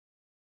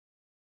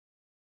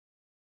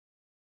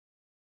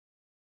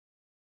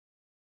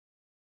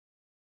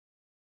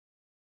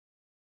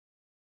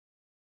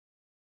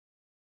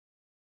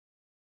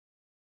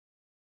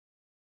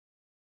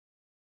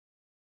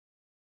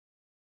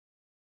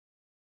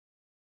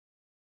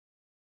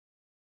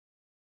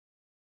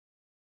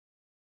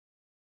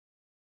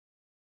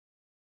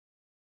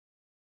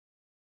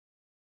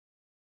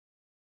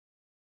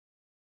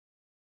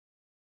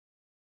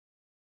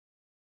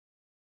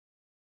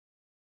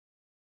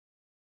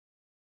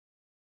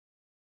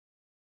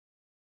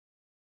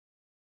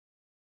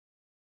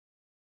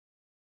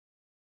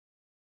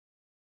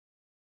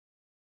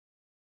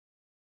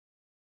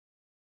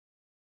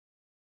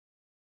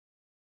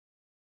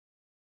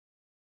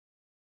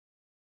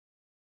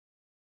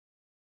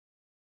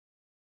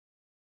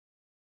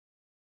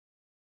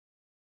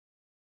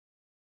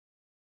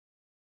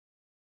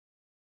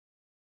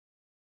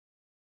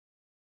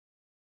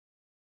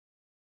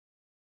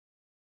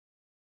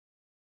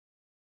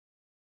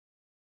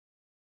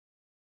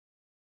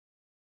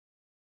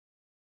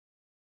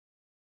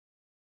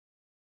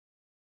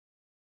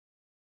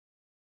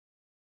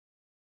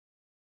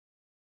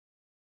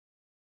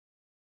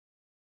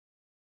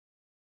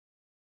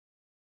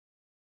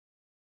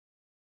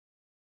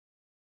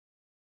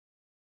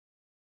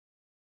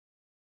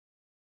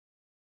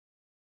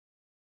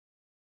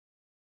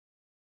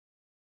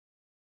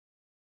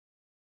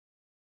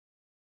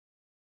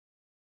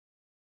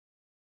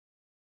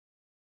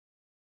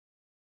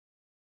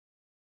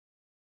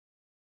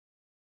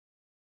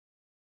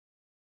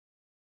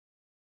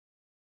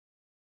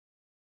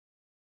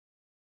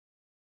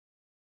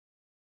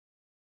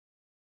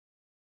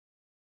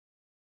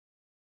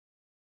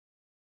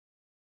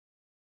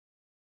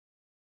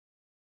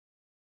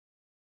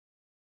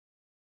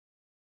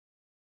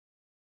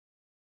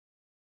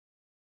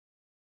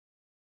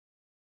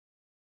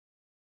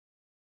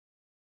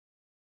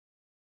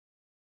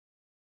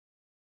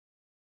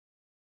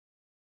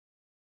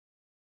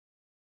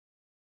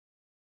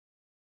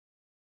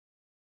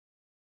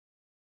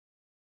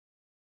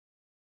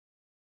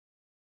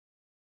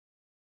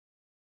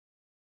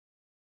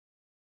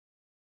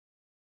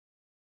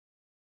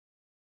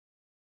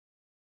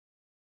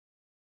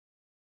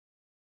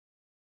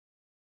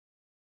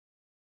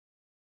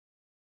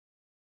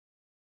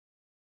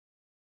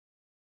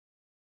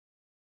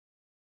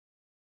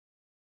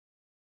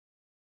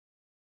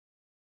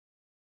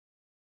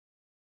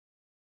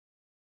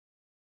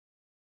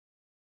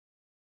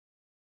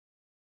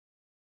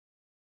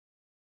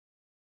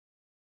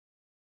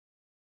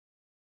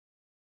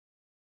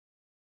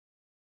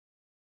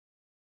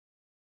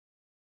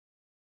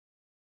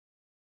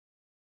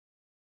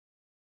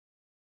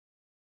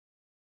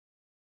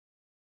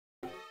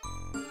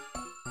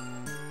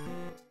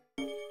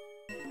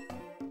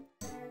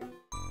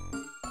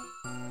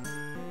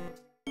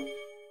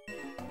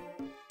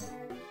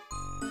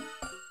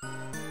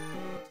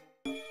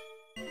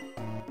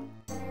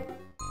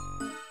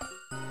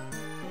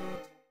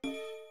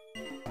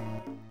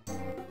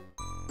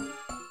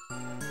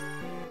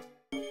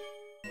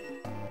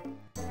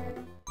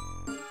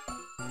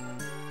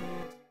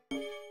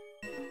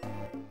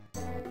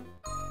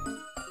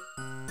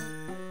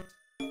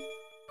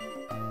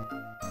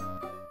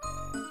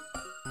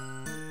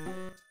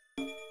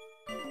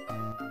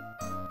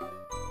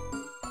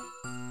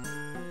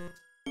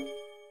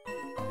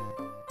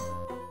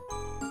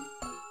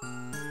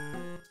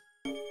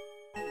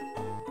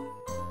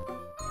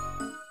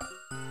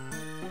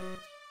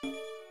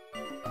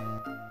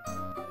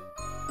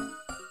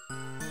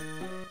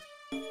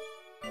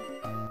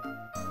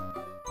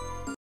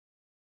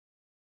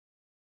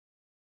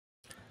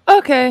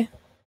Okay.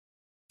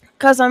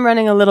 Because I'm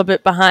running a little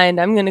bit behind,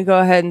 I'm going to go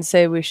ahead and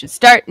say we should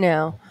start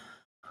now.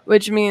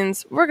 Which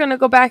means we're going to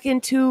go back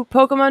into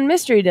Pokemon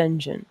Mystery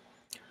Dungeon.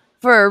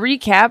 For a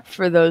recap,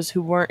 for those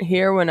who weren't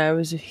here when I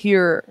was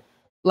here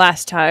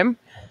last time,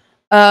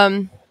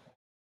 we're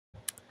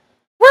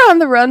on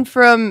the run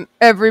from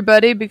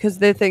everybody because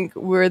they think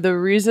we're the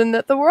reason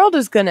that the world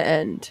is going to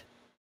end.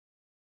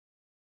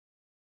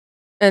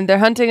 And they're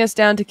hunting us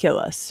down to kill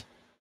us.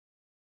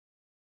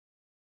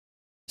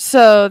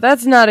 So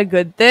that's not a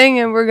good thing,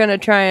 and we're going to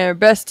try our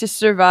best to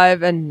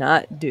survive and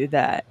not do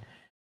that.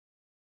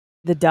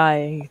 The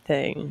dying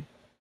thing.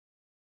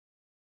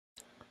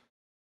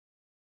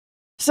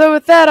 So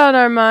with that on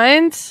our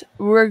minds,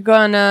 we're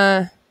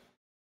gonna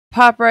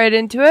pop right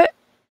into it.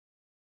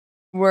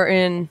 We're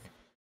in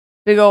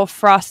big old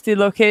frosty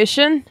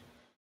location.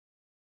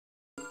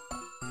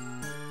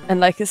 And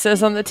like it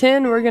says on the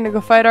tin, we're gonna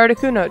go fight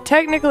Articuno.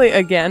 Technically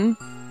again,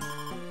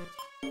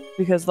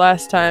 because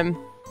last time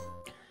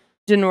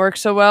didn't work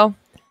so well.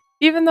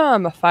 Even though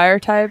I'm a fire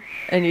type,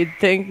 and you'd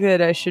think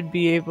that I should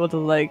be able to,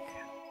 like,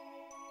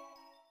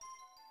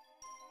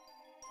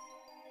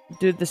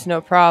 do this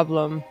no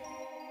problem.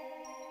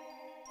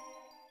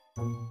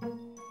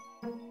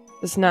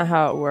 That's not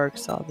how it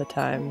works all the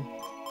time.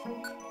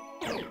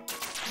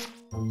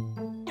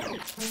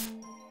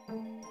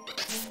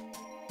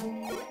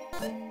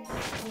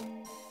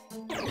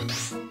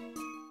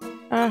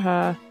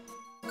 Uh-huh.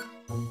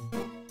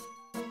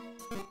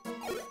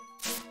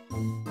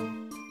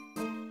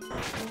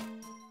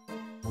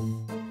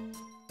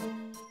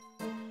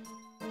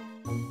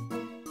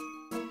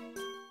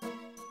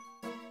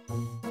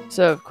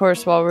 So, of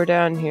course, while we're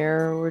down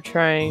here, we're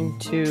trying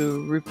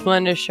to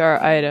replenish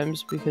our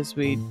items because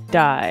we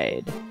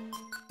died.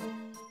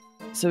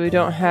 So we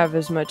don't have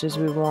as much as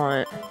we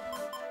want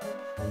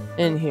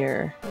in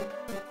here.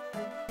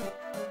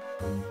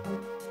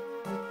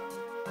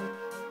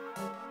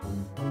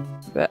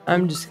 But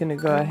I'm just gonna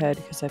go ahead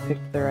because I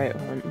picked the right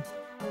one.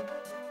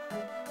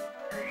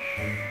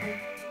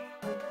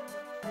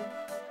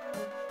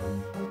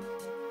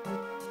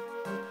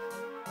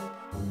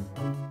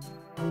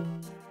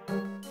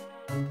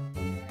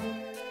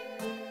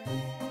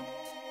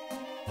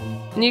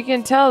 And you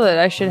can tell that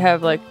I should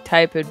have, like,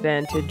 type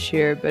advantage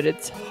here, but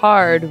it's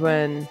hard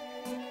when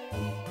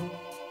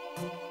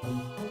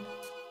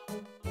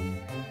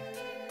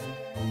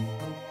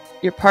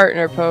your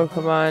partner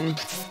Pokemon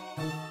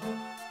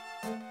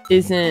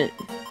isn't,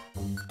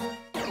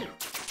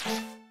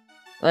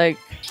 like,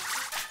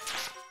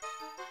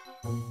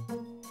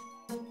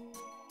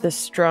 the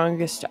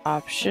strongest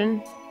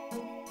option.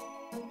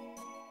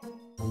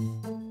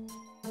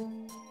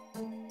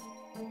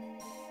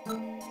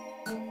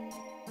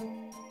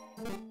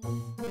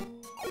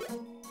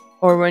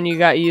 Or when you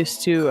got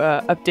used to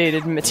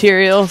updated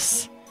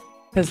materials,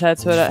 because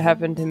that's what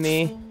happened to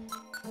me.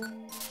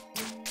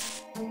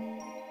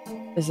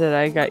 Is that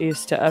I got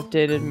used to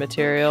updated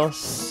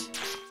materials.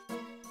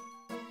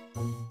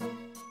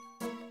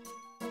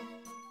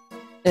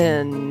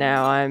 And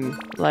now I'm,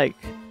 like,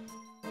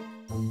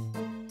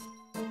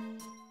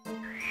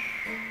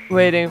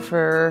 waiting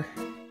for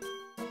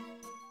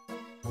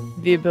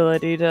the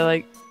ability to,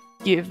 like,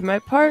 give my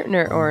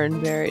partner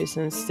orange berries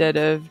instead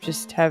of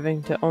just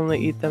having to only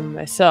eat them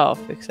myself,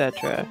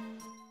 etc.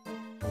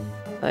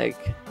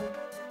 Like,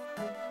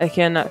 I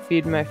cannot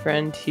feed my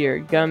friend here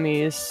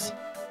gummies,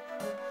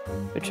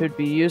 which would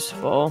be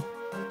useful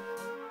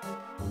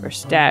for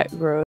stat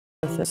growth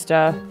and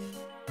stuff,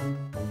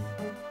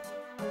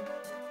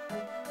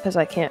 because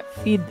I can't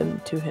feed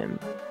them to him.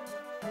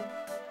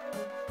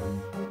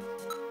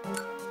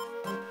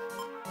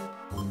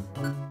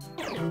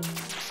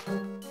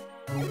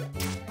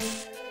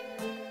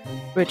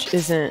 Which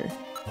isn't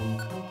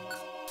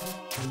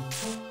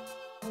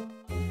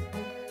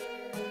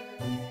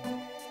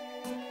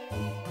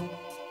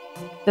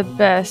the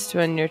best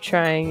when you're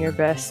trying your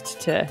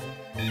best to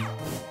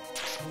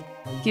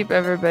keep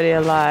everybody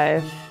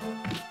alive.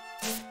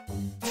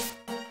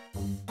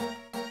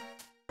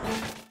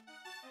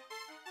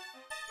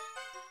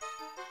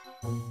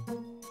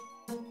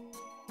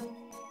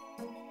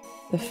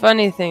 The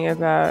funny thing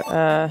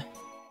about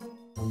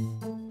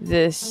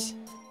this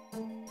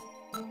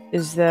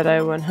is that I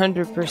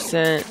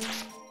 100%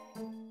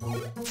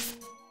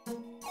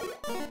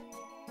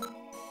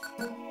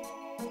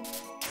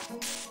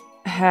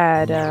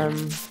 had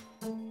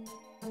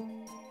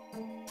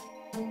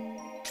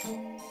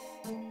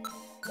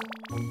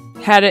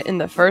it in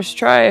the first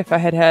try if I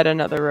had had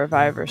another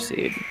Reviver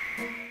Seed.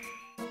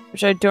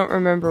 Which I don't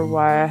remember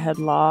why I had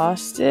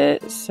lost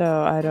it,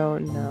 so I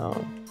don't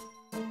know.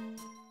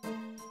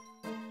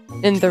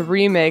 In the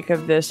remake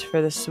of this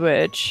for the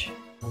Switch,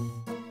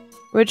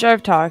 which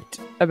I've talked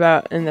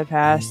about in the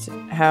past,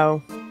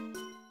 how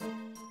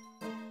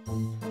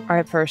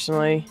I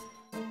personally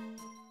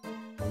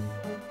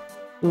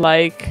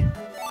like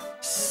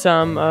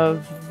some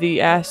of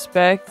the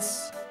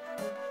aspects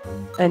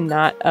and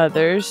not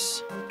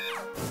others.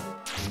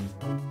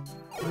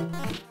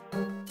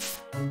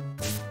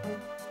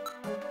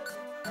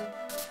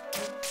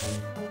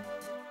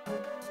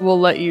 will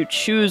let you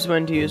choose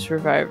when to use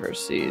reviver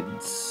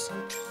seeds,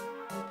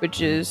 which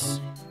is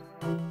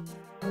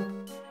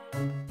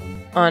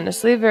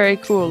honestly very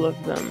cool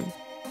of them.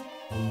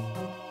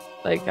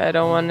 Like, I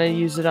don't want to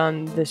use it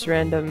on this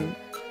random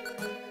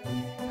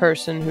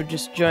person who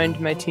just joined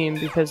my team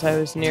because I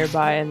was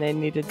nearby and they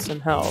needed some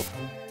help.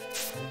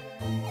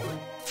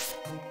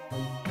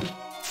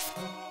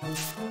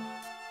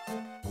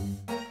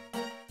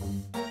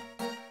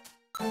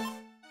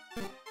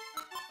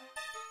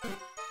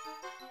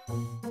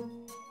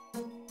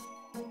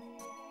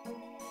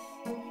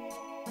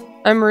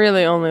 I'm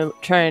really only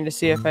trying to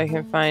see if I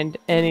can find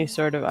any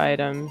sort of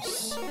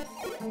items.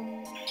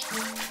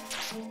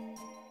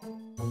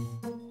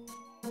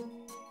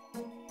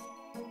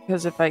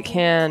 Because if I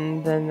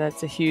can, then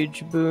that's a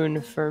huge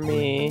boon for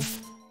me.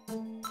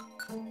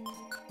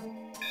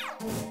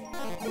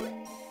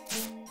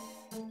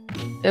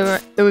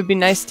 It would be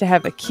nice to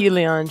have a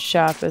Keleon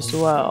shop as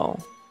well.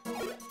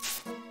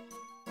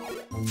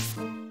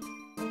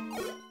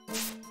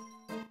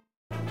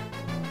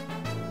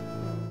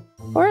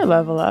 Or a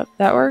level up.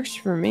 That works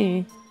for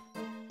me.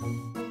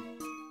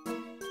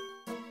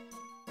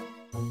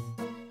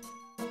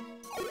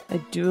 I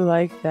do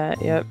like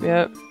that. Yep,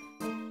 yep.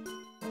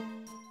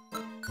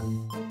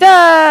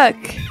 Duck!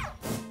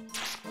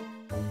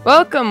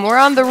 Welcome, we're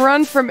on the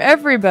run from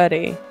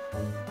everybody.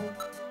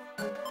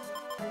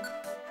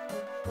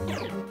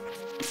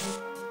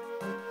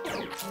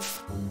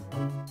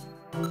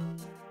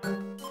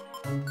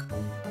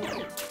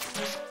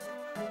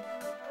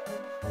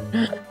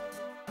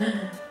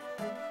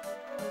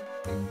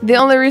 The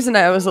only reason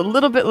I was a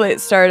little bit late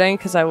starting,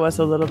 because I was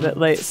a little bit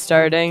late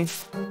starting,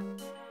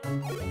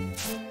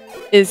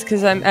 is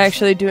because I'm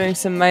actually doing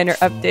some minor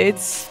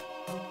updates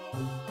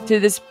to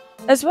this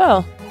as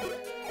well.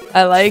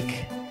 I like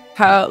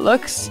how it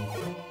looks,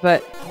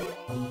 but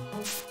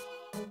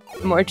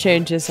more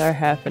changes are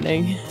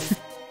happening.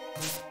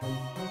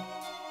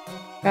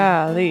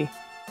 Golly.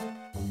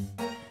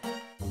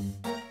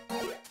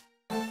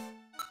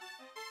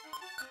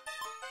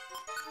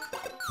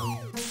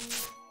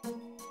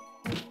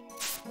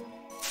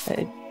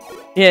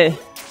 Yeah.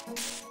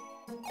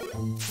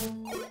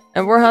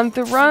 And we're on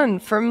the run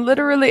from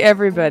literally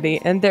everybody,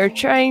 and they're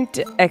trying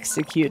to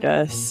execute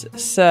us,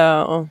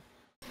 so...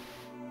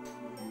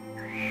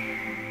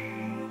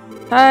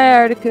 Hi,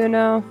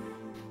 Arcticuno.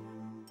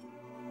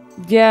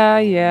 Yeah,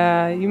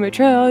 you may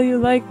try all you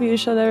like, but you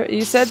shall never...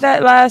 You said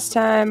that last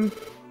time.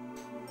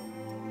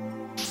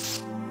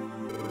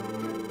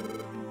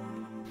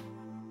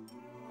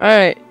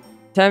 Alright,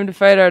 time to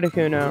fight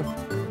Arcticuno.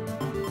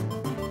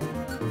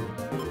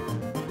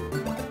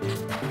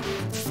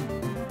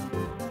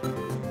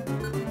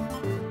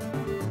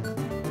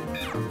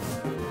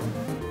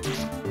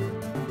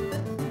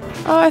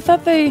 Oh, I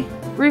thought they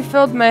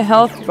refilled my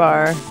health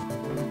bar.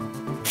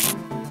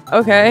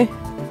 Okay.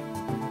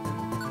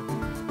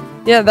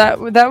 Yeah, that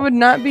would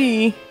not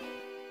be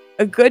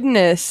a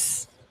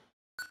goodness.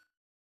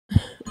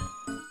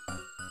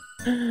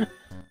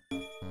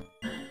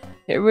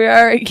 Here we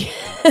are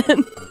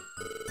again.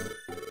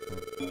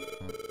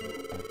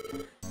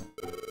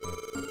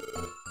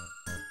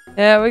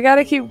 Yeah, we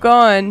gotta keep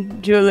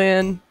going,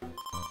 Julian.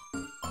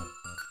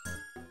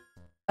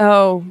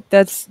 Oh,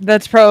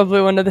 that's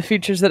probably one of the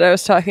features that I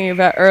was talking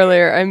about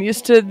earlier. I'm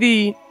used to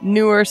the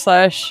newer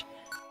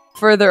 /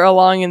 further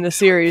along in the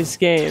series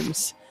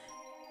games.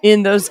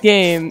 In those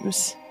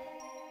games,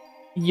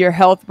 your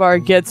health bar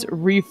gets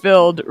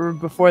refilled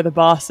before the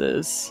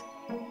bosses.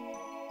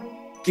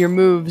 Your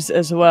moves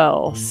as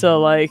well.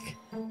 So, like,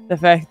 the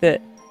fact that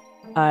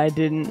I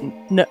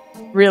didn't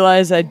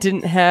realize I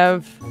didn't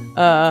have,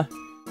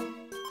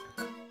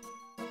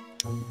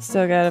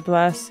 still got a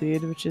blast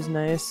seed, which is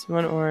nice.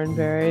 1 orange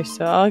berry.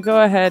 So I'll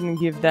go ahead and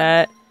give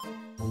that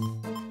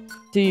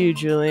to you,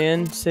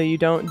 Julian, so you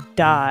don't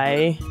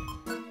die.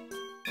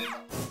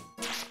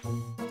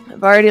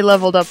 I've already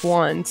leveled up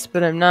once,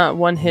 but I'm not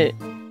one-hit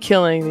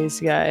killing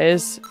these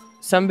guys.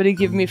 Somebody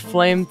give me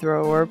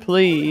flamethrower,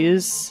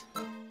 please.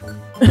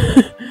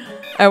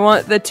 I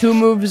want the 2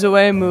 moves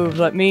away move.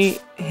 Let me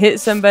hit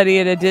somebody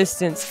at a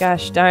distance.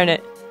 Gosh darn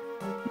it.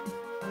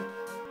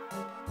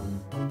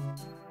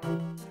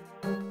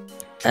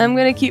 I'm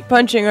gonna keep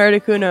punching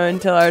Arcticuno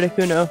until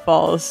Arcticuno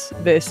falls,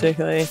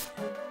 basically.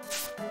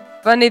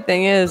 Funny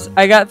thing is,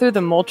 I got through the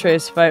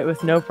Moltres fight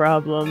with no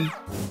problem.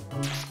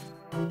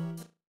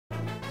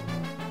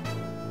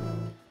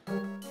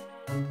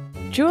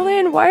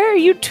 Julian, why are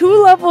you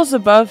 2 levels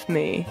above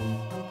me?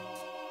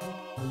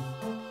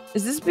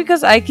 Is this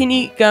because I can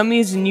eat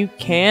gummies and you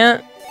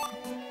can't?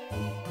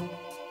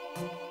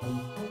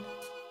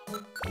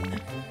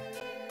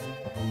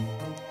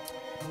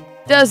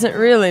 Doesn't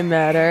really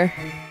matter.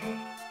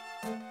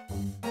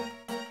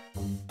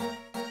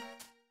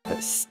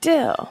 But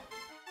still.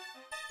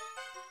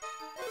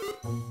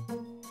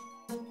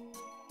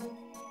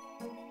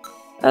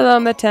 Hello,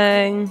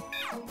 Matang.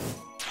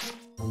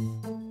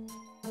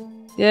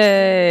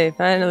 Yay,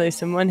 finally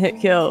some one-hit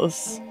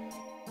kills.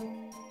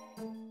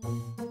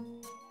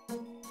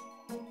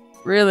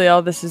 really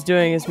all this is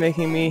doing is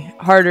making me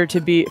harder to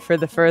beat for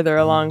the further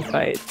along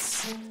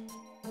fights.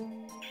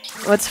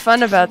 What's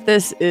fun about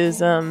this is,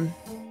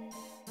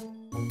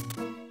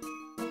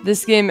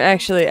 this game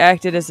actually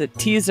acted as a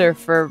teaser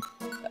for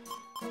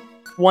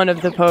one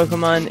of the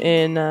Pokemon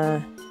in,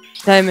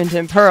 Diamond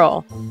and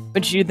Pearl,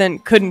 which you then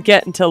couldn't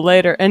get until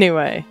later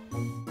anyway.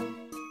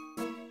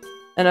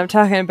 And I'm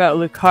talking about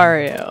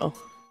Lucario,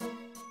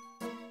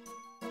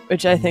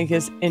 which I think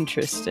is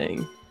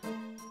interesting.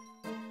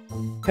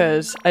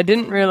 Because I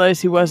didn't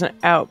realize he wasn't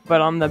out,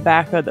 but on the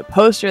back of the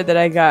poster that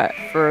I got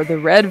for the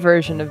red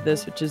version of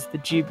this, which is the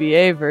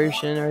GBA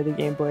version, or the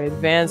Game Boy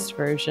Advanced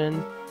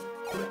version,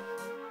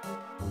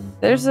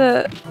 there's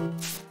a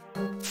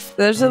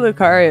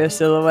Lucario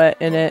silhouette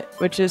in it,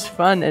 which is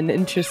fun and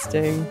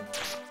interesting.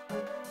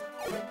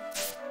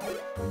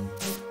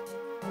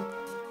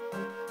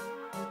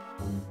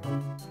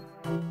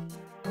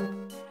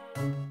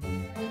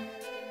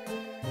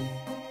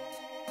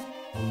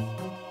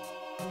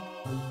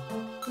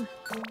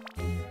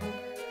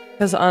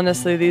 Because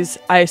honestly, these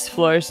ice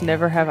floors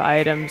never have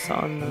items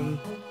on them.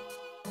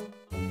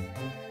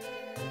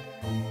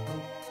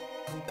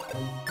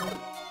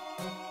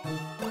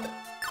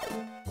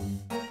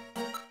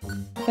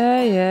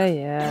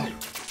 Yeah.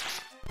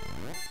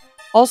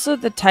 Also,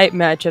 the type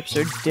matchups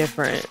are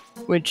different,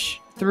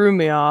 which threw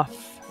me off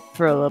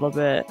for a little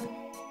bit.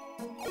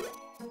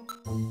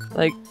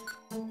 Like,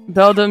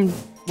 Beldum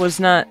was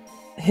not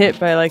hit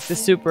by, like, the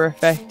super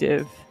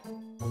effective.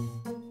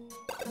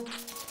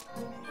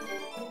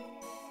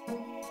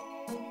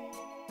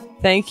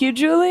 Thank you,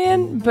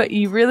 Julian, but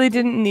you really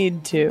didn't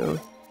need to.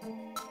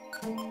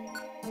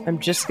 I'm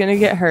just gonna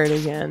get hurt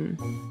again.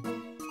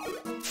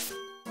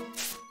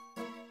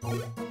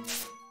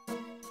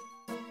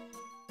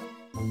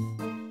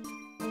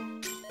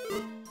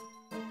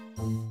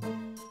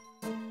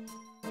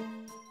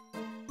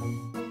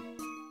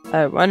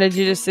 I wanted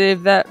you to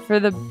save that for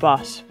the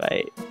boss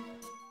fight.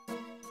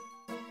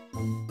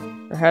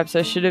 Perhaps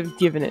I should have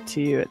given it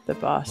to you at the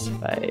boss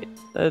fight.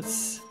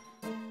 Let's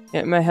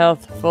get my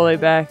health fully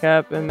back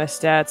up and my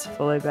stats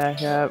fully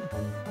back up.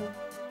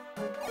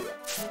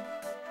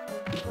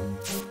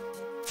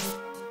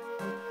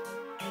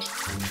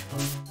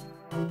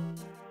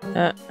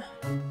 And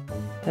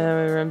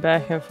we run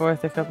back and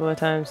forth a couple of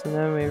times and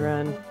then we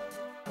run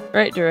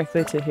right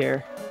directly to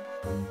here.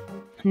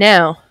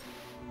 Now,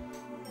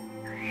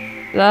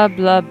 blah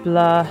blah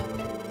blah.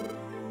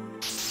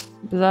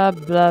 Blah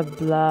blah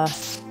blah.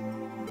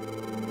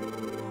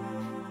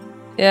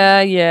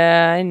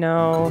 Yeah, I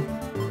know.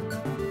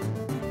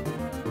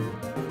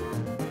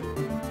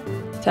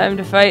 Time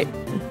to fight.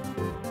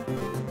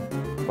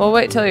 We'll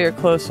wait till you're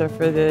closer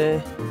for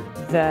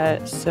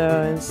that,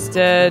 so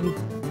instead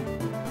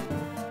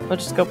we'll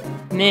just go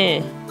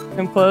meh.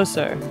 Come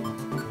closer.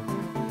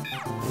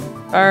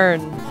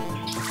 Burn.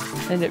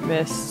 And it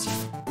missed.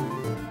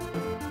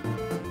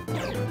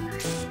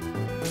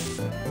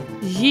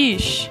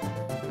 Yeesh.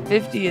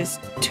 50 is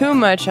too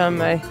much on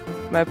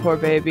my poor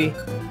baby.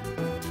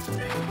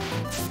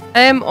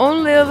 I am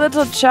only a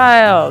little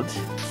child.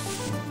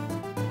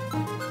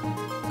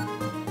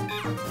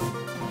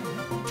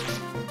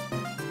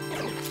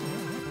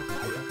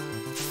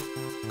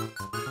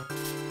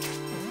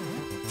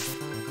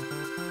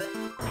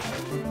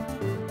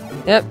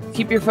 Yep,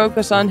 keep your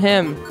focus on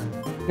him.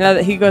 Now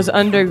that he goes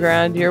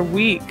underground, you're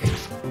weak.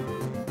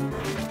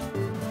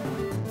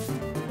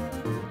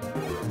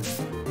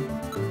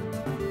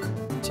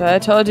 So I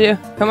told you.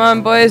 Come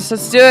on, boys,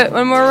 let's do it.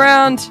 One more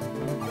round.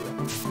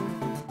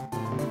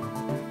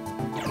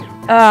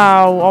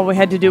 Oh, all we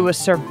had to do was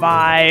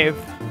survive.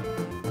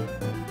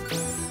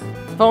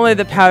 If only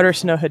the powder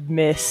snow had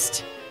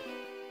missed.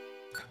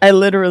 I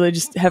literally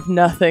just have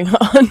nothing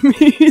on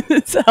me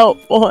that's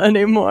helpful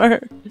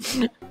anymore.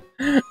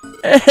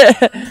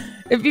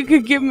 If you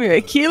could give me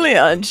a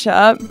Keleon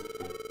shop.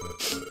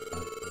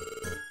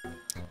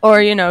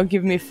 Or, you know,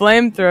 give me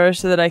flamethrower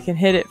so that I can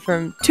hit it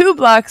from 2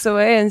 blocks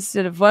away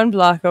instead of 1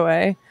 block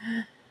away.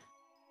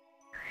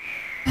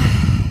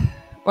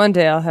 One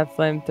day I'll have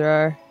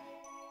flamethrower.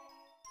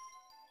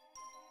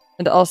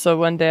 And also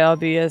one day I'll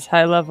be as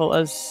high level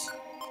as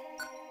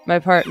my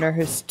partner,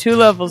 who's 2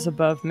 levels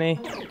above me.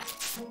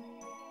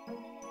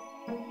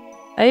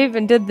 I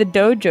even did the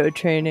dojo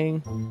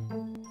training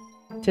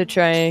to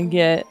try and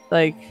get,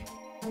 like,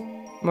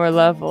 more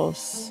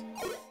levels.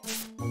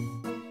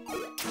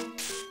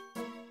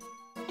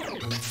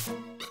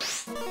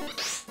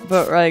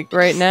 But, like,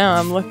 right now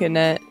I'm looking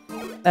at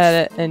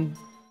it and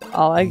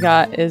all I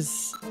got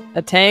is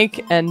a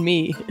tank and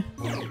me.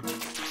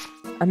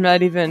 I'm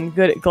not even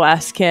good at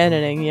glass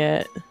cannoning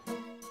yet.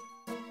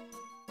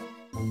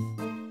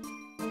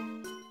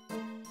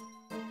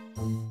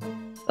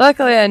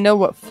 Luckily I know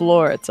what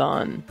floor it's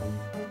on.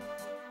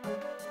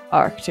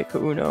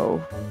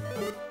 Arcticuno.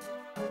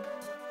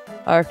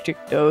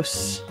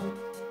 Arcticdos.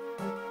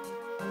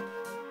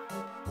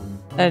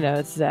 I know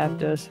it's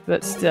Zapdos,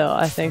 but still,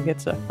 I think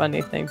it's a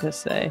funny thing to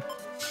say.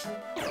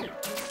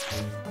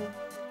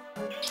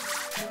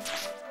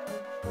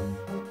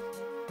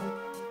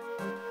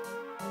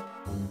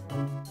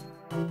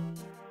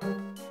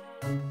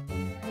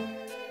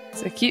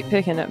 keep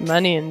picking up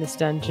money in this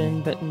dungeon,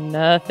 but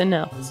nothing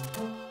else.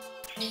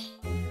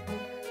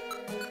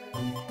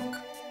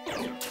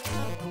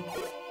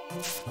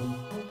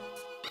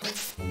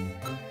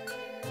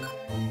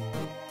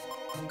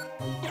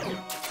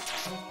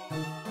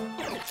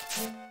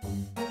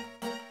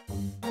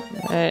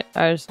 Alright,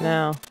 ours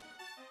now.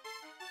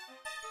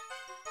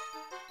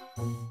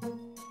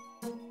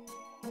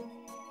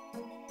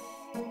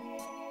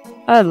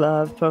 I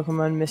love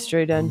Pokemon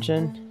Mystery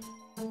Dungeon.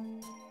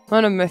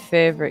 One of my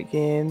favorite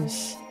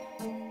games.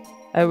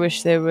 I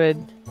wish they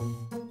would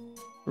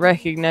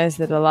recognize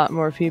that a lot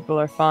more people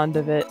are fond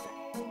of it.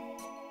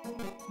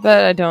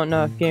 But I don't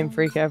know if Game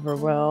Freak ever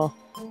will.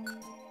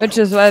 Which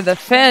is why the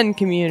fan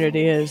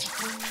community is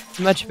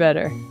much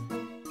better.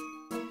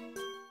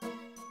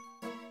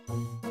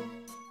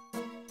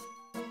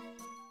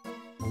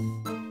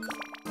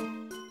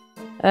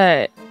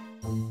 Alright,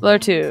 floor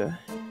 2.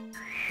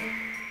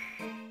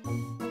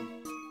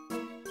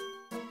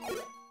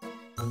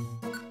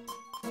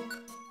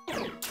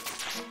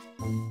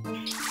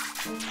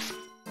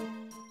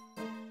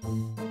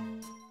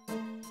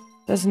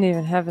 Doesn't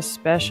even have a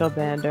special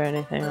band or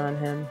anything on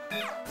him.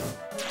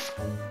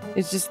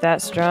 He's just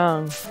that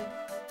strong.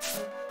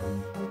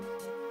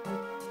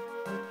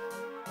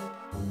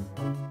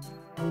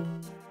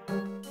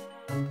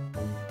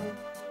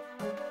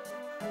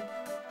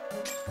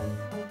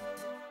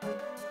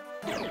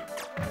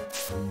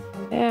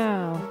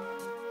 Yeah.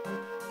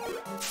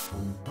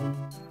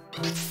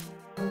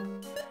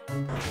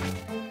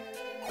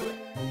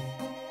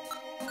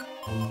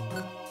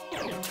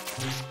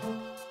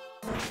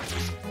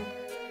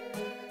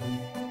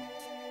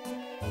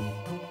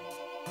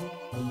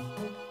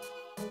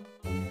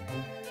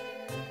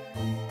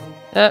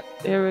 Yep,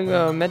 here we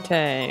go,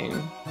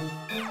 Metang.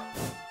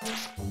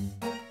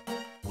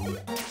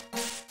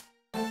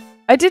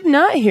 I did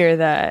not hear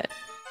that.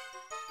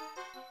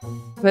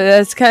 But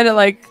that's kind of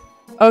like,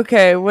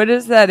 okay, what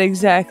does that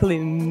exactly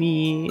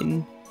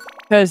mean?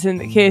 Because in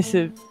the case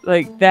of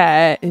like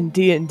that in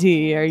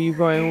D&D, are you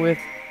going with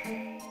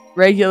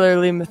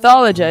regularly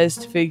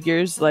mythologized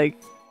figures like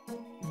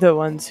the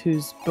ones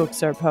whose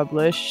books are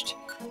published,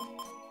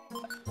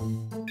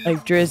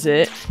 like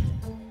Drizzt?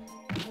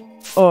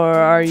 Or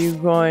are you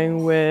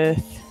going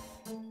with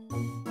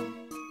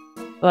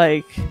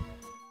like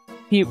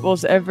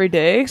people's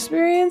everyday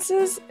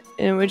experiences?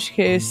 In which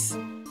case,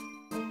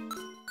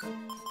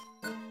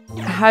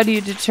 how do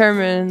you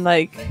determine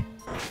like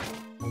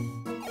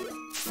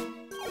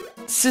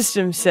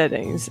system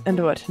settings and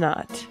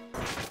whatnot?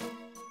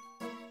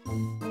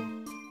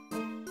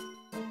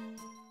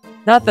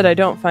 Not that I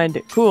don't find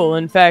it cool.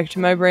 In fact,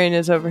 my brain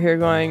is over here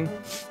going,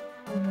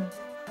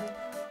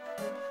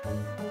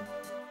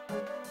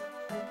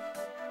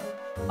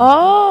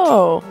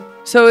 oh,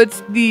 so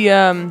it's the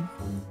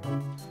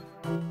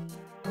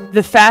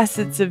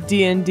facets of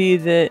D&D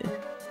that...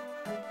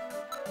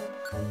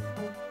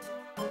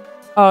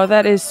 Oh,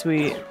 that is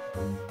sweet.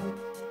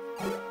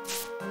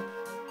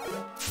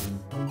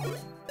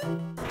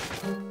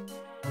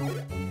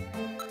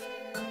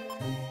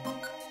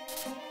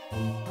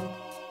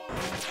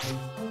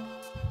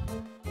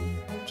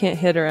 Can't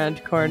hit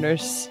around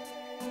corners.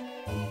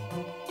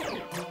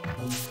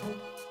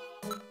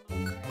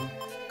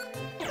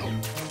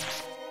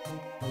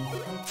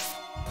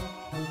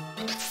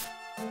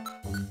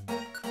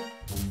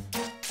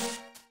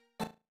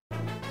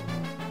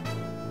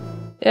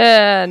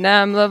 Yeah,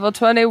 now I'm level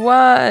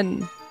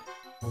 21.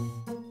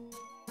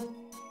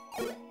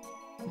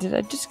 Did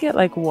I just get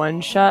like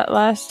one shot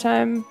last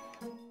time?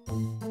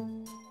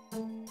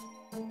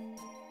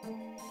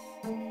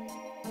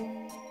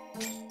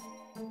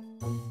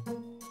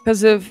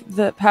 Because if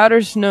the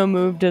powder snow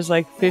move does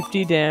like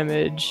 50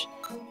 damage,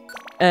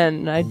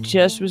 and I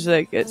just was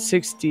like at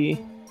 60,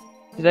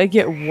 did I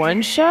get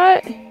one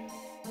shot?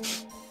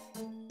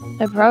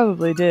 I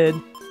probably did.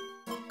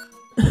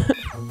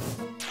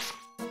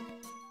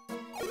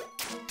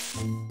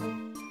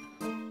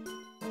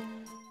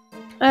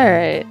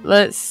 Alright,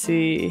 let's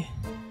see.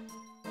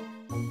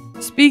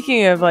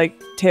 Speaking of like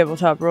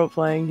tabletop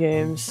role-playing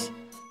games,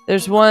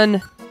 there's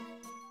one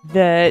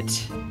that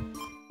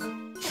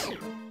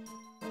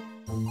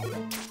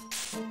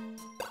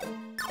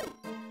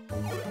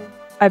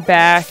I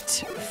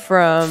backed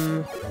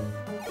from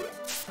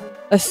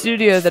a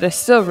studio that I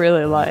still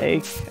really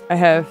like. I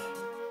have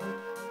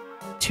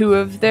 2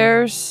 of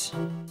theirs.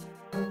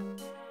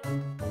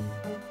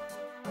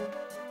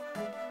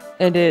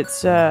 And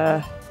it's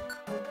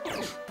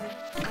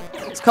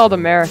called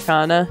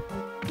Americana.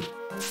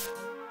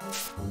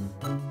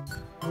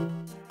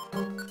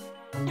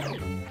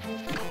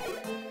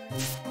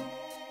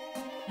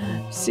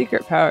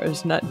 Secret Power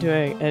is not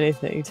doing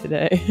anything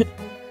today.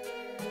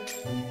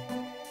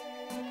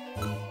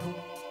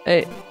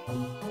 Hey,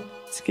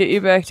 let's get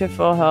you back to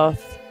full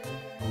health.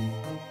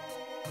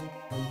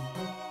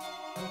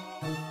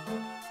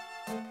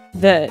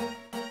 That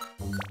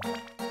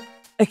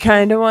I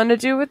kind of want to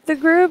do with the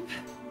group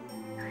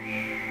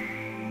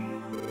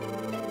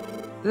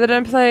that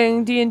I'm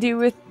playing D&D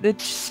with, that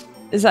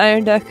is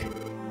Iron Duck.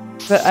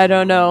 but I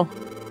don't know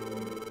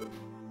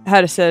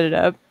how to set it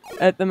up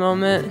at the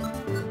moment.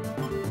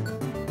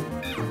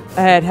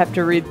 I'd have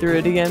to read through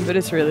it again, but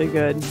it's really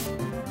good.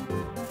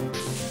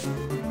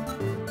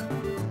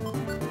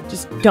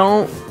 Just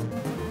don't...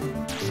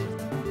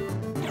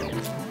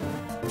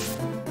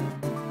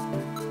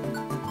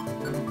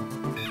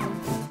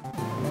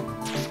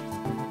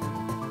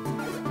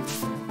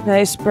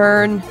 Nice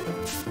burn.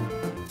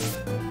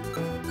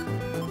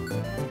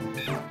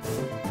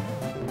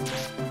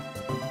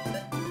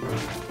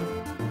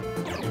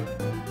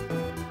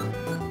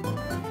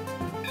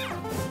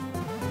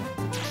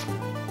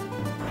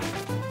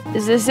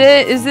 Is this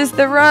it? Is this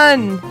the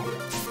run?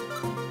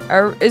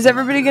 Is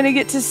everybody gonna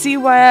get to see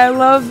why I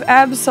love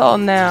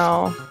Absol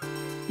now?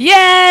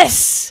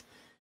 Yes!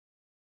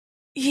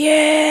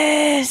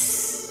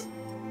 Yes!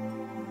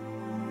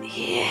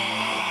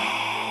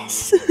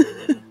 Yes!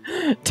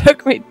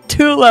 Took me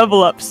 2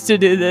 level ups to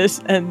do this,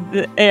 and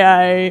the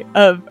AI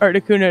of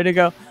Articuno to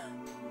go,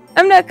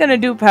 I'm not gonna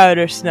do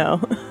powder snow.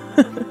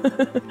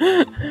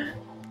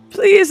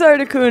 Please,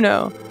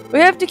 Articuno. We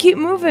have to keep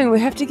moving.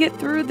 We have to get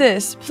through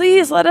this.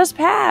 Please let us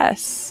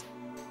pass.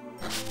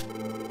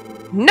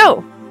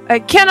 No! I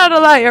cannot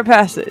allow your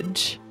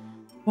passage.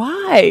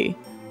 Why?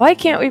 Why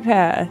can't we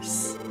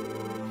pass?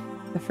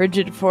 The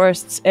frigid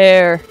forest's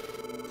air.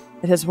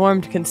 It has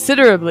warmed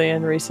considerably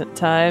in recent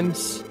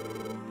times.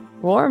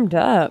 Warmed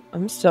up?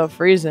 I'm still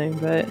freezing,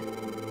 but...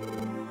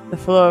 The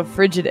flow of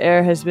frigid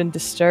air has been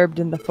disturbed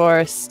in the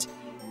forest.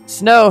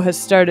 Snow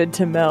has started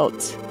to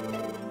melt.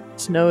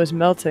 Snow is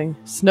melting.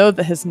 Snow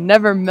that has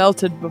never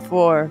melted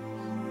before.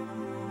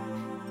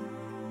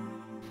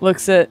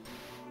 Looks at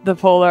the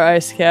polar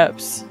ice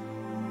caps.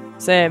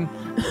 Same.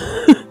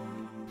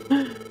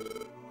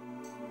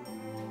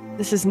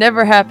 This has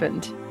never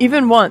happened.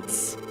 Even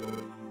once.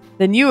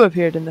 Then you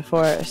appeared in the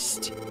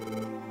forest.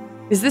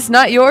 Is this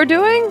not your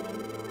doing?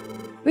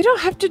 We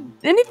don't have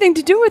anything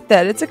to do with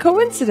that. It's a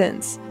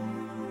coincidence.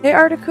 Hey,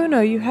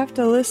 Articuno, you have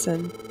to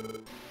listen.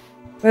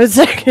 Wait a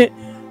second.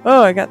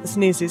 Oh, I got the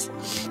sneezies.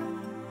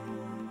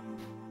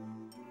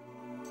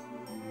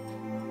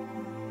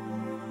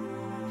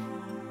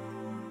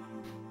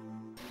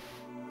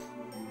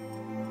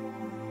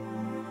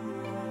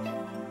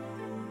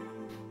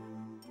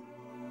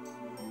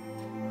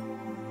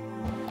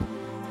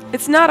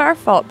 It's not our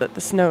fault that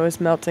the snow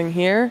is melting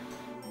here.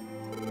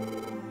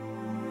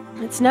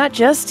 It's not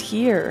just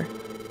here.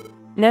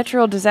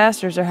 Natural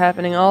disasters are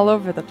happening all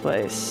over the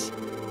place.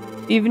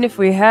 Even if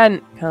we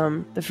hadn't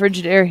come, the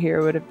frigid air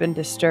here would have been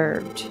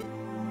disturbed.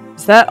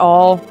 Is that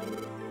all?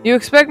 You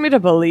expect me to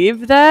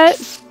believe that?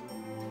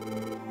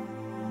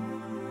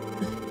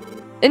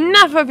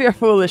 Enough of your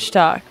foolish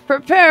talk.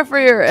 Prepare for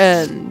your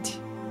end.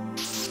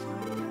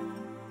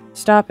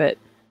 Stop it.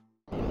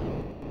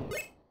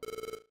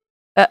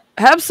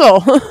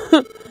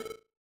 Absol!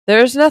 There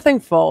is nothing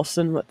false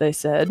in what they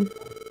said.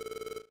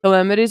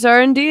 Calamities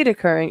are indeed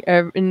occurring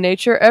in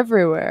nature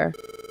everywhere.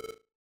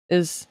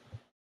 Is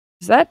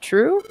that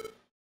true?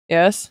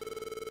 Yes.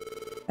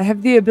 I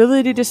have the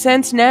ability to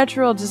sense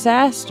natural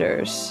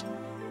disasters.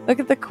 Look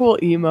at the cool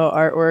emo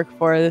artwork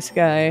for this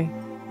guy.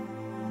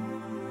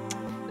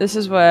 This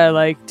is why I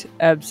liked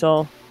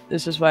Absol.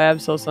 This is why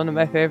Absol's one of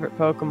my favorite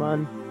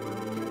Pokemon.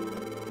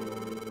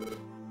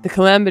 The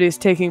calamities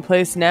taking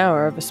place now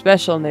are of a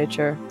special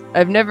nature.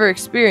 I've never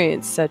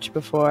experienced such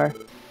before.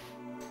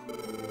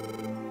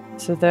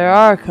 So there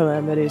are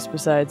calamities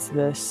besides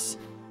this.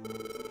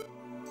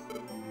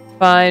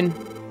 Fine.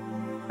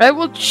 I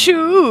will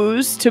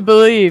choose to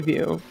believe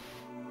you.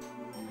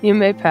 You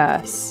may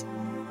pass.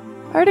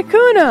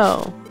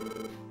 Articuno!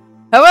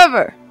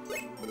 However...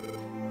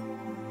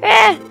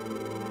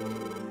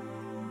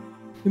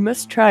 We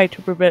must try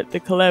to prevent the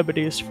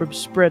calamities from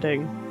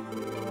spreading.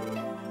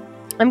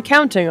 I'm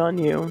counting on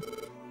you.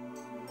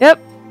 Yep,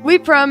 we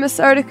promise,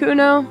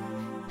 Articuno.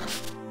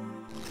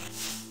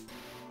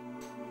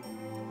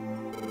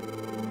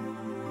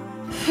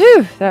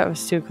 Phew, that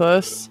was too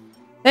close.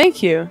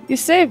 Thank you, you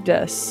saved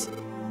us.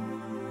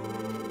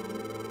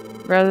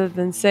 Rather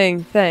than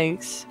saying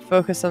thanks,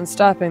 focus on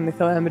stopping the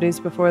calamities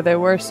before they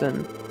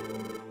worsen.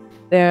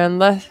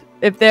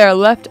 If they are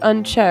left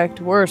unchecked,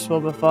 worse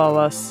will befall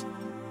us.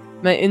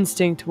 My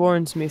instinct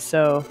warns me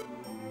so.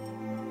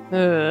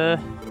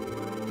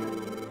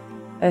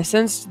 I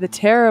sensed the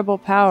terrible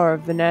power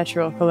of the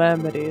natural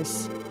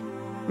calamities,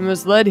 and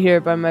was led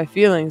here by my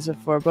feelings of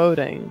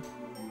foreboding.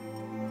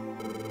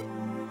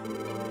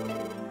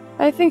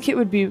 I think it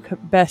would be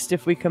best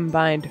if we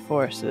combined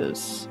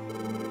forces.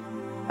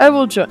 I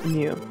will join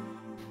you.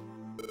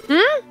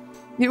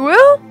 You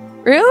will?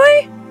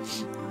 Really?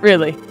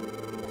 Really.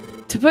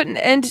 To put an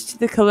end to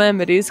the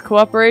calamities,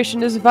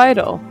 cooperation is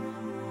vital.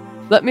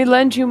 Let me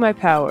lend you my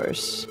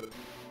powers.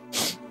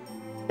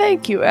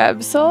 Thank you,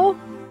 Absol.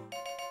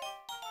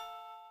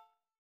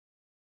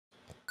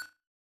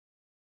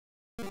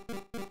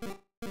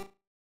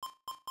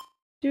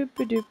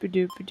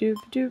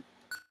 Doop-a-doop-a-doop-a-doop-a-doop.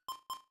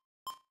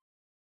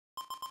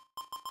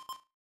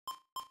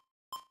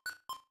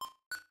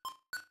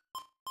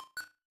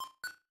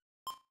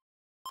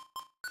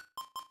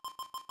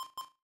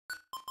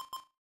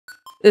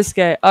 This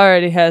guy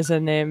already has a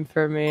name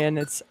for me, and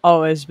it's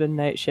always been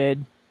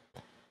Nightshade.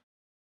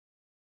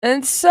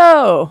 And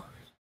so,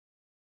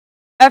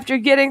 after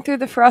getting through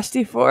the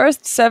frosty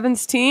forest,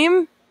 Seven's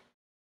team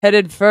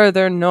headed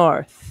further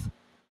north.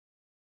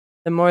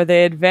 The more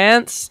they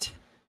advanced,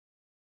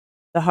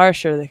 the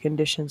harsher the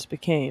conditions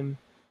became.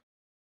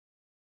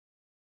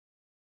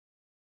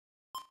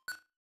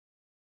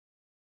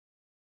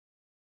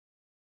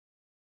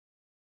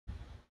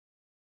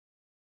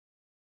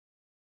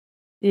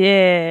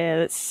 Yeah,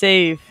 let's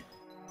save.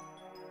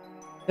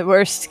 The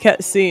worst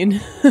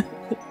cutscene.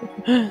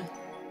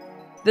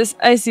 This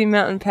icy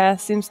mountain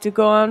path seems to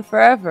go on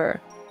forever.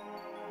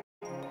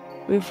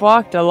 We've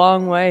walked a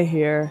long way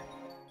here.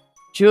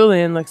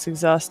 Julian looks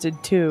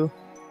exhausted too.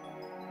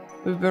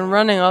 We've been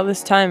running all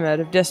this time out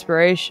of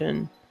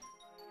desperation.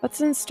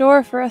 What's in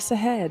store for us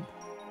ahead?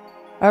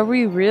 Are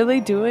we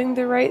really doing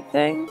the right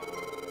thing?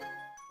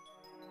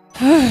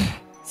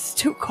 It's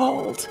too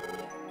cold.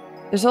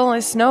 There's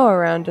only snow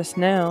around us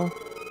now.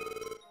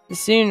 The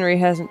scenery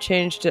hasn't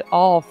changed at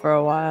all for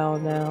a while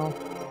now.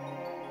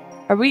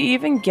 Are we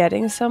even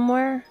getting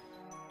somewhere?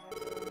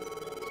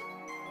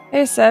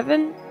 Hey,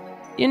 Seven,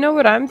 you know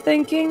what I'm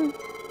thinking?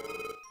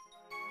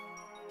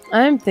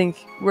 I'm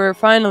thinking we're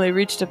finally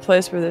reached a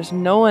place where there's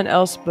no one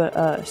else but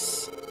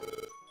us.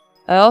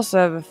 I also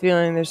have a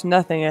feeling there's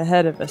nothing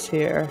ahead of us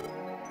here.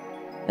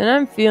 And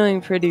I'm feeling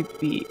pretty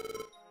beat.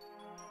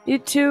 You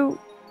two,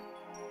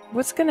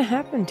 what's gonna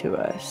happen to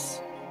us?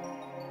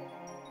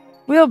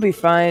 We'll be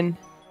fine.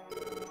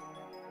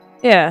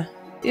 Yeah,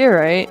 you're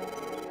right.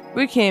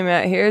 We came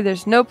out here,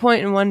 there's no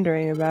point in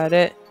wondering about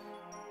it.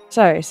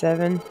 Sorry,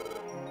 Seven.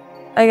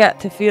 I got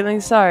to feeling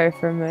sorry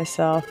for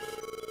myself.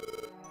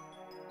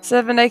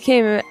 Seven, I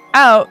came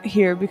out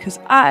here because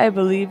I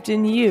believed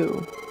in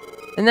you.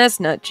 And that's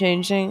not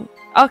changing.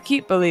 I'll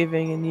keep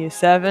believing in you,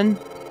 Seven.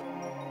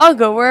 I'll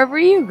go wherever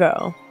you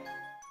go.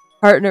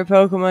 Partner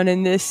Pokemon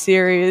in this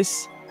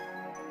series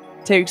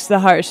takes the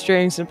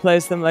heartstrings and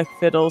plays them like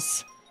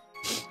fiddles.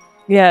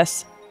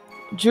 Yes,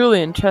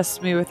 Julian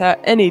trusts me without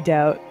any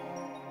doubt.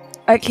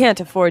 I can't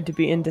afford to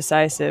be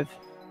indecisive.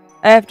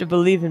 I have to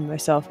believe in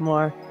myself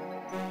more.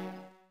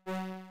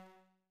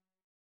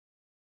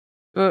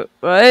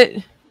 What?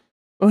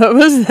 What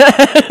was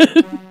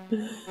that?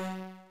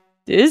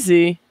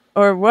 Dizzy?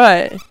 Or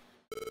what?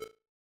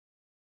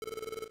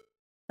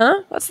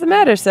 Huh? What's the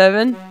matter,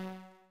 Seven?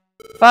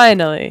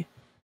 Finally.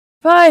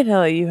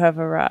 Finally you have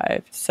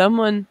arrived.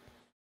 Someone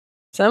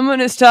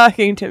is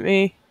talking to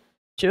me.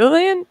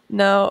 Julian?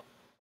 No.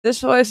 This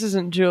voice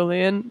isn't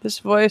Julian. This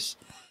voice,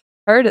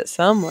 heard it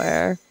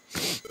somewhere.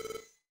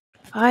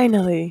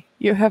 Finally,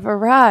 you have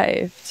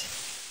arrived.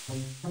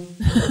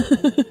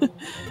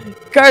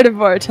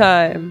 Gardevoir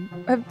time.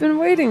 I've been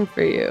waiting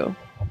for you.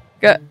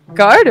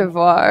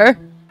 Gardevoir?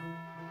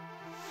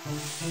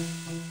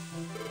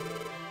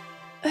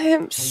 I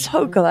am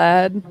so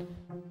glad.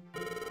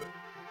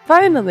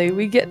 Finally,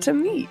 we get to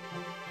meet.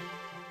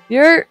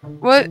 You're...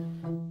 what?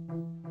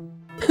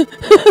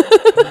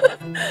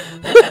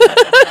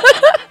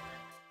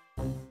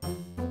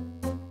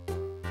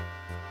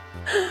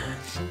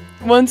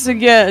 Once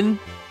again,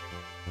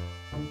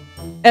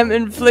 am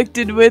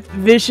inflicted with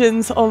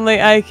visions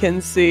only I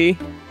can see.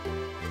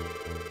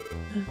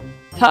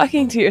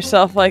 Talking to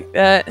yourself like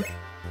that.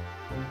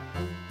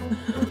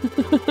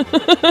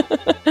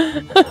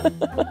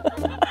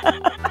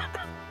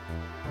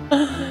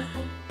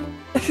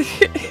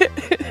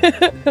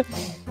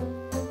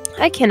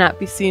 I cannot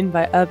be seen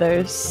by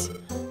others.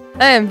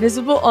 I am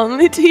visible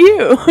only to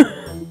you.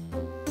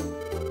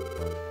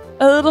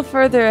 A little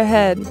further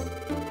ahead,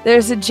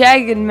 there's a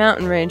jagged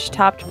mountain range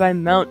topped by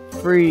Mount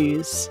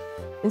Freeze.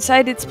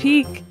 Inside its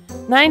peak,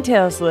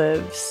 Ninetales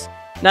lives.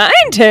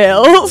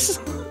 Ninetales?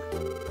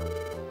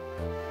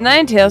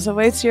 Ninetales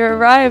awaits your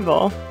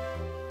arrival.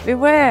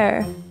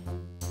 Beware.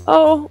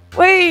 Oh,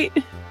 wait!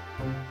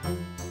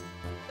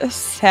 A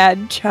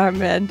sad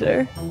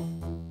Charmander.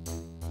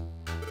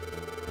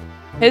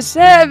 Hey,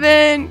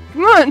 Seven!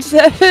 Come on,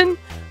 Seven!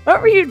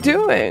 What were you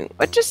doing?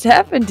 What just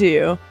happened to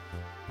you?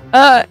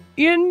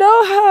 You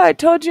know how I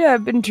told you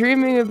I've been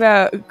dreaming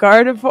about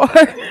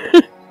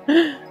Gardevoir?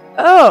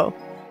 Oh,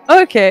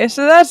 okay,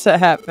 so that's what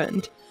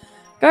happened.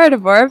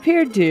 Gardevoir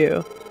appeared to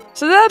you.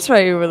 So that's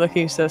why you were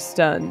looking so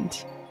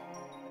stunned.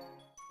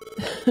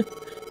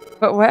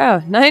 But wow,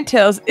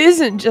 Ninetales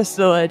isn't just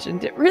a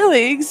legend, it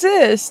really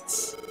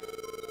exists!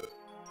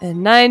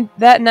 And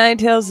that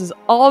Ninetales is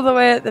all the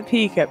way at the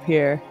peak up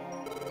here.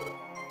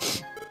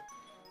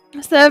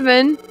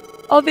 Seven,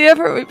 all the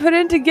effort we put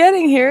into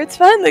getting here, it's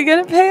finally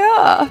gonna pay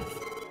off.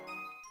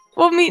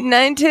 We'll meet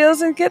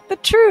Ninetales and get the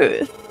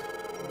truth.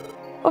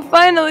 We'll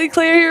finally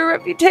clear your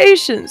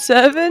reputation,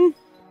 Seven.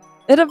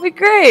 It'll be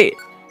great.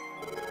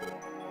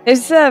 Hey,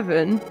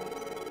 Seven,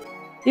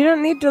 you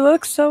don't need to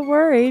look so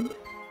worried.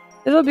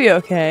 It'll be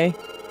okay.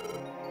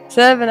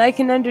 Seven, I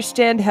can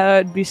understand how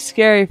it'd be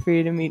scary for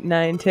you to meet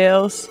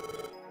Ninetales.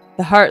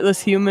 The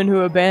heartless human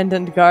who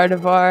abandoned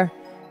Gardevoir.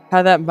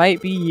 How that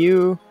might be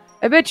you.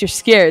 I bet you're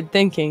scared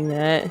thinking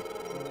that.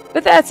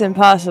 But that's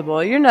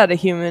impossible. You're not a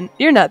human.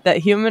 You're not that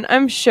human,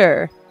 I'm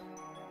sure.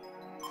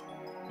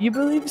 You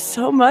believe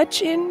so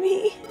much in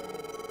me?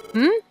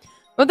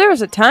 Well, there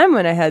was a time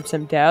when I had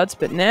some doubts,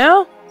 but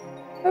now?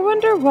 I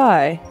wonder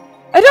why.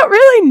 I don't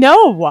really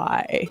know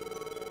why.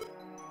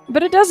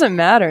 But it doesn't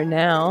matter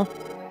now.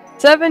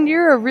 7,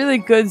 you're a really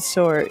good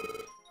sort.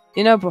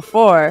 You know,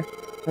 before,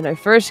 when I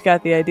first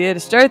got the idea to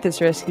start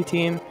this rescue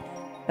team,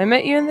 I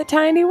met you in the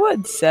tiny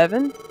woods,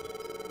 7.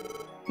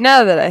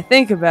 Now that I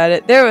think about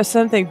it, there was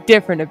something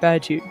different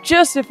about you.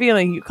 Just a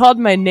feeling. You called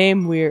my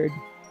name weird.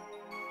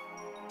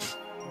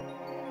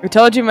 I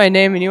told you my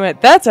name and you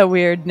went, that's a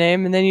weird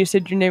name, and then you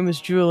said your name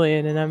was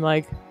Julian, and I'm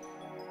like,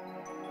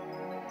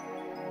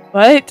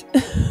 what?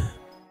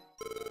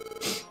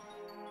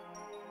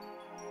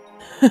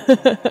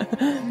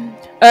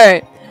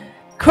 Alright,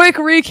 quick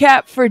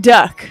recap for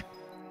Duck,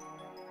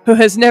 who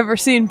has never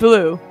seen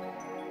Blue.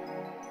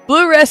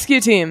 Blue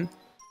Rescue Team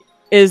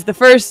is the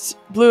first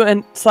Blue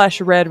and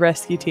 / Red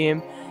Rescue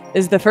Team,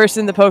 is the first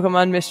in the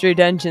Pokemon Mystery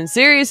Dungeon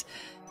series,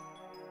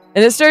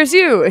 and it stars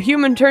you, a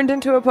human turned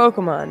into a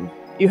Pokemon.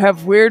 You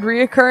have weird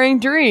reoccurring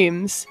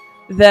dreams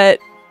that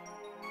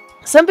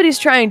somebody's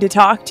trying to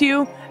talk to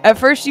you. At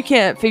first you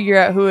can't figure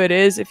out who it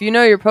is. If you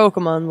know your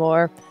Pokemon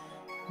lore,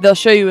 they'll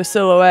show you a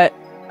silhouette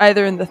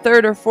either in the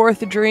 3rd or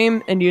 4th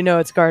dream, and you know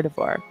it's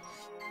Gardevoir.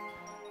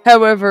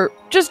 However,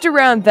 just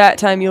around that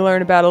time you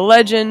learn about a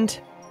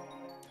legend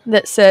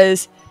that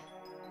says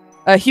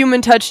a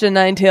human touched a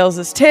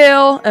Ninetales'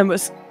 tail and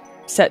was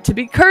set to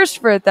be cursed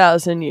for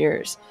 1,000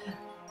 years.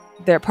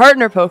 Their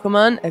partner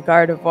Pokemon, a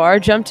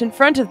Gardevoir, jumped in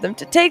front of them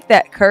to take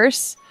that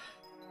curse.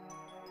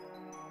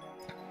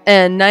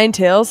 And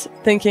Ninetales,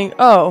 thinking,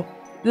 oh,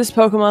 this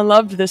Pokemon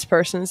loved this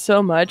person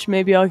so much,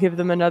 maybe I'll give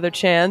them another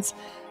chance.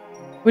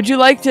 Would you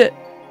like to...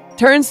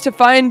 Turns to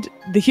find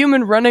the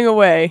human running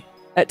away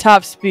at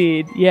top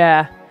speed.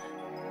 Yeah.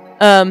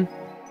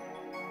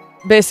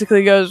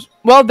 Basically goes,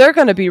 well, they're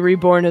going to be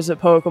reborn as a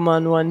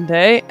Pokemon one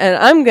day, and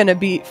I'm going to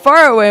be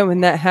far away when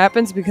that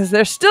happens because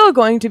they're still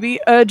going to be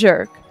a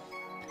jerk.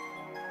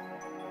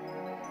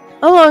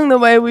 Along the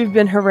way, we've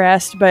been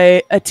harassed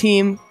by a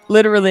team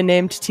literally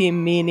named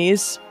Team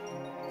Meanies,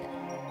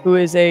 who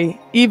is a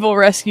evil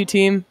rescue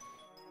team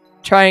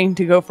trying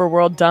to go for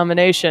world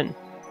domination.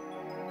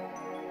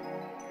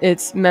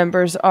 Its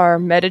members are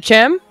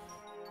Medicham,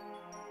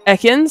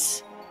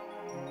 Ekans,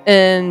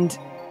 and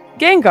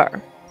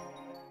Gengar.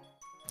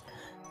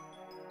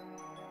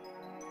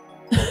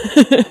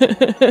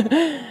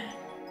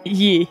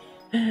 Yee.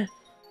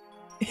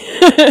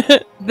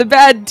 The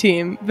bad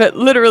team, but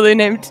literally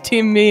named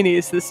Team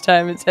Meanies this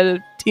time instead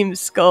of Team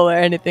Skull or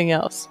anything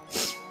else.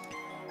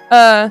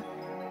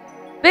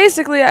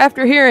 Basically,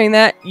 after hearing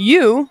that,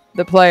 you,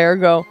 the player,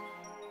 go,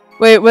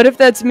 wait, what if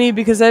that's me?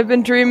 Because I've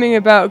been dreaming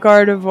about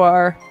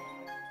Gardevoir.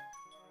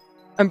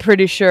 I'm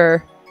pretty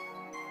sure.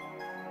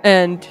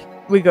 And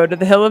we go to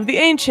the Hill of the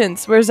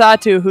Ancients, where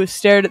Xatu, who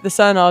stared at the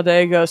sun all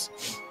day, goes,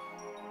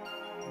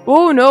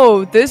 oh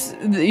no,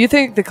 you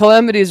think the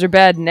calamities are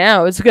bad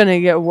now. It's gonna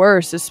get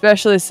worse,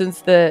 especially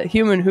since the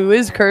human who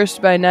is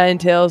cursed by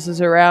Ninetales is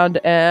around,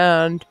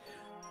 and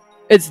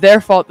it's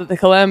their fault that the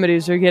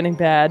calamities are getting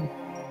bad.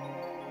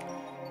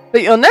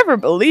 But you'll never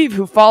believe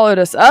who followed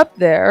us up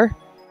there.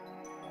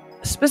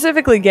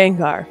 Specifically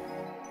Gengar.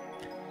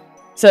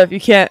 So if you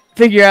can't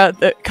figure out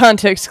the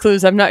context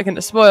clues, I'm not going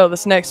to spoil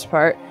this next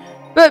part.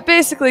 But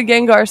basically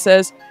Gengar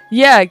says,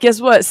 yeah,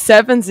 guess what?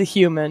 7's a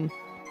human.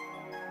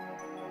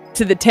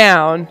 To the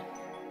town.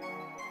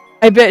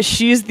 I bet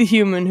she's the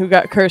human who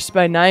got cursed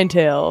by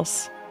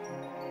Ninetales.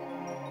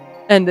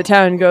 And the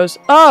town goes,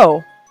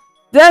 oh,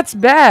 that's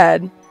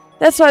bad.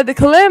 That's why the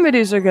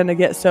calamities are going to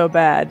get so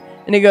bad.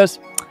 And he goes,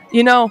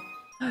 you know,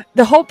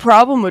 the whole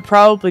problem would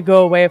probably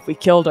go away if we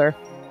killed her.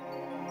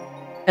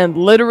 And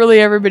literally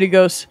everybody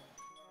goes,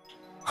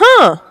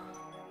 huh,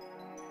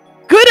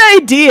 good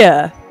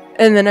idea.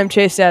 And then I'm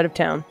chased out of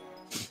town.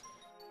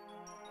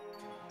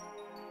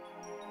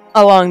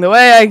 Along the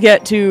way, I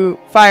get to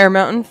Fire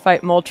Mountain,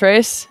 fight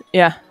Moltres.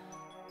 Yeah.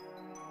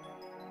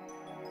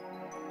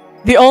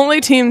 The only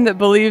team that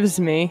believes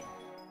me,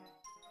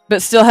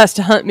 but still has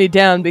to hunt me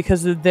down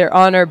because of their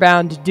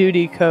honor-bound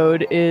duty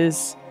code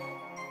is,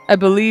 I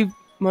believe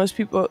most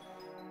people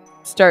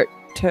start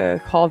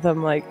to call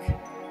them, like,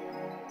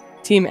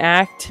 Team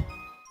ACT,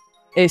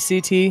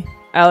 ACT,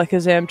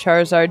 Alakazam,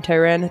 Charizard,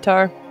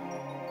 Tyranitar.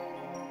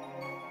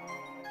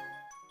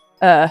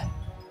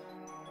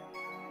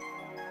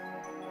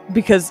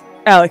 Because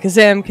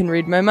Alakazam can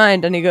read my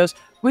mind, and he goes,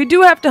 we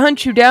do have to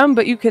hunt you down,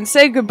 but you can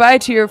say goodbye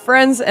to your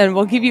friends, and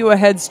we'll give you a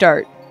head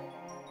start.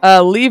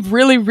 Leave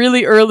really,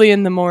 really early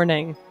in the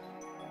morning.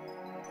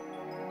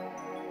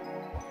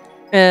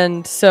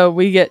 And so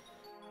we get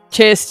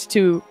chased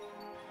to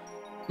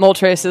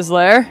Moltres'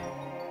 lair.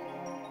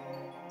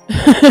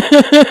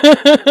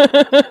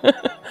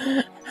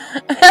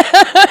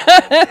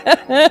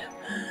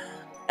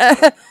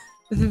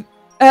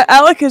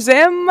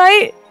 Alakazam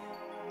might?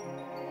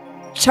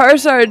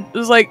 Charizard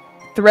was like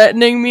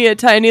threatening me, a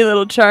tiny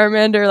little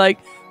Charmander, like,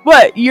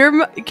 What?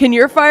 Can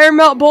your fire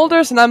melt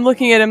boulders? And I'm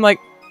looking at him like,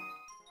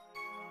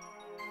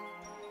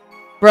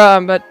 bruh,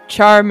 I'm a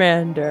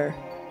Charmander.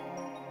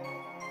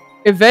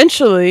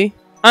 Eventually,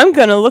 I'm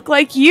gonna look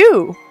like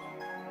you.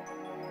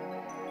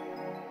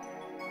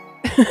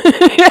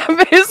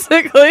 Yeah,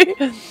 basically.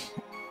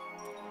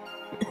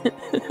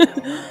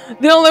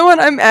 The only one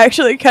I'm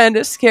actually kind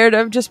of scared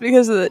of just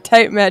because of the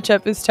type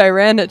matchup is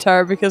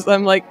Tyranitar, because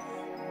I'm like,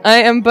 I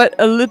am but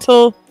a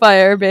little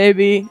fire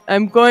baby.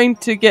 I'm going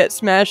to get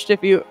smashed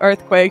if you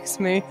earthquakes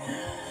me.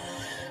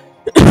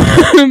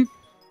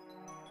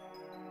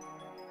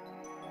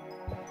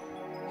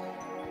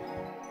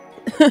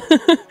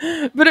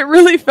 But it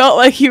really felt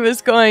like he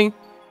was going,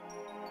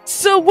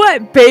 so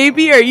what,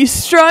 baby? Are you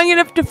strong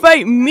enough to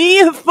fight me,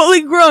 a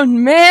fully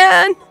grown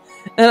man?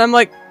 And I'm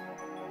like,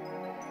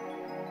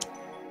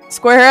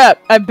 square up,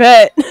 I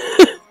bet.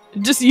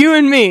 Just you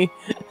and me.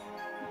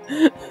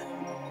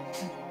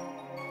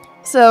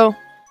 So,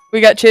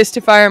 we got chased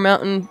to Fire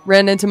Mountain,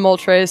 ran into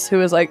Moltres, who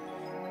was like,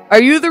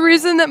 are you the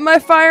reason that my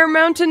Fire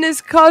Mountain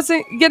is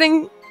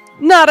getting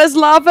not as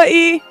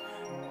lava-y?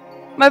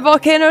 My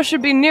volcano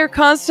should be near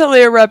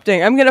constantly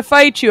erupting. I'm gonna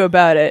fight you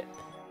about it.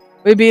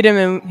 We beat him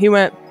and he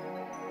went,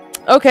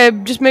 okay,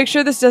 just make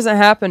sure this doesn't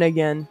happen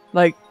again.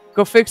 Like,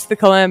 go fix the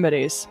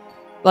calamities.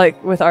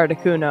 Like, with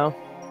Articuno.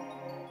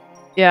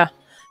 Yeah.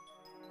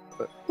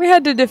 We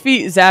had to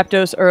defeat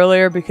Zapdos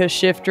earlier because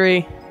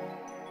Shiftry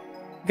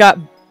got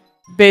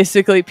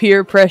basically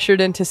peer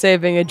pressured into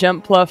saving a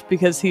jump pluff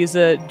because he's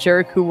a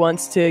jerk who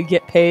wants to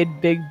get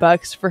paid big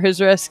bucks for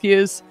his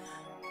rescues.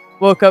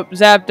 Woke up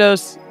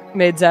Zapdos,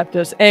 made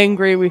Zapdos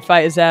angry, we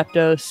fight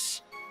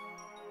Zapdos.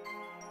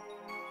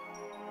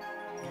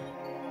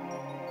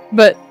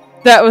 But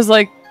that was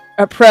like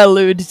a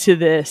prelude to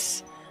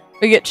this.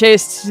 We get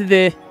chased to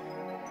the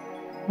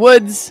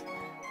woods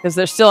because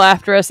they're still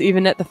after us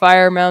even at the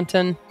Fire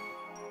Mountain.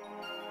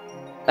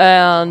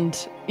 And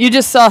you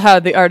just saw how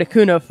the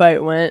Articuno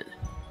fight went.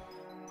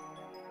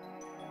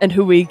 And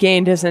who we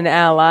gained as an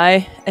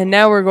ally. And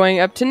now we're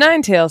going up to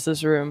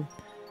Ninetales' room.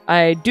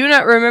 I do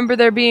not remember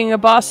there being a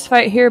boss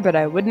fight here, but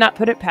I would not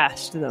put it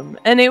past them.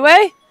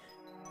 Anyway,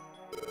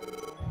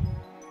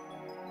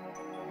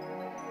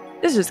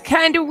 this is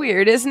kind of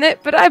weird, isn't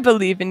it? But I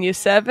believe in you,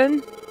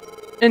 Seven.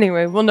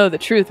 Anyway, we'll know the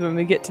truth when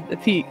we get to the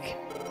peak.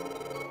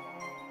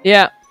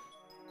 Yeah.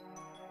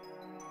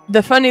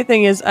 The funny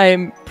thing is,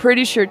 I'm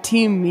pretty sure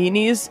Team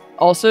Meanies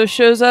also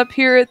shows up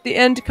here at the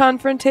end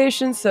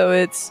confrontation, so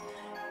it's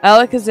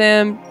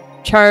Alakazam,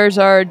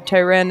 Charizard,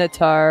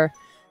 Tyranitar,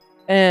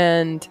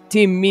 and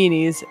Team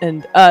Meanies,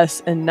 and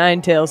us, and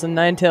Ninetales, and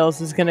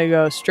Ninetales is gonna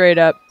go straight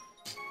up,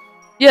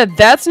 yeah,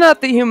 that's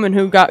not the human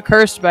who got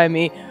cursed by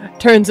me.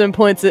 Turns and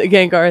points at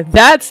Gengar.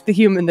 That's the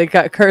human that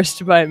got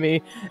cursed by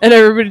me. And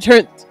everybody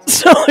turns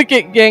to look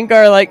at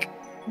Gengar like,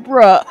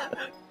 bruh.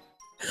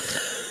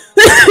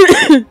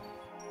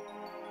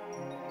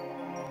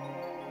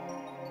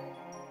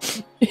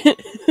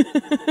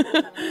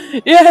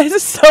 Yeah,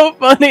 it's so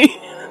funny.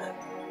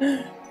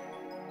 And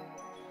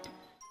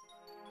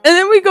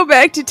then we go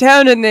back to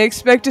town and they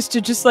expect us to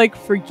just like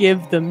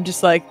forgive them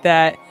just like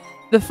that.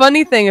 The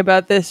funny thing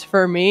about this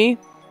for me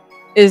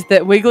is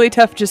that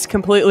Wigglytuff just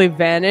completely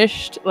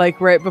vanished, like,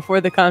 right before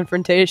the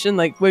confrontation.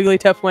 Like,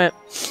 Wigglytuff went,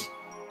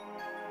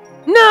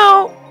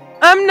 no,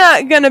 I'm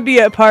not gonna be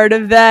a part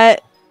of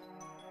that.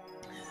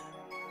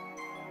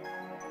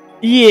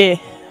 Yeah.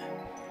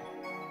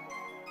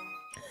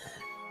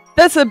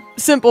 That's a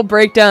simple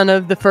breakdown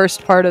of the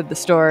first part of the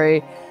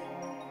story.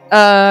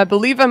 I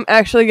believe I'm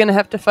actually gonna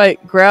have to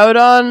fight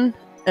Groudon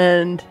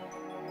and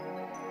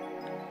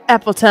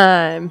Apple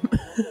Time.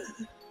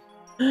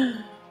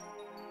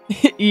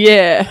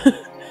 Yeah.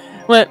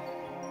 Went,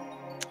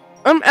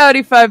 I'm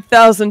outie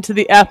 5,000 to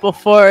the Apple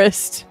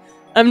Forest.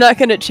 I'm not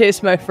gonna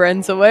chase my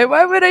friends away.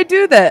 Why would I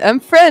do that?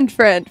 I'm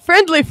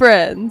friendly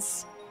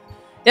friends.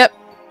 Yep.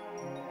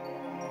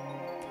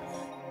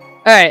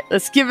 Alright,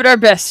 let's give it our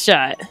best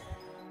shot.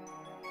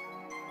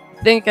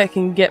 I think I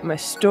can get my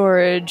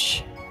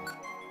storage.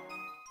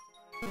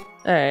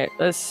 Alright,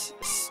 let's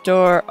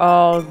store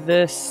all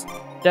this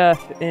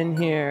stuff in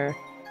here.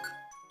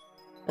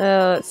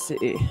 Let's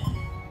see.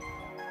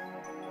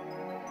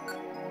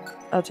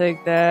 I'll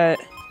take that.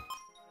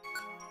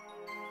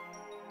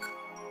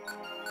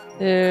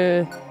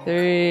 2,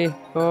 3,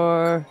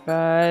 4,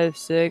 5,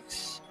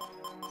 6.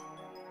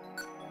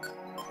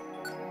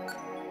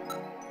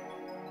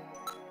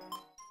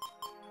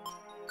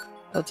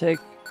 I'll take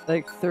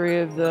like 3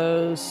 of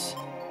those.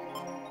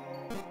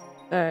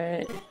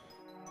 Alright.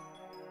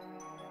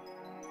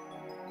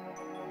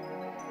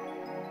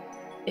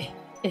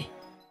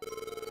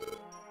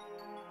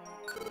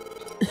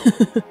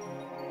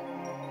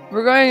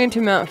 We're going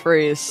into Mount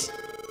Freeze.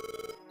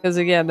 Because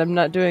again, I'm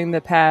not doing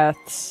the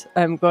paths.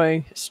 I'm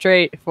going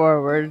straight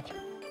forward.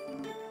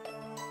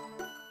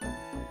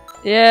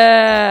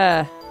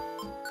 Yeah!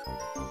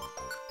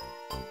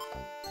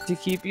 To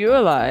keep you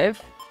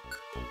alive.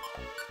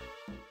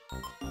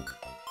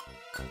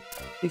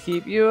 To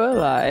keep you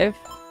alive.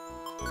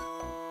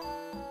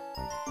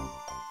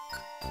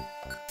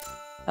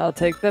 I'll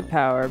take the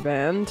power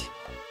band.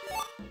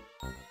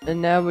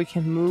 And now we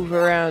can move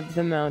around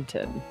the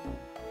mountain.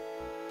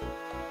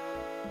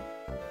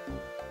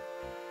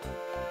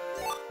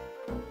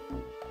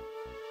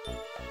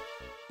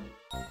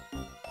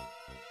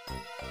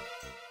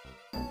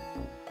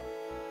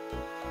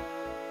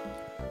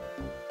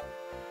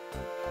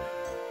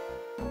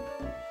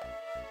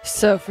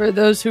 So for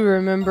those who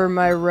remember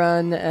my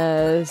run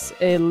as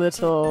a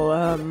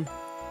little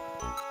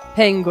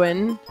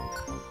penguin,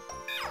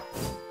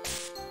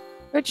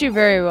 which you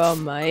very well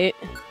might,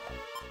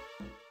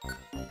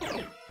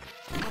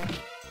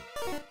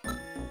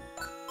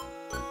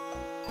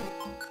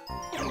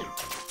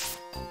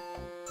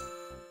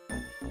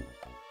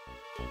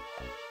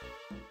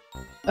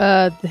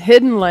 the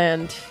Hidden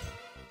Land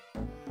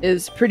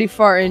is pretty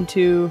far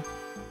into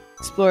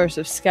Explorers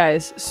of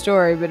Sky's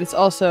story, but it's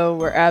also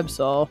where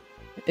Absol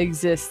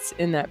exists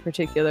in that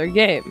particular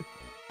game.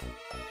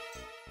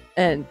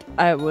 And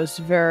I was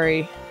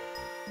very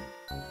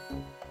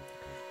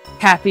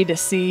happy to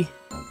see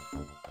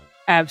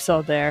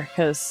Absol there,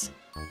 because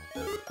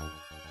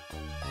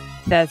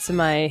that's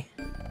my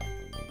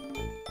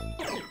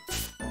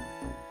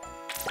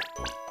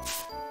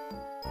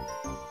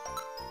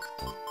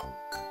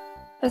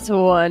that's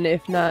one,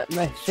 if not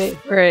my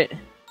favorite.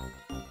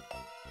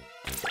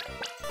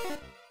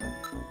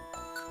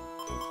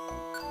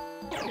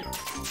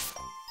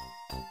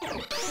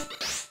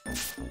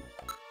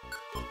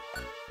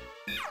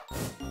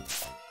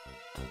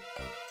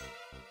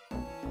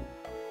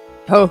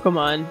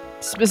 Pokemon,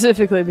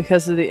 specifically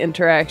because of the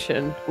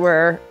interaction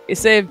where it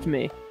saved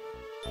me.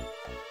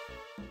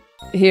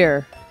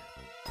 Here,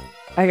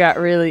 I got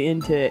really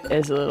into it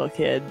as a little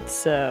kid,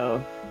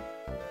 so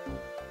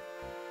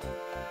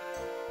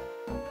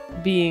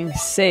being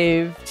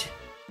saved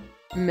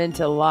meant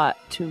a lot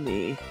to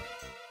me.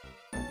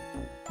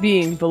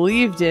 Being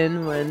believed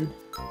in when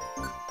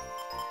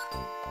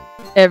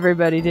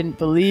everybody didn't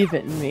believe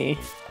in me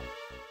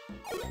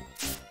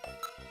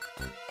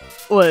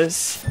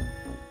was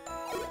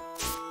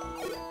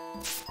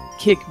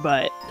kick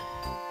butt.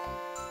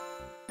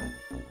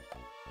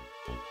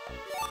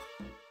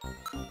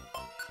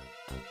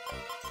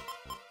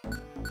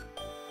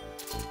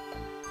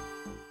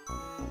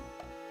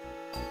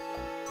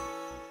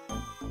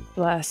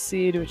 Blast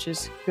Seed, which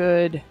is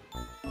good.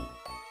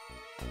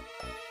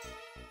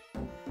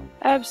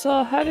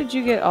 Absol, how did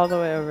you get all the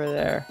way over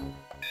there?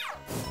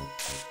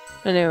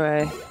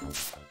 Anyway.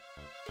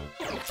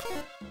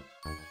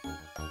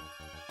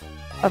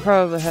 I'll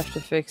probably have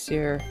to fix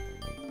your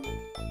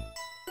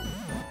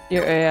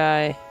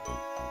AI.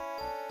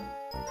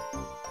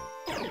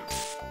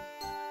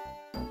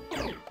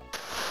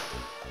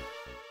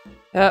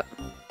 Yep.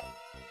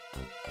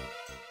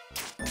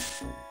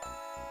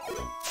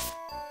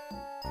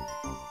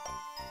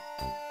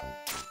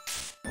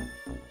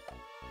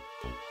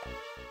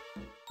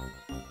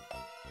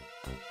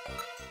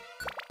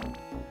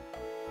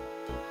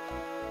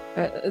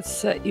 Let's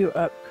set you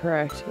up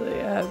correctly,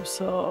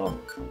 Absol.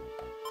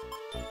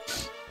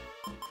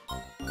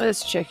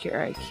 Let's check your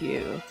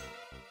IQ.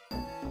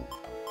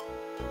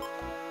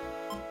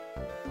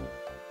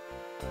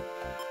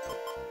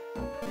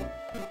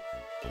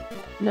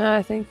 No,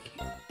 I think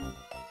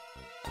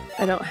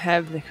I don't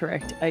have the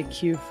correct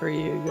IQ for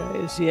you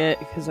guys yet,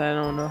 because I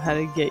don't know how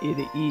to get you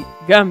to eat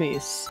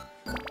gummies.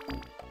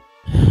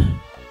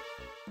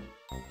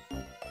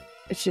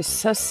 It's just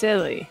so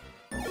silly.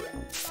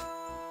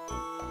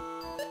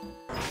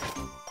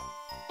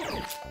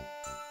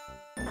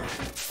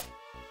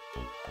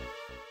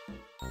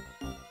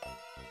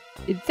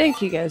 You'd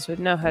think you guys would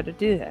know how to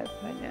do that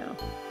by now,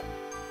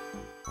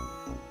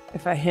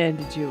 if I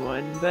handed you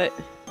one, but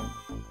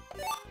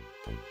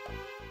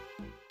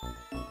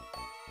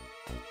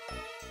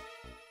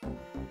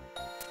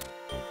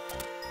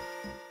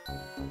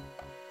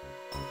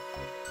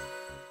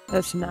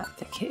that's not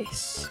the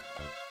case.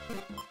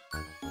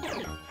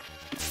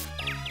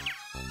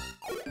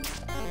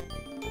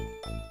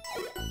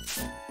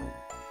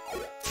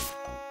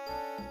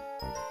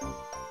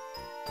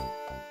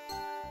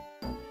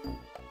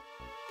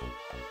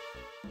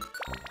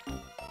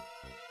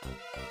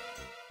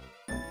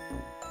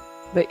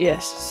 But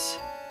yes.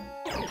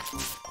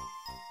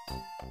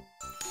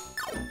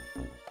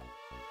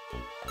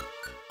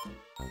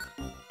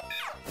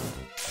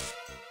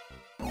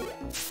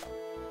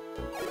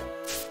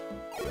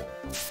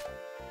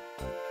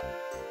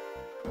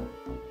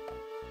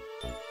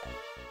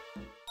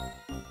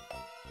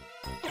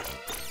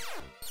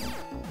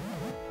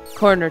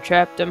 Corner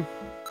trapped him.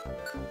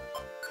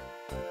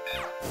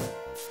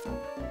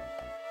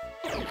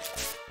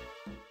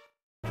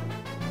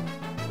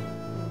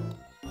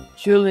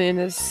 Julian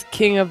is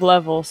king of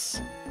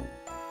levels.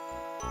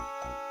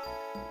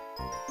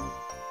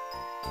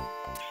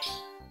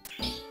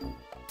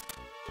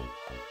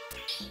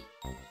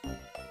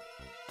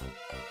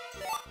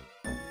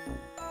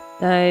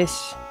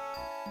 Nice.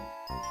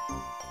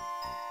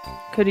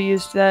 Could have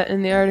used that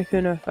in the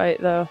Articuno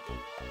fight, though.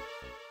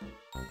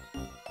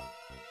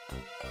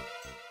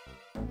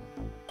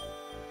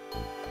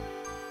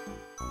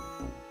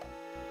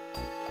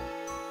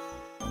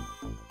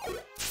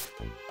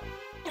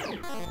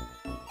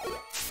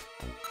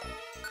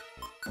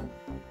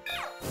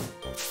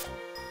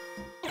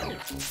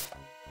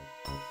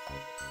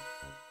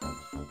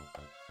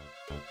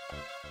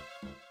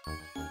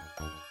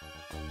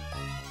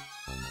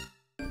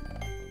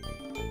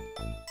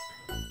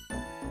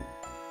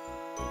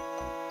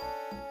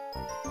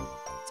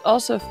 It's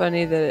also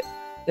funny that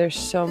there's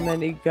so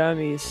many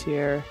gummies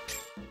here.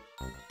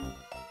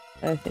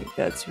 I think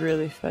that's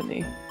really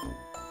funny.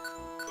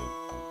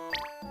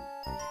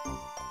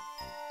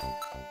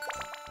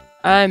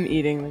 I'm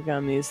eating the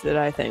gummies that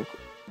I think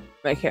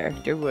my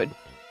character would.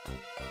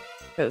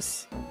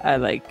 Because I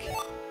like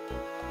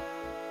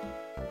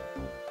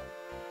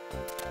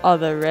all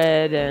the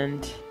red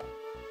and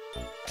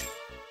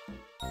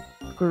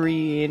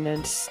green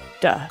and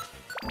stuff.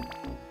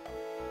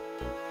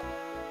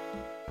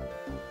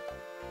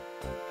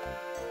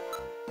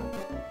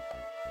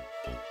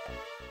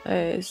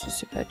 It's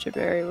just a Pecha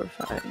Berry, we're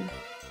fine.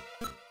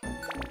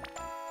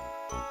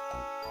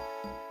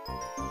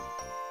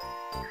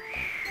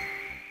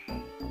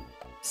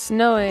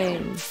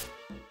 Snowing!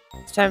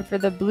 It's time for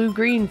the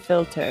blue-green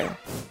filter.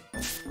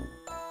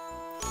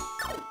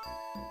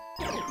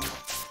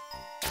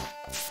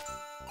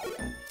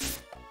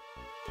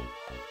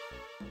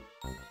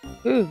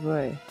 Ooh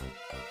boy.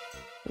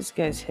 These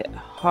guys hit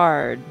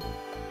hard.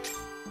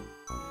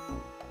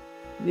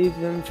 Leave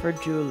them for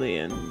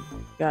Julian.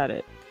 Got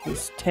it.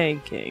 He's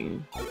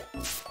tanking.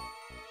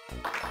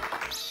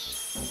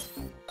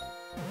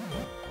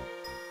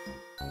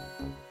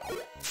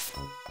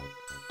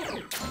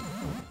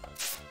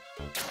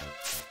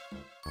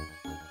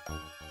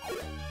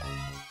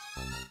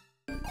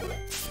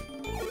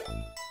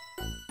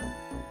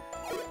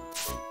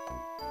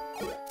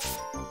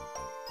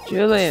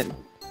 Julian.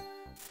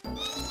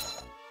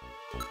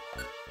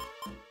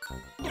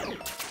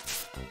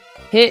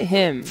 Hit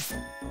him.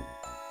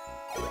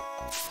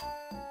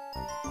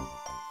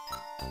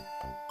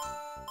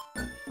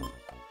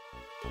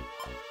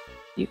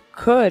 You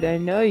could, I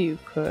know you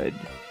could.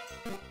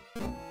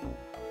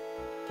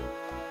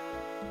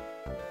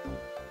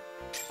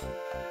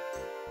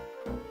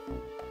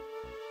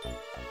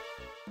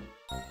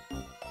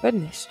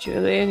 Goodness,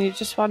 Julian, you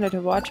just wanted to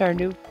watch our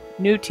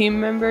new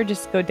team member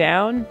just go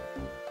down?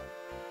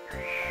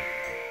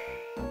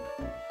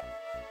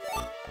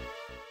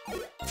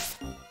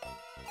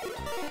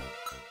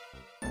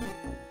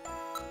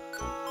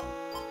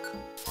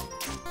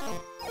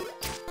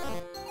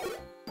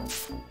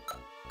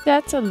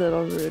 That's a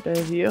little rude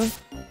of you.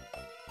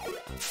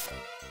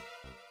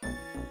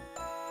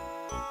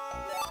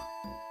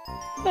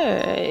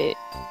 Alright.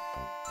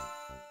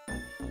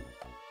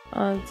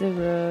 On the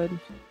road.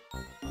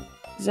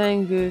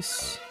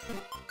 Zangoose.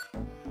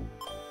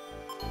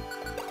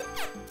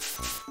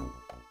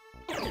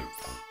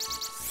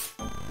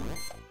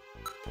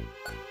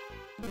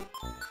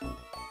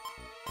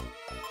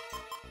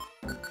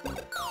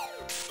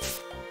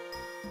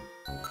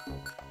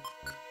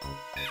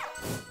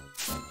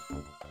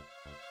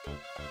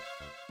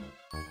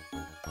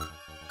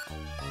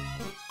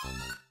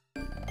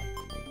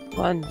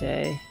 One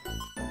day.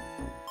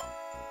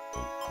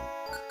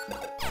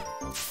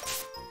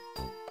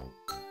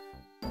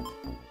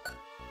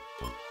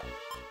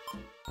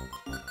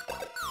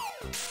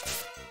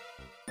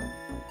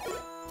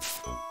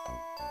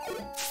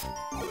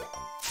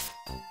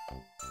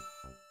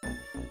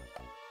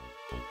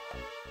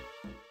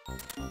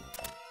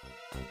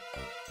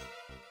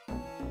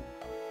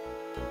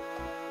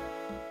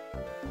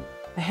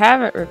 I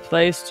haven't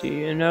replaced you,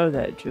 you know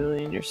that,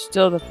 Julian. You're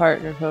still the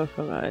partner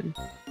Pokemon.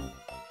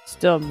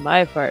 Still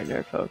my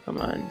partner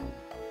Pokemon.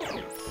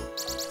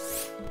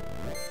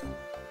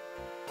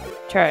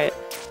 Try it.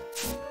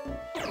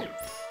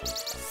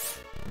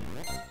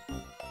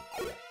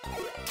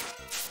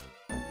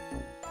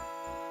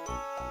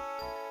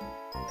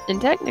 And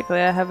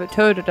technically I have a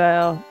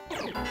Totodile.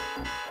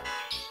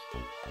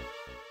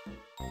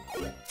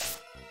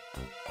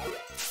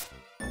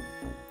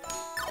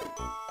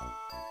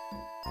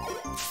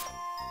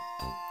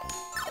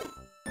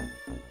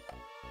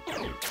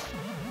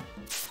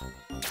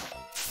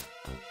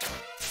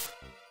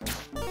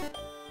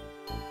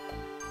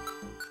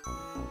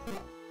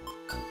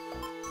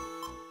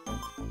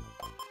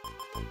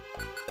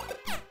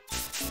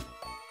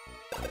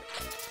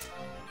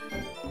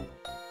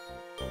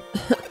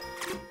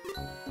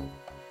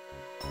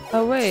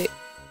 Oh wait,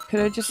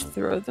 could I just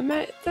throw them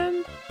at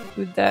them?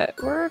 Would that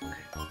work?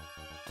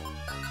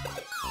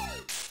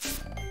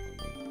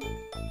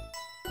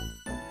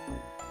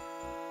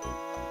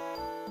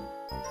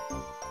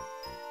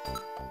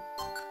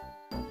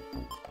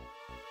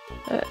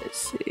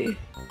 Let's see.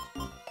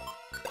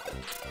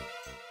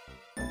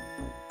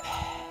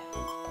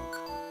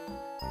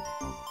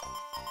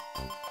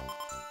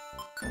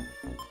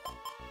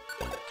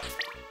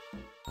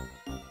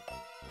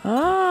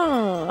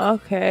 Oh,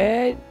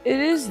 okay. It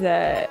is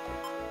that.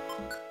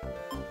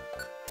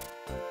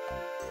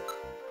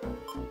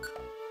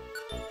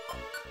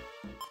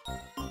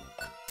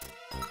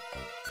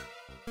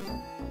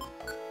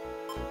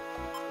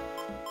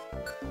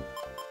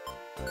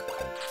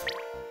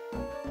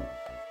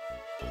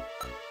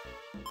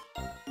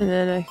 And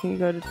then I can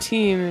go to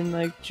team and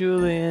like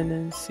Julian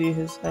and see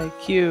his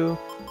IQ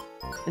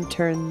and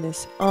turn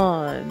this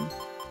on.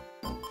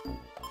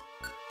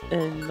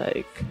 And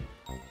like...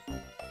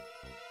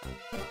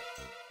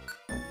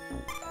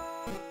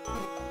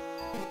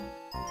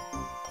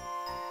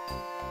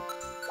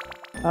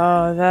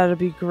 Oh, that'd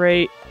be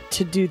great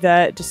to do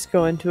that. Just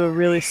go into a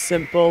really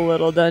simple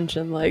little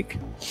dungeon like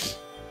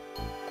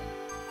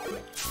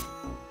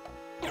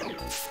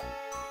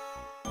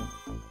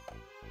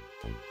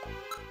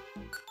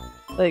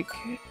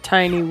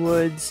tiny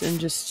woods and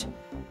just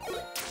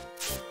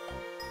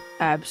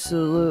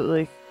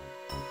absolutely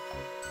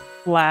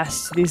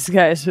blast these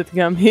guys with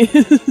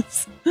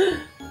gummies.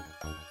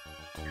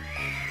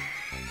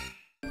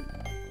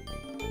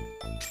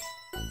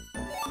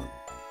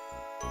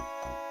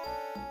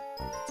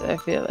 So I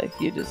feel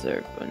like you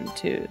deserve one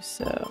too,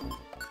 so.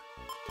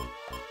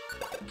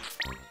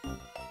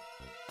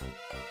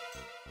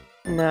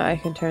 Now I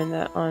can turn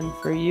that on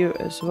for you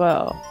as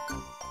well.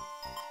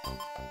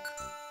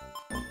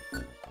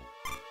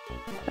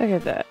 Look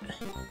at that.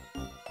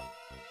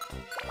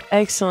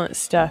 Excellent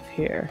stuff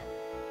here.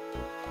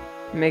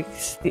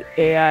 Makes the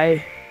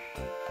AI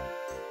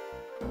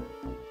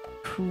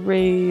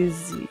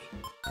crazy.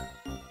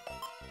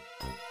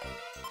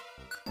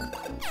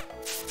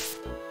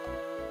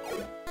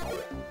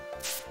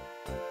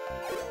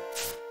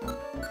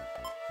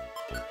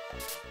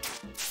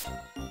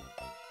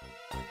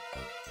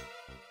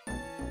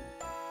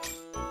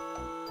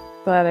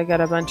 Glad I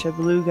got a bunch of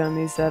blue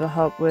gummies that'll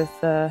help with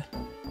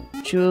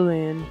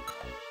Julian.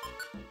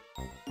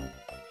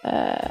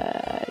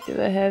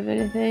 Do I have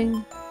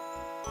anything?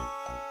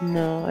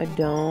 No, I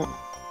don't.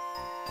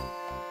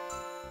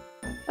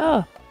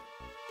 Oh.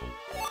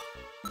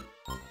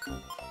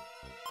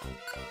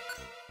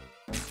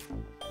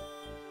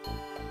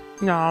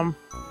 Nom.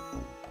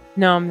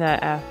 Nom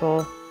that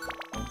apple.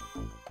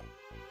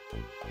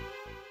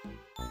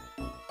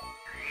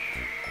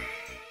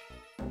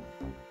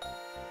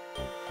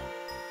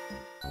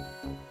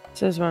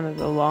 This is one of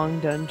the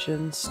long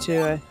dungeons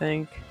too, I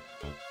think.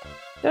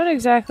 Don't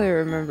exactly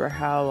remember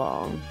how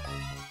long.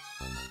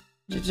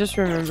 I just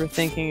remember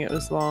thinking it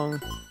was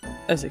long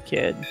as a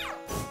kid.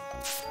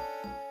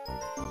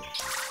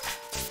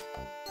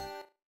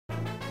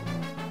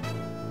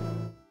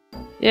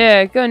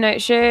 Yeah, go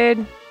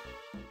Nightshade.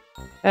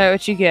 Alright,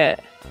 what you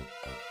get?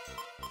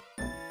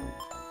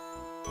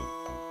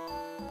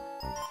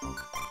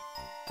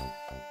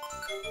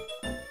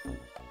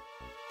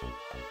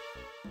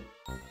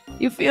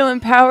 You feel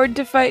empowered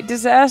to fight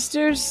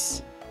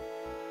disasters?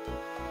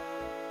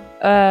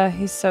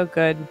 He's so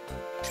good.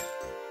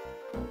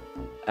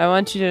 I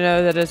want you to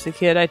know that as a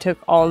kid, I took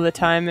all the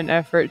time and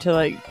effort to,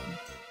 like,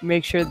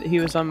 make sure that he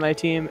was on my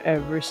team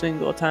every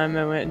single time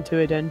I went into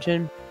a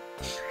dungeon.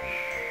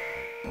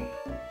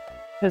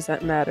 Because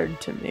that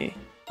mattered to me.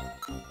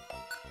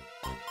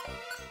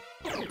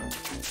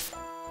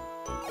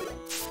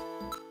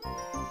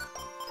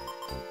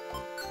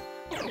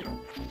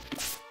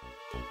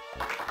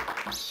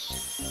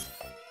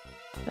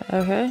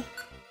 Okay.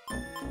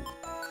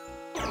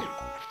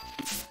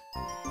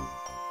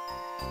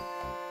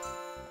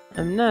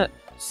 I'm not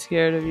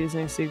scared of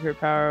using secret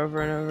power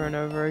over and over and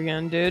over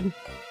again, dude.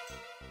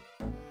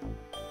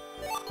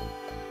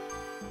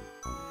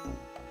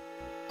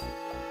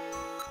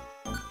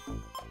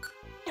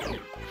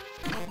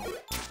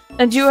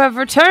 And you have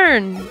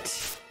returned!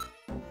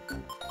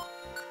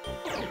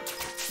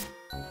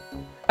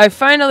 I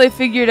finally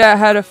figured out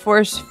how to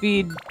force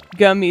feed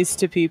gummies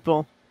to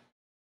people.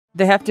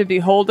 They have to be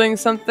holding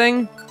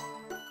something,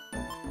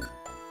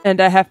 and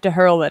I have to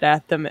hurl it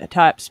at them at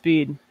top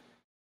speed.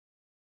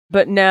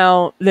 But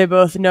now they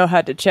both know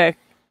how to check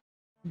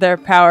their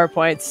power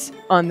points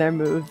on their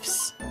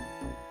moves.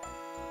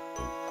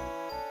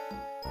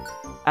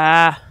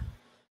 Ah.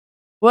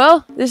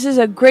 Well, this is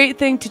a great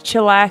thing to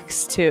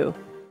chillax to.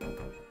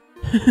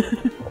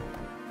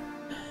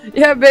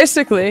 Yeah,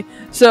 basically.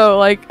 So,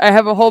 like, I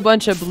have a whole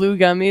bunch of blue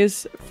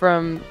gummies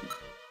from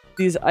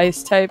these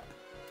ice type,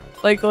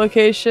 like,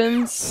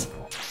 locations.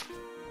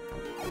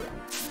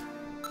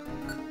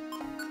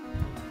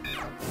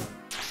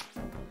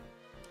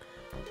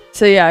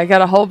 So yeah, I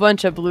got a whole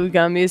bunch of blue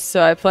gummies,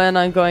 so I plan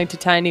on going to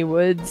Tiny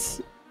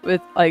Woods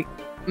with, like,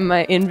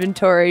 my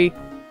inventory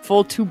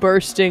full to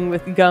bursting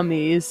with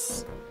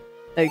gummies.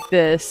 Like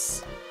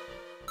this.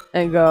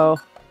 And go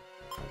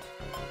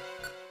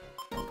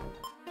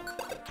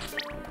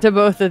to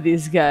both of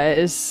these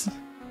guys.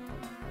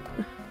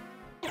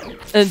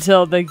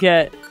 Until they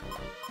get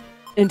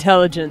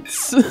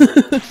intelligence.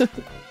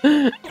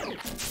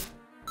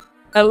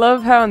 I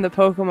love how in the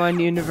Pokemon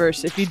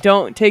universe, if you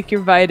don't take your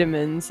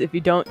vitamins, if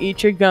you don't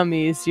eat your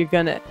gummies,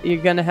 you're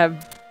gonna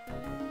have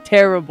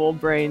terrible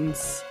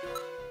brains.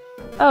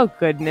 Oh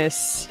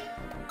goodness.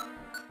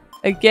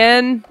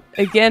 Again,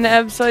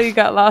 Absol, you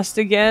got lost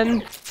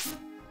again?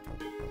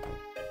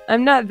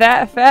 I'm not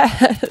that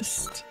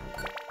fast.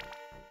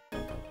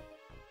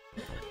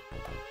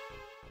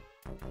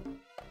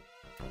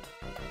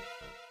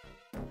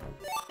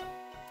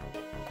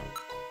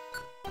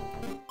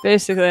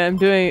 Basically, I'm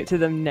doing it to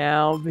them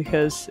now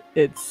because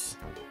it's...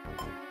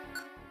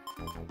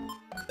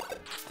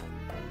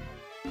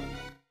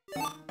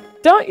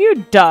 Don't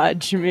you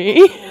dodge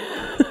me!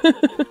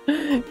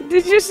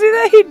 Did you see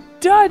that? He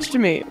dodged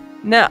me!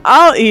 Now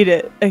I'll eat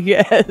it, I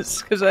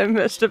guess, because I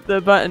messed up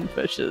the button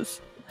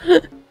pushes.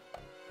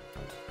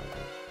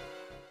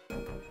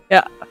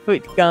 Yeah,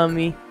 food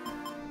gummy.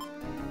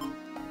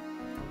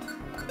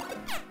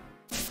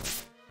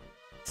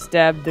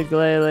 Stab the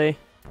glalie.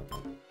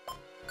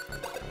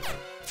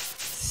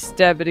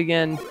 Stab it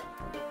again.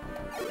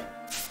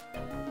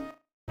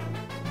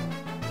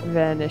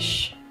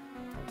 Vanish.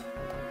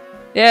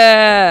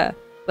 Yeah!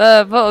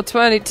 Level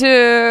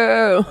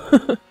 22!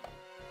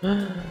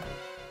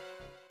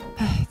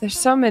 There's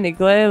so many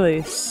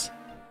glalies.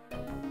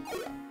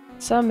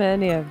 So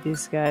many of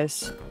these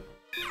guys.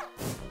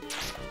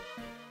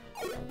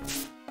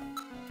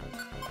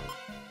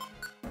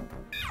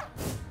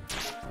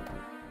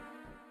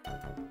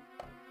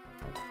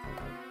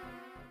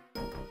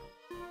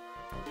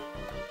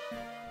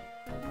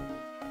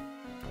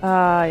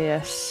 Ah,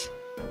 yes.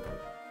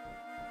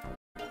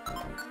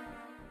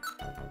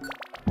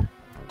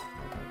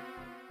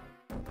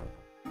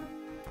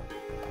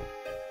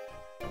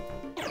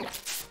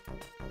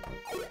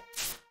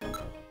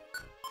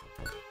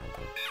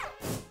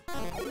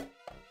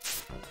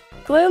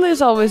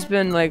 Glalie's always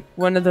been like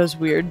one of those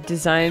weird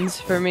designs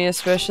for me,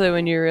 especially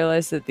when you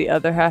realize that the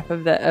other half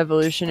of that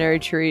evolutionary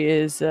tree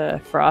is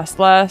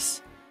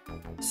Frostlass.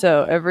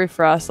 So every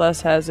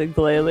Frostlass has a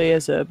glalie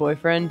as a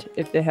boyfriend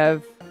if they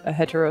have a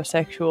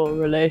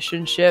heterosexual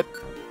relationship.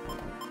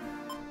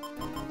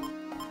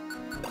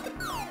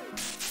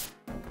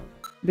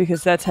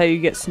 Because that's how you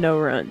get snow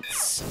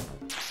runts.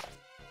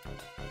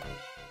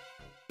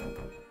 And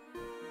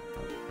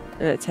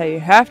that's how you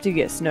have to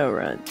get snow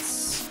runts.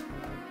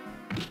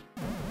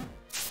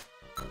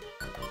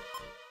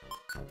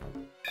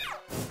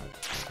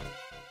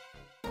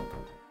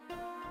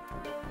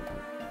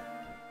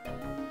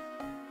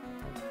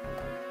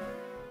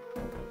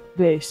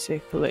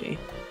 Basically.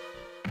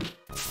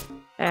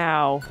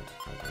 Ow.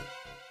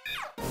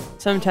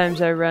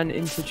 Sometimes I run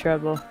into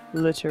trouble,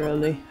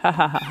 literally. Ha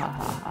ha ha ha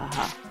ha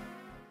ha.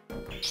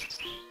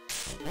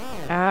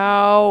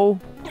 Ow.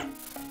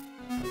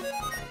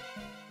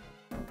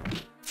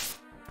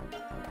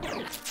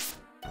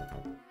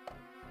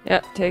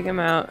 Yep, take him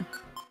out.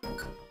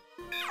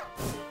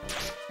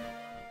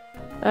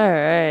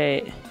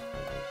 Alright.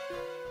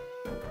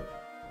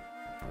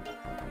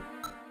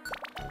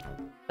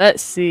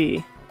 Let's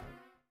see.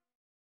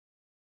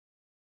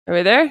 Are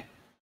we there?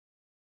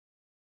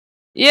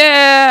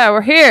 Yeah,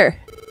 we're here!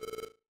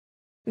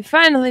 We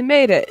finally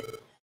made it!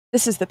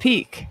 This is the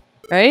peak,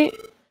 right?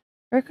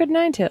 Where could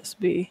Ninetales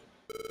be?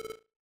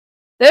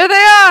 There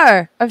they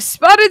are! I've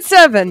spotted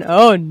 7!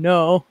 Oh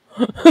no.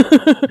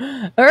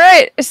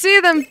 Alright, I see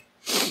them!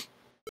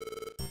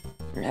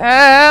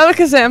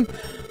 Alakazam!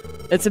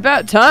 It's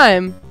about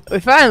time. We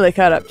finally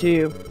caught up to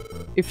you.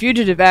 Your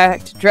fugitive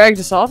act dragged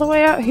us all the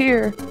way out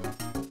here.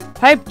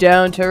 Pipe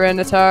down,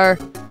 Tyranitar.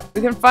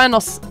 We can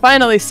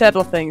finally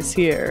settle things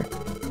here.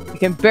 I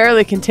can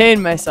barely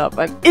contain myself.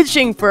 I'm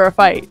itching for a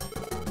fight.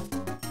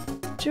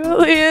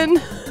 Julian!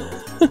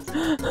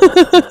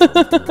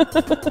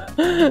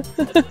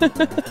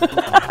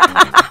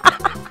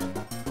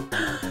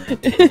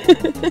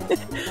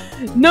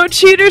 No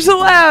cheaters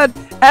allowed!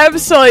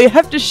 Absol, you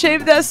have to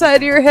shave that side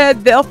of your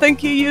head. They'll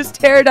think you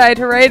used hair dye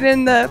to write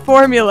in the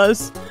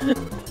formulas.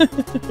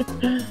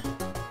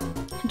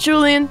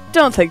 Julian,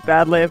 don't think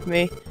badly of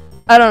me.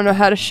 I don't know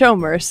how to show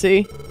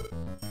mercy.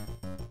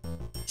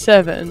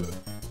 7.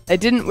 I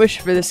didn't wish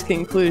for this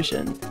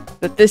conclusion,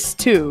 but this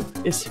too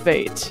is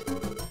fate.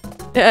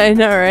 Yeah, I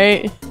know,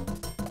 right?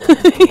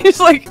 He's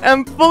like,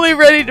 I'm fully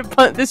ready to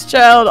punt this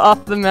child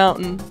off the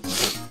mountain.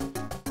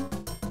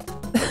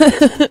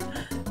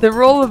 The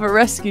role of a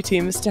rescue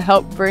team is to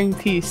help bring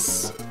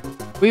peace.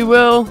 We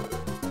will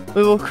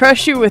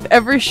crush you with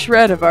every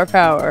shred of our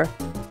power.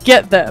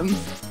 Get them.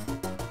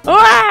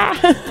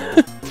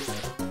 Ah!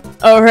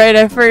 Oh right,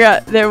 I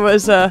forgot there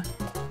was a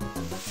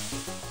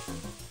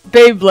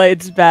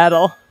Beyblades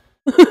battle.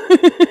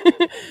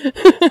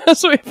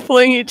 As we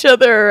fling each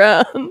other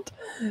around.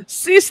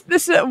 Cease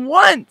this at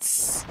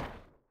once!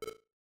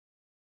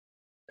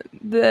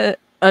 The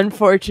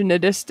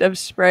unfortunatest of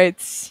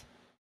sprites.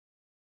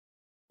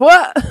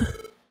 What?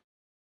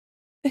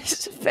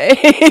 His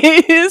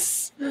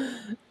face!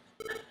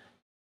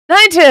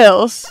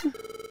 Ninetales!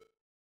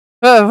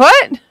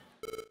 What?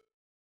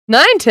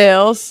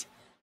 Ninetales?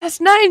 That's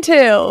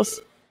Ninetales!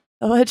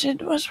 The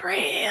legend was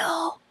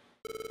real!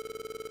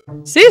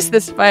 Cease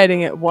this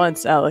fighting at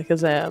once,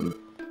 Alakazam.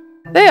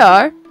 They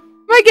are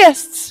my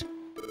guests!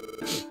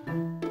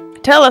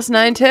 Tell us,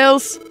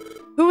 Ninetales,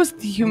 who was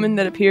the human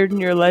that appeared in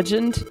your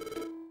legend?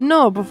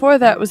 No, before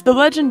that, was the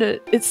legend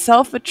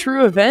itself a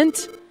true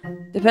event?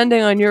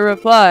 Depending on your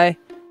reply,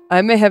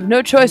 I may have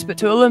no choice but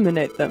to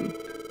eliminate them.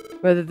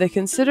 Whether they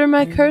consider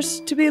my curse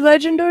to be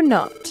legend or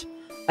not,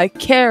 I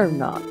care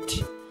not.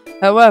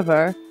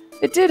 However,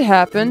 it did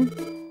happen.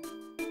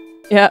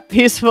 Yeah,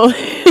 peacefully.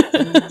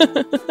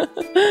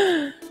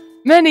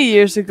 Many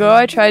years ago,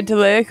 I tried to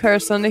lay a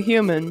curse on a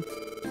human.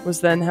 It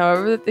was then,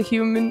 however, that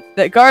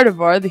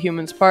Gardevoir, the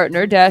human's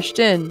partner, dashed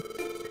in.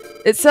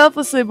 It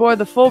selflessly bore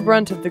the full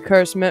brunt of the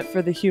curse meant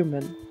for the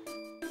human.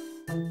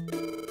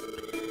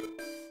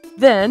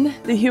 Then,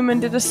 the human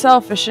did a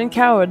selfish and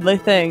cowardly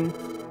thing.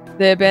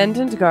 They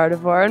abandoned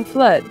Gardevoir and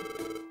fled.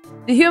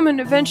 The human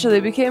eventually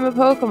became a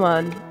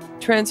Pokemon.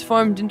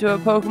 Transformed into a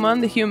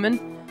Pokemon, the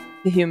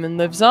human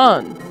lives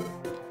on.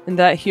 And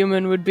that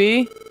human would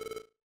be?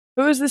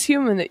 Who is this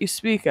human that you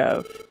speak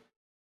of?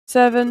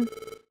 7.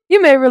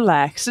 You may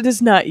relax, it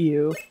is not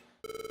you.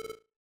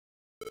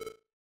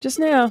 Just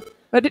now.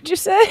 What did you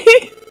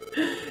say?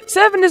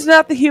 7 is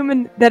not the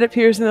human that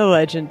appears in the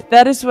legend.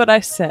 That is what I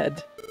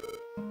said.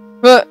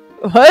 What?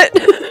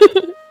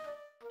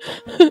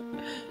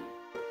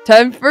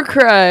 Time for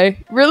cry.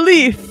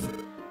 Relief.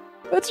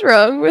 What's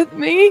wrong with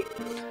me?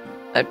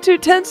 I'm too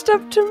tensed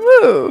up to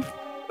move.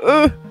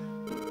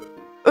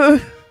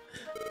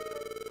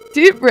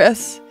 Deep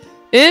breaths.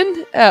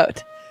 In,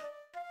 out.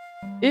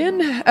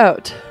 In,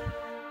 out.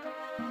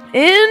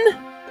 In,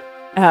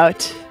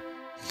 out.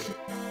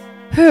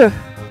 Whew.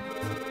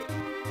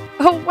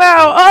 Oh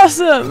wow,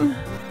 awesome!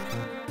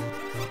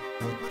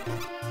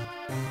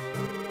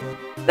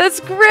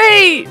 That's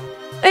great!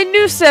 I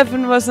knew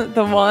 7 wasn't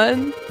the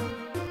one.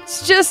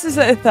 It's just as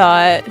I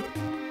thought.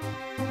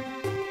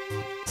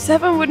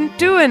 7 wouldn't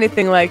do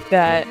anything like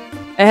that.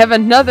 I have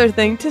another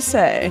thing to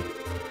say.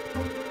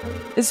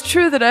 It's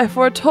true that I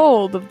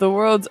foretold of the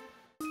world's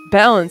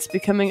balance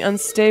becoming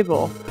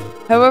unstable.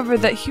 However,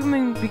 that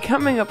human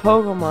becoming a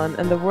Pokemon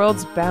and the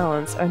world's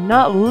balance are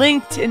not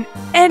linked in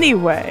any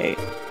way.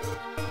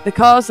 The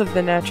cause of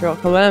the natural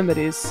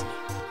calamities,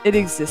 it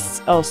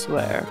exists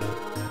elsewhere.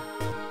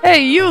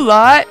 Hey, you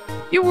lot!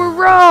 You were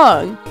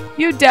wrong!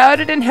 You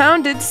doubted and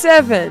hounded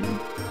 7!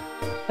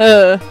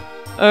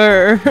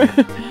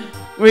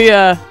 We,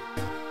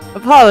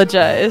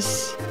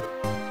 apologize.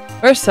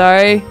 We're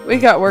sorry. We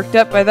got worked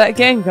up by that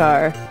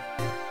Gengar.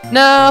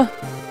 No,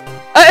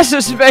 I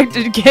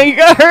suspected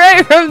Gengar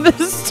right from the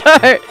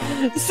start.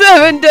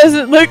 7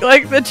 doesn't look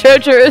like the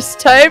treacherous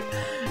type.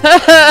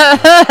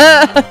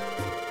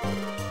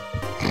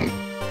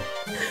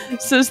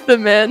 Says the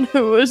man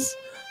who was,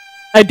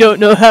 I don't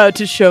know how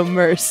to show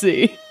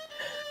mercy.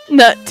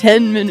 Not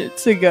 10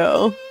 minutes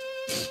ago.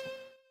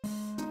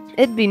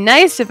 It'd be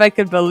nice if I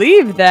could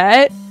believe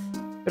that,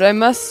 but I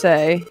must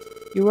say,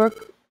 you are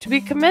to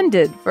be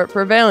commended for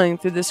prevailing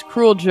through this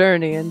cruel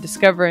journey and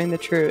discovering the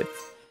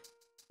truth.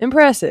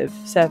 Impressive,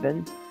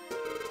 7.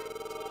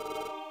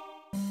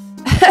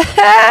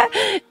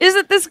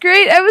 Isn't this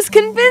great? I was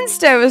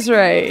convinced I was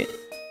right.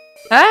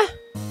 Huh?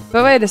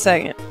 But wait a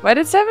second. Why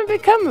did 7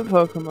 become a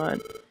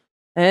Pokemon?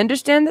 I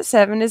understand that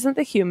 7 isn't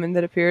the human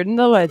that appeared in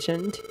the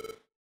legend.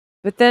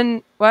 But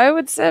then, why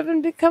would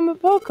 7 become a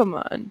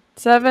Pokemon?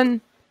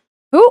 7,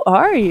 who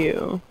are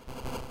you?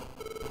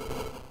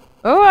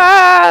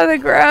 Oh, the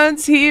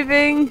ground's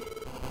heaving.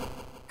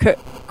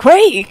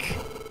 Quake!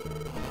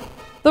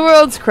 The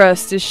world's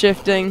crust is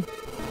shifting.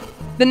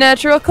 The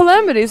natural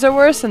calamities are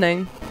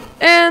worsening.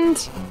 And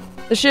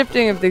the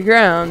shifting of the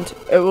ground,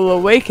 it will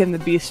awaken the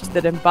beast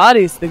that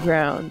embodies the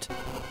ground.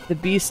 The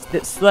beast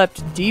that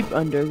slept deep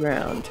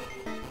underground.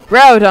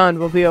 Groudon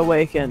will be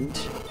awakened.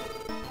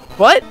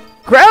 What?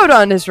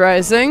 Groudon is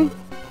rising?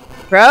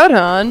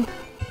 Groudon?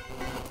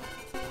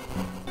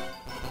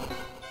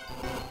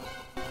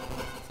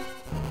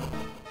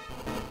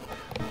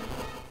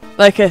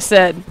 Like I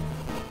said,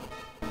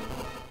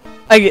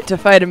 I get to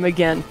fight him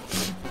again.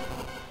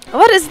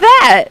 What is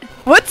that?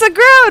 What's a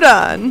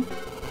Groudon?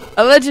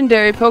 A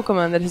legendary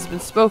Pokemon that has been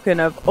spoken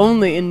of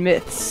only in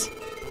myths.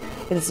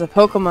 It is a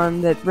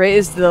Pokemon that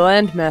raised the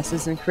land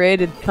masses and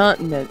created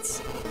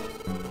continents.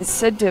 It's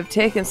said to have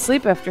taken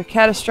sleep after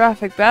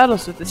catastrophic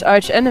battles with its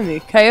arch enemy,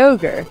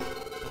 Kyogre.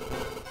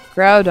 If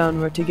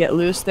Groudon were to get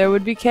loose, there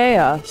would be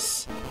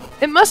chaos.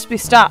 It must be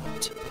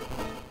stopped.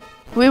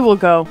 We will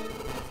go.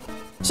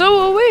 So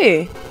will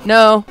we.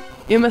 No,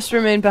 you must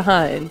remain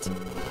behind.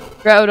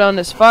 Groudon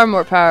is far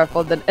more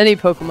powerful than any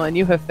Pokemon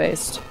you have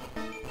faced.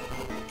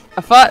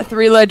 I fought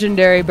 3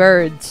 legendary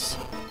birds.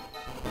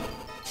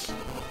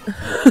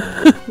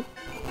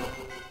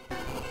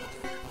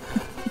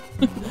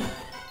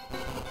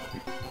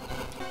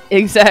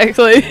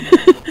 Exactly.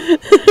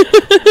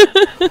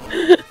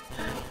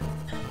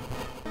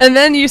 And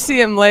then you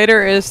see him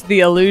later as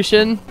the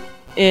illusion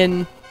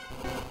in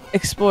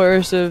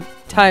Explorers of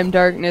Time,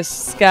 Darkness,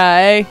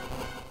 Sky.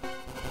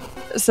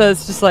 So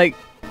it's just like,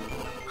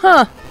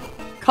 huh,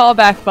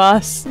 callback,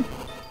 boss.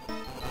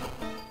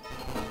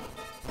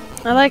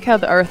 I like how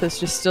the earth is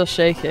just still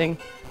shaking.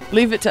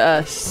 Leave it to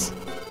us.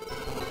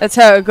 That's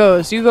how it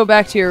goes. You go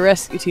back to your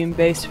rescue team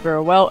base for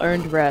a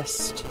well-earned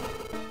rest.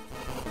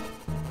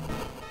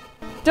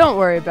 Don't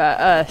worry about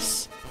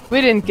us. We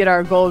didn't get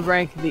our gold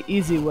rank the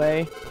easy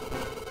way.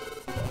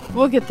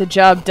 We'll get the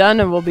job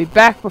done and we'll be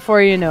back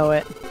before you know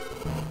it.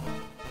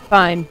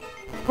 Fine.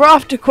 We're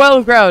off to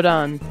quell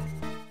Groudon.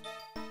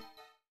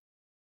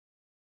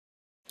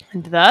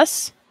 And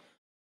thus?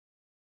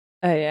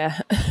 Oh yeah.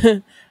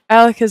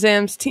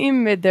 Alakazam's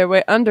team made their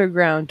way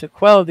underground to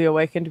quell the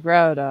awakened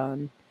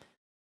Groudon.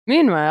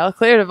 Meanwhile,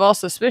 cleared of all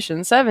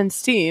suspicion,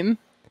 7's team,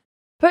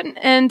 put an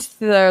end to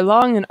their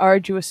long and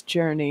arduous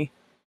journey,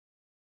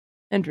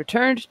 and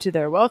returned to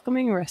their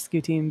welcoming rescue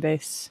team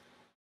base.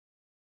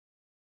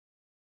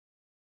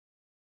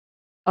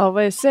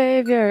 Always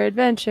save your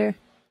adventure.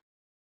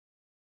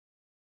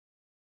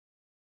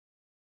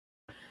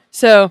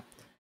 So,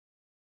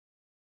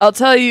 I'll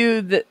tell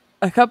you that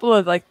a couple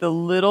of like the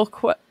little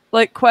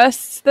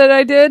quests that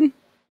I did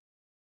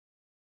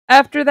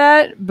after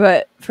that,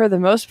 but for the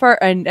most part,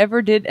 I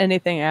never did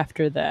anything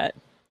after that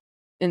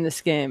in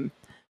this game.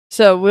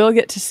 So we'll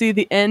get to see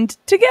the end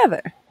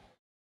together.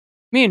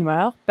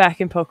 Meanwhile, back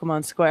in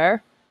Pokemon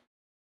Square.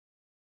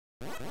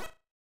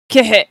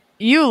 Keh,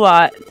 you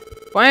lot.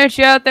 Why aren't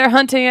you out there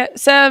hunting at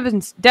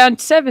down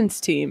Seven's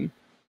team?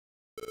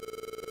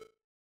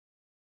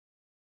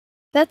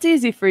 That's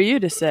easy for you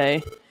to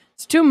say.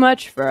 It's too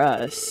much for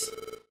us.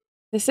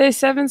 They say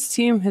Seven's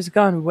team has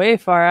gone way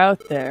far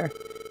out there.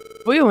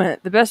 If we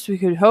went, the best we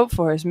could hope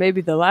for is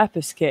maybe the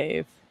Lapis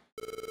Cave.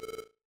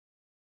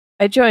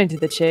 I joined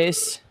the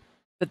chase,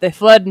 but they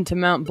fled into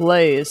Mount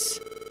Blaze.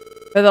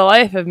 For the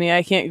life of me,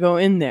 I can't go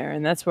in there,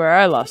 and that's where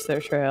I lost their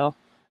trail.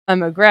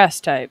 I'm a grass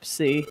type,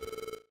 see?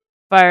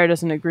 Fire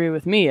doesn't agree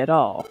with me at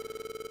all.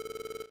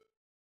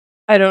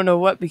 I don't know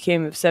what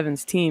became of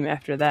Seven's team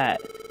after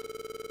that.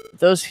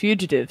 Those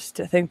fugitives,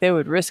 to think they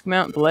would risk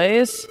Mount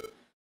Blaze?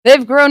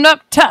 They've grown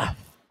up tough!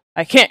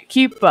 I can't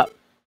keep up.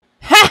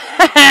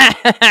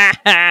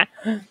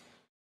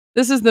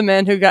 This is the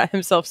man who got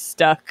himself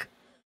stuck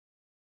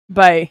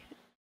by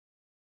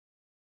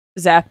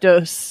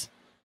Zapdos.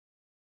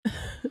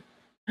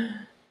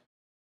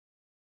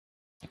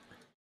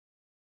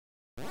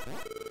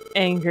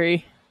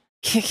 Angry.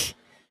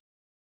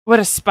 What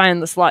a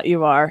spineless lot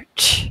you are.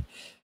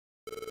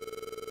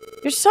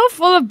 You're so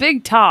full of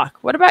big talk.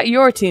 What about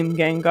your team,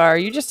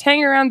 Gengar? You just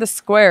hang around the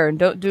square and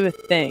don't do a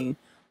thing.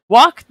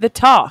 Walk the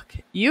talk.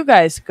 You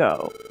guys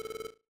go.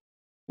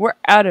 We're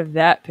out of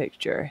that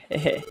picture.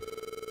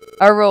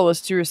 Our role is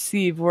to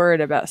receive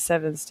word about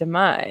Seven's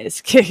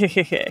demise. You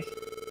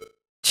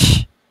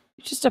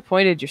just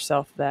appointed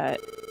yourself that.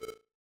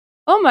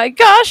 Oh my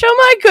gosh, oh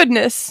my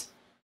goodness!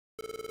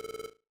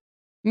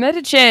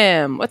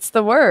 Metacham, what's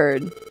the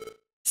word?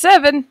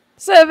 Seven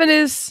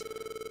is...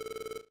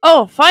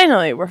 Oh,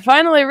 finally! We're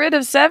finally rid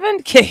of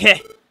Seven?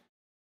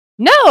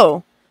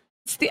 No!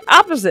 It's the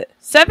opposite.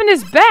 Seven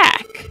is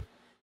back!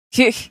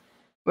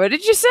 What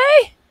did you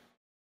say?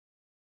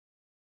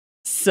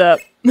 Sup?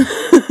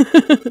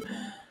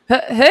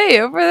 Hey,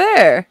 over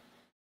there!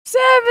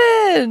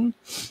 Seven!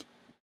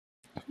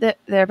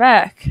 They're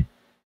back.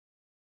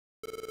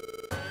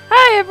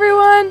 Hi,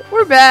 everyone!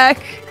 We're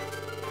back!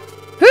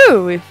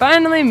 Whew, we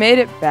finally made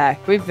it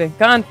back. We've been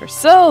gone for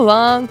so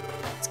long.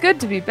 It's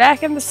good to be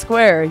back in the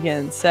square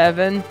again,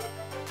 Seven.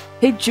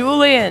 Hey,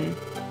 Julian!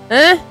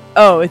 Huh?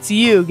 Oh, it's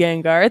you,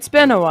 Gengar. It's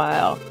been a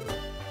while.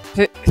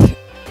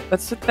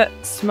 What's with that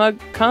smug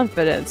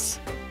confidence?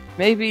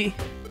 Maybe...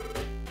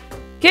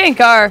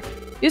 Gengar!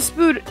 You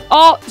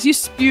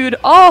spewed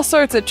all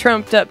sorts of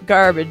trumped up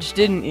garbage,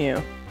 didn't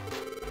you?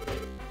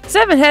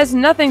 Seven has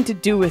nothing to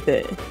do with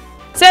it.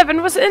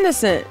 Seven was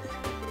innocent.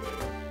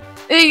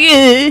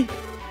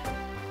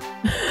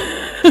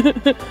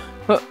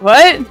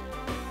 What?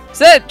 Is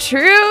that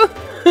true?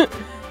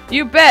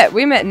 You bet.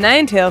 We met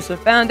Ninetales and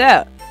found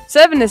out.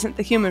 Seven isn't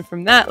the human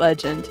from that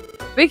legend.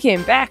 We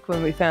came back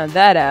when we found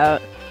that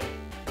out.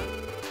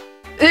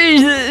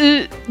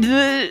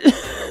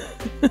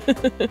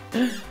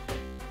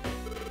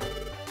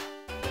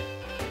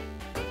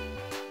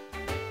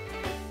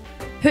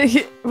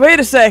 Wait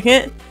a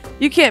second.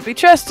 You can't be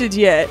trusted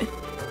yet.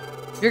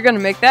 If you're gonna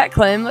make that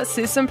claim, let's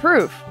see some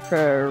proof.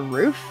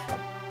 Proof?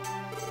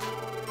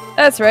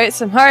 That's right,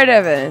 some hard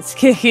evidence.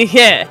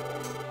 Yeah.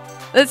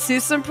 Let's see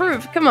some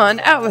proof. Come on,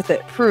 out with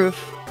it.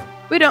 Proof.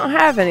 We don't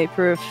have any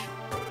proof.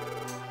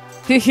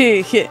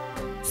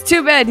 It's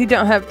too bad you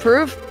don't have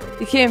proof.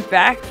 You came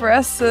back for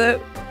us so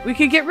that we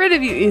could get rid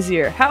of you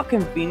easier. How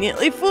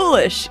conveniently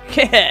foolish.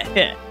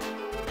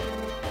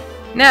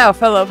 Now,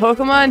 fellow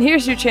Pokemon,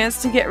 here's your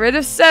chance to get rid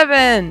of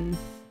Seven.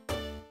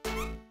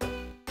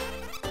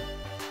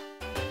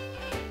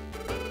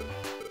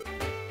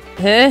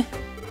 Huh?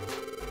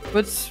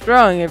 What's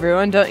wrong,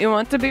 everyone? Don't you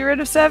want to be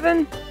rid of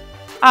Seven?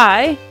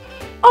 I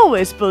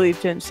always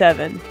believed in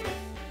Seven.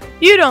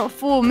 You don't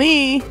fool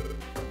me.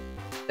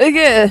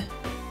 Again.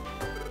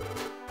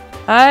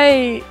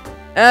 I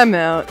am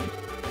out.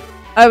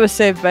 I was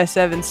saved by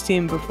Seven's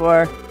team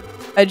before.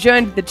 I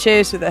joined the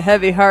chase with a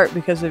heavy heart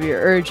because of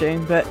your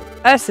urging, but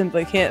I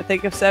simply can't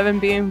think of Seven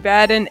being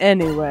bad in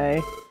any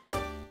way.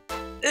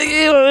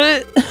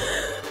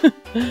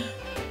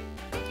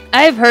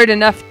 I've heard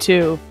enough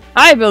too.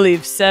 I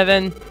believe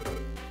Seven.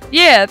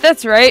 Yeah,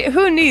 that's right.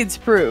 Who needs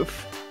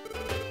proof?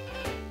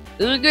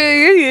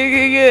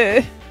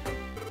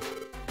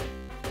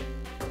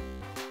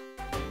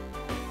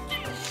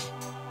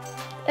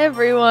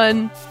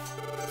 Everyone.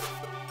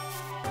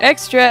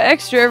 Extra,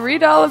 extra,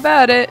 read all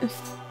about it.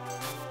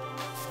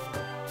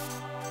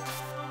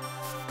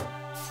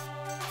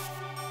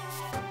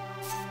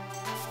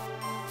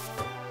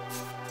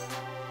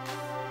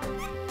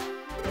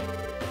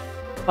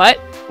 What?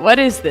 What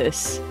is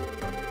this?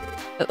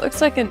 It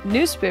looks like a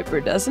newspaper,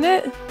 doesn't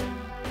it?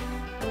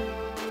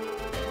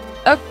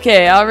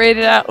 Okay, I'll read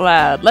it out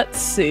loud. Let's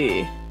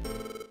see.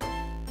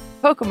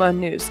 Pokemon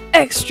News.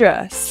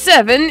 Extra!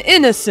 7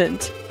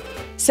 innocent!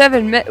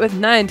 7 met with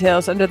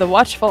Ninetales under the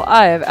watchful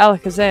eye of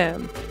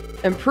Alakazam,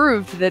 and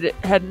proved that it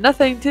had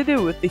nothing to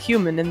do with the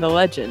human in the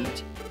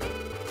legend.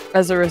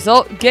 As a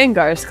result,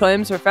 Gengar's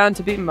claims were found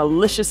to be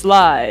malicious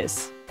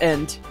lies,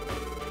 and...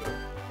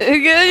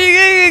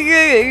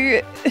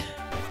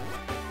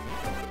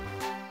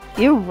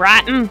 You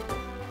rotten!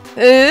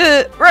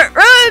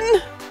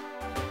 Run!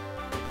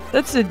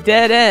 That's a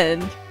dead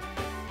end.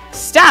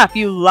 Stop,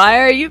 you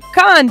liar! You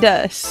conned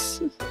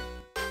us!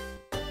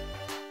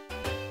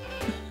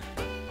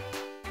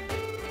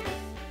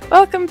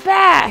 Welcome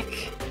back!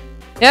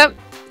 Yep,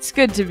 it's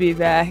good to be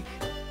back.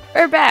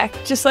 We're back,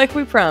 just like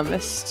we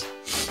promised.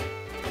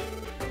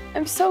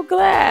 I'm so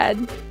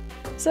glad.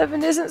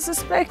 7 isn't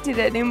suspected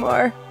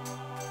anymore.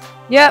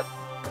 Yep,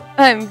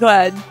 I'm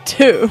glad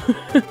too.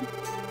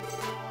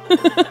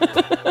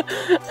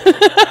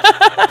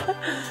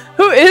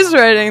 Who is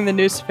writing the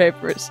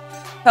newspapers?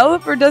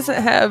 Pelipper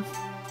doesn't have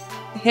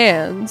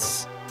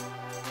hands.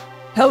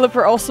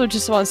 Pelipper also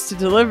just wants to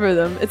deliver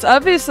them. It's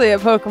obviously a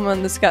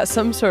Pokemon that's got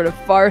some sort of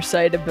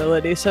farsight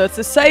ability, so it's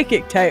a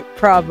psychic type,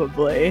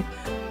 probably.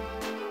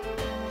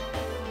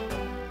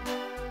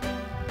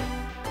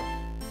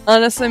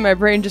 Honestly, my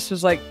brain just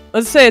was like,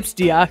 let's say it's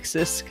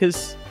Deoxys,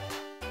 because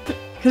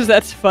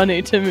that's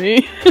funny to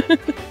me.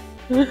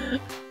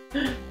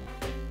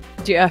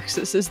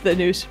 Deoxys is the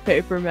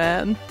newspaper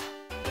man.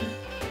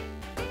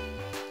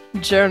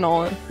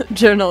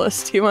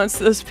 Journalist. He wants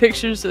those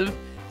pictures of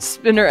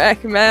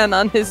Spinnerack Man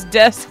on his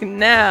desk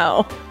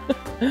now.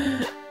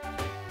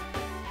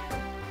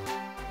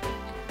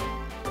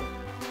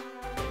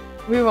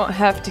 We won't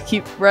have to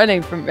keep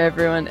running from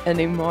everyone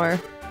anymore.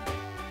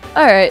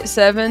 Alright,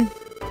 7.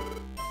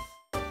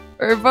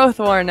 We're both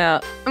worn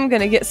out. I'm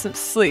gonna get some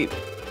sleep.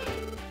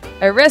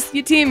 Our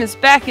rescue team is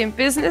back in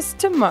business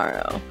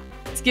tomorrow.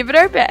 Let's give it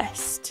our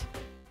best.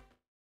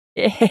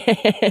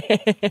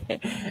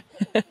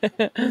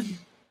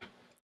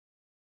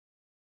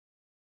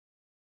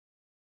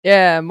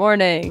 Yeah,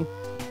 morning.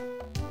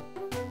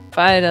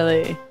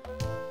 Finally.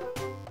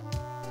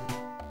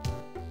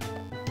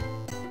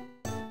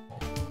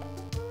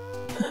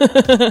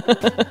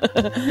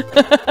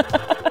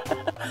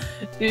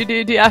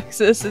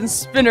 Deoxys and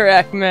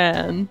Spinnerack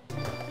Man.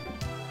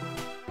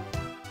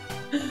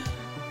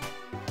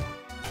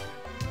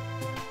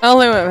 I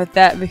only went with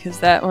that because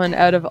that one,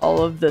 out of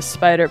all of the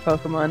spider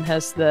Pokemon,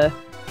 has the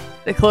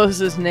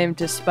closest name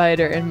to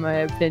spider, in my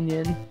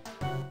opinion.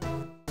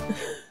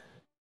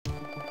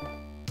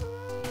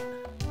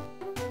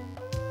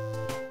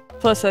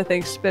 Plus, I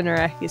think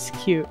Spinnerack is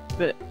cute,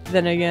 but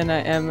then again,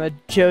 I am a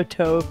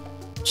Johto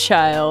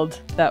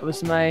child. That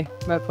was my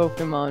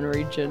Pokemon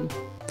region.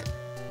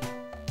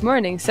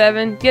 Morning,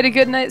 7. Get a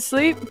good night's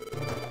sleep?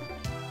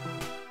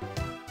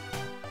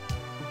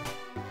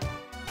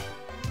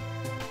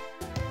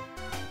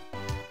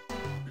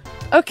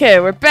 Okay,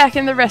 we're back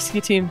in the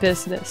rescue team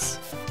business.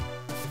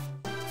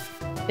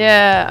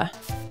 Yeah.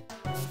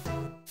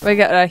 We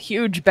got a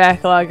huge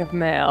backlog of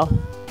mail.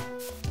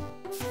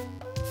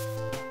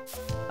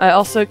 I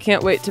also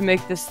can't wait to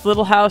make this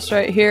little house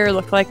right here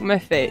look like my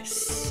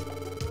face.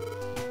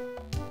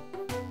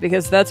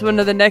 Because that's one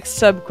of the next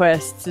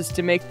subquests, is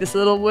to make this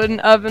little wooden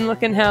oven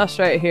looking house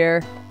right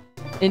here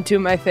into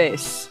my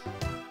face.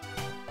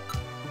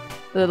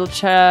 Little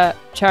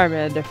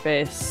Charmander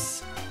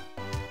face.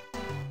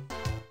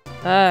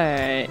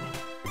 Alright.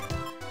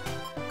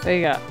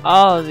 We got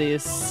all of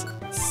these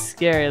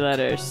scary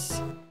letters.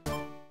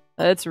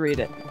 Let's read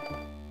it.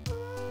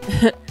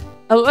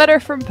 A letter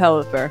from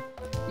Pelipper.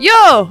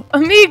 Yo!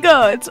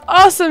 Amigo! It's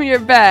awesome you're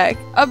back!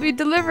 I'll be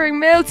delivering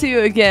mail to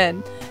you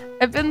again.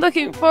 I've been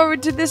looking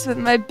forward to this with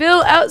my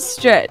bill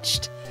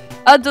outstretched.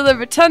 I'll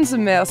deliver tons of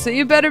mail, so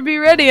you better be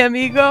ready,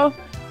 amigo.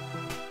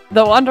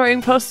 The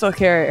Wandering Postal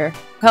Carrier.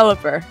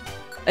 Pelipper.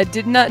 I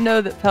did not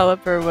know that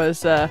Pelipper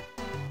was,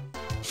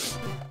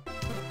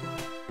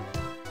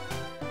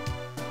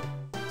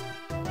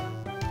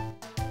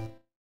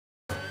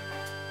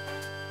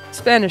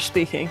 Spanish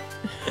speaking.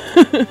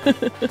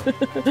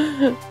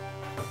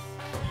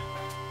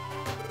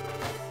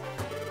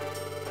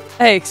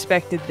 I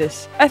expected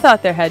this. I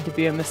thought there had to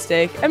be a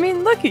mistake. I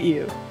mean, look at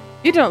you.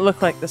 You don't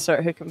look like the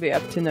sort who can be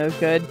up to no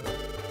good.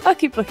 I'll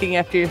keep looking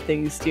after your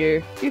things,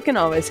 dear. You can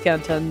always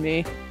count on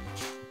me.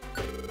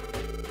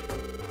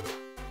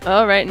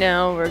 Oh, right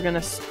now we're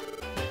gonna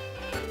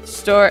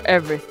store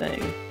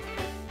everything.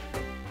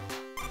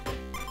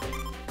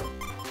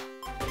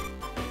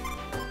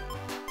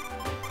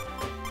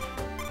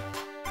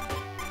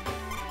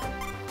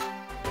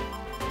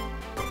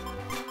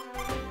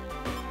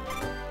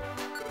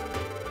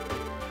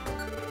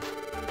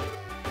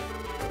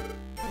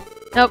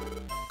 Nope.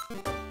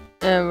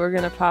 And we're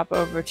gonna pop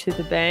over to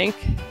the bank,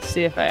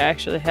 see if I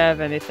actually have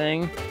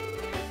anything.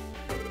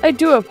 I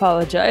do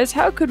apologize.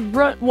 How could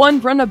one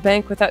run a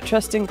bank without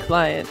trusting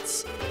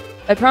clients?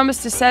 I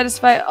promise to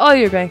satisfy all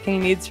your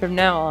banking needs from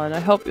now on. I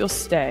hope you'll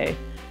stay.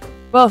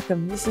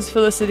 Welcome, this is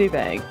Felicity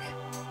Bank.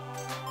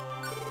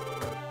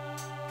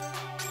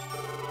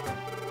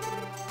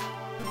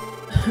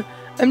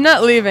 I'm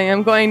not leaving,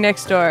 I'm going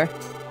next door.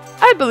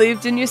 I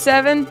believed in you,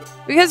 Seven,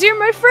 because you're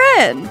my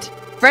friend.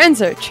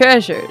 Friends are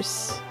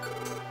treasures.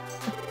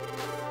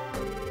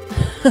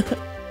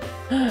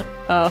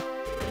 Oh.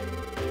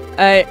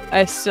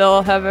 I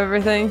still have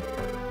everything?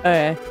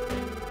 Okay.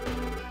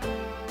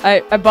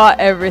 I bought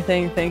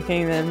everything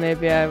thinking that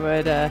maybe I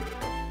would,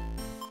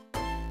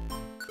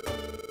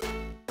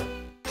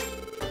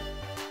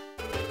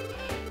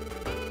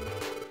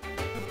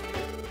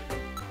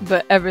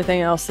 but everything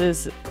else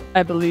is,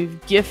 I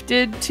believe,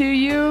 gifted to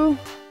you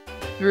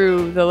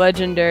through the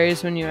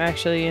legendaries when you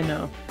actually, you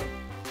know,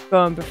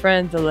 go and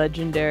befriend the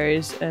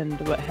legendaries and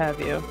what have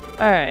you.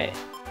 Alright.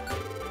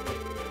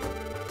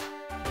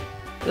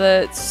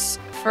 Let's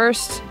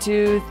first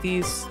do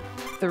these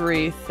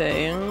 3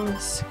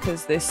 things,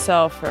 because they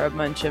sell for a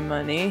bunch of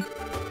money.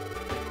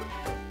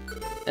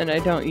 And I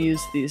don't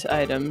use these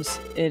items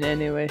in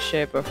any way,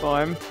 shape, or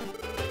form.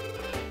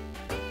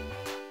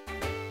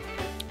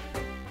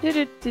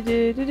 I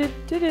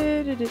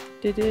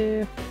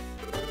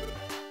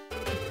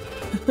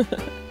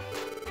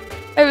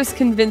was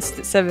convinced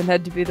that Seven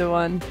had to be the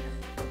one.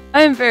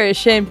 I am very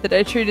ashamed that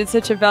I treated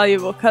such a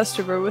valuable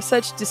customer with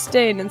such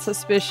disdain and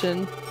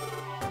suspicion.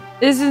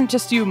 It isn't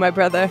just you, my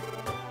brother.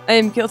 I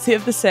am guilty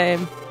of the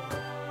same.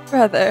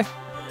 Brother.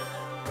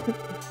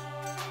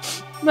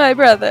 My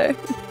brother.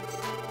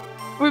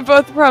 We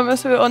both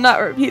promise we will not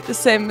repeat the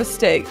same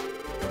mistake.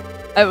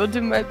 I will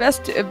do my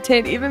best to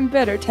obtain even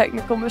better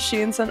technical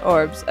machines and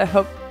orbs. I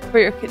hope for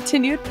your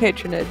continued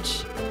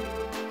patronage.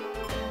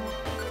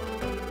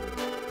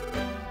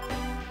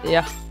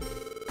 Yeah.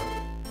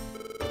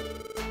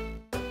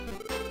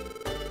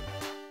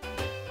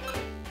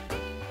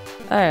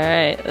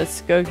 Alright,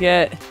 let's go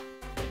get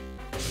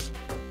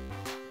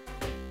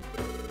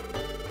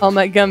all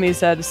my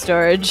gummies out of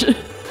storage.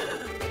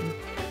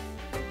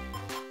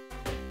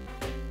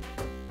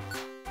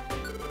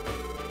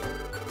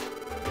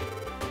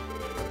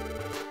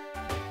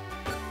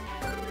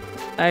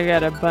 I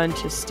got a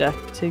bunch of stuff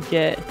to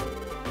get.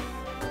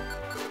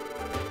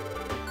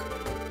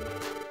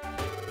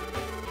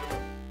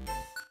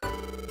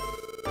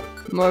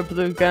 More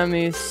blue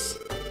gummies.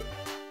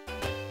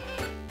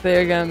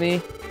 Clear gummy.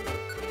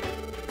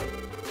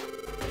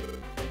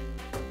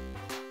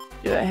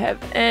 Do I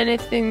have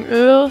anything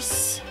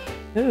else?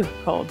 Ooh,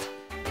 cold.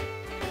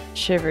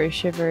 Shivery,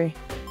 shivery.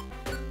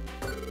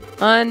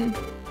 1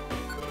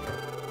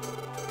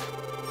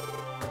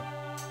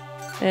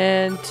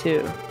 and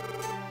 2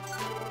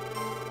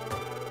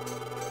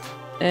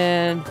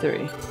 and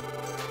 3.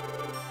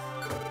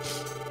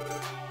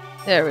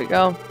 There we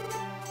go.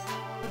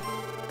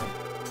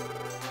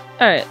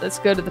 Alright, let's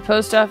go to the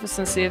post office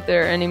and see if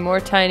there are any more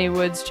Tiny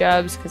Woods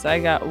jobs, because I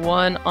got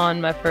 1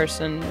 on my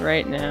person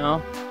right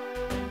now.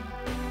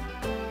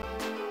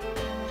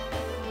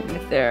 And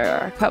if there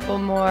are a couple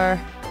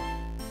more...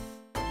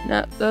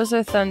 No, those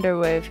are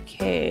Thunderwave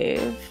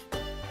Cave.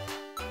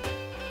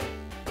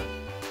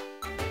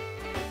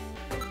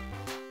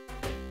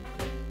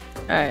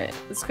 Alright,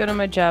 let's go to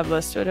my job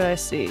list. What do I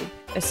see?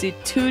 I see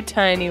 2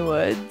 Tiny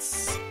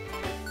Woods.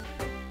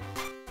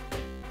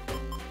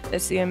 I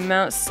see a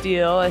Mount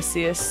Steel. I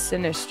see a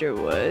Sinister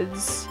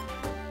Woods.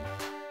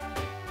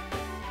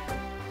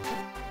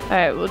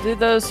 Alright, we'll do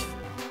those.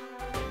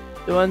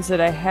 The ones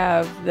that I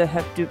have that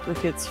have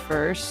duplicates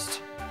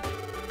first.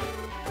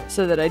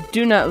 So that I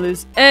do not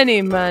lose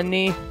any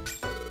money.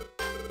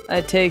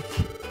 I take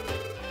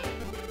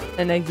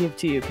and I give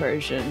to you,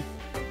 Persian.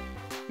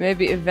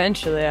 Maybe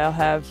eventually I'll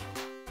have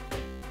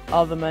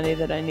all the money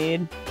that I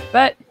need.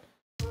 But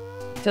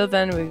till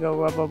then we go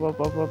wub wub wub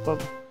wub wub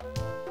wub.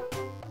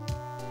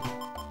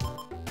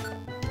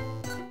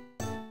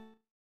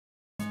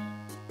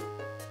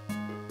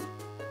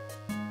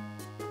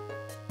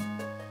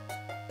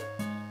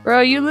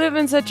 Bro, you live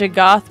in such a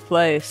goth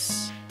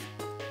place.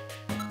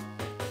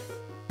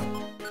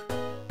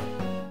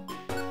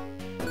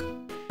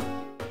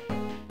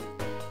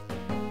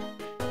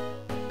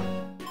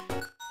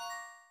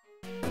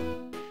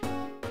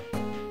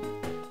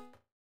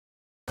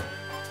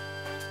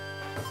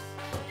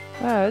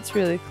 Wow, it's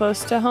really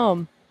close to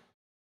home.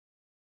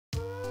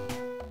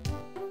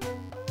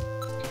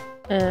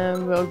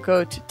 And we'll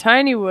go to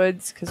Tiny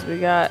Woods because we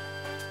got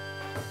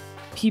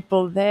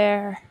people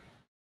there.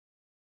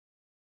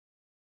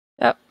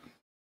 Yep.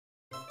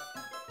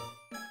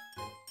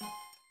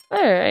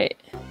 Alright.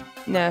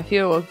 Now if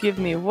you will give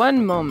me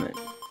 1 moment.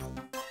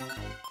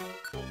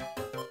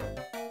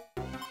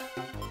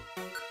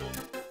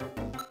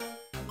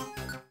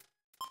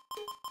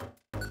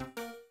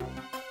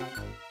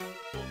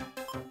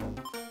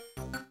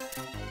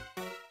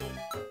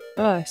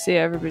 Oh, I see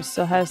everybody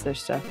still has their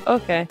stuff.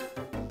 Okay.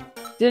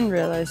 Didn't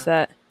realize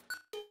that.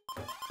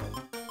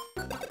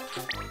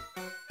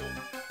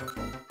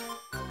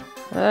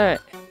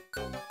 Alright.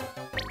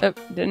 Oh,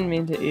 didn't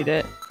mean to eat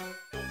it.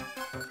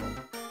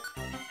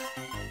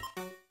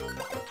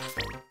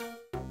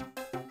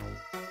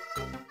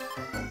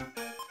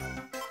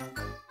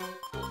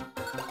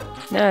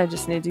 Now I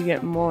just need to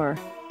get more.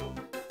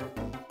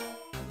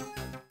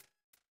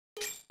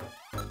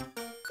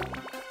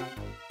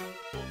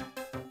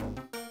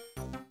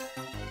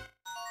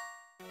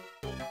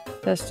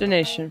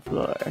 Destination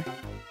floor.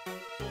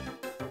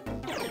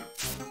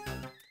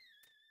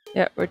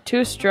 Yeah, we're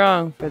too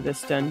strong for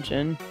this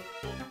dungeon.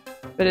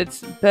 But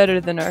it's better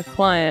than our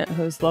client,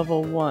 who's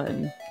level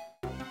 1.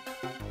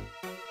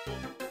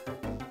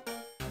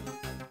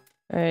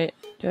 Alright,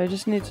 do I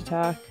just need to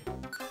talk?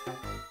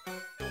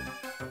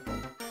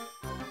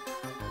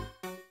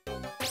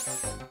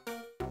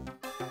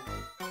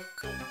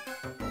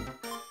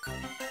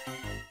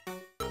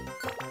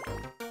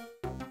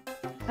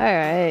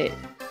 Alright.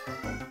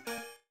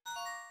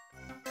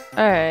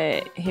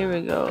 Alright, here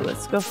we go.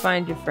 Let's go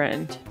find your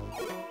friend.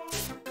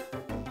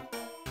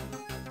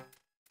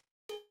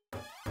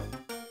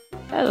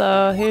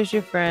 Hello, here's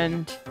your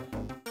friend.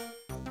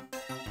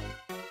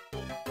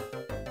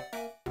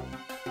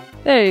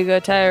 There you go,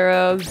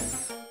 Tyrogue.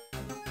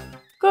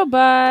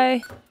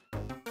 Goodbye.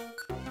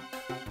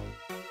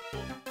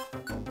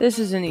 This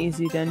is an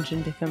easy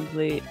dungeon to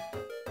complete,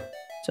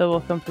 so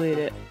we'll complete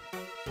it.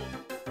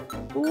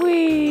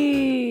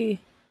 Whee!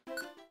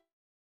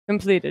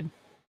 Completed.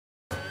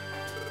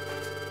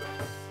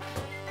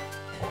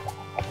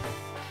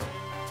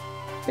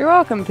 You're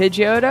welcome,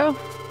 Pidgeotto.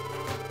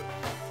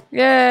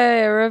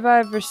 Yay, a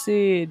Reviver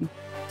Seed.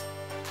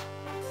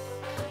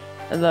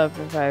 I love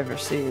Reviver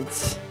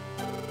Seeds.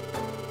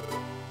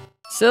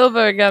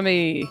 Silver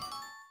Gummy.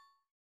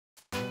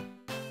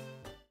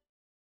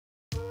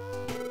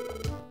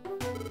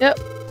 Yep.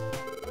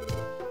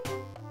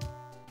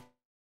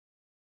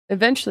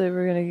 Eventually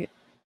we're gonna get...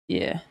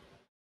 Yeah.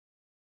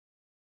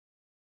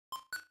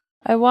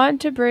 I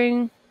want to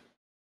bring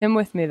him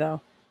with me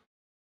though,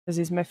 because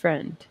he's my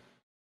friend.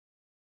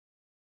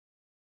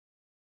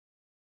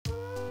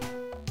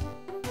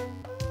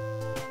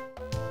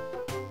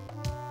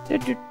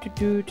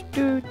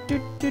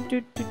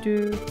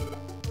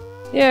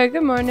 Yeah,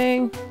 good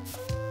morning.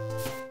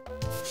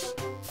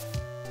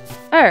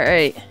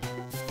 Alright.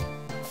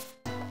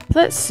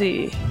 Let's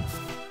see.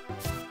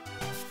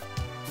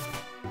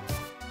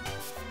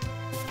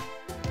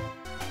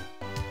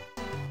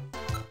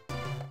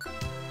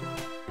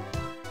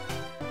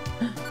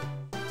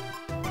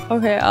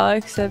 Okay, I'll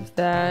accept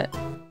that.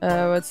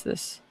 What's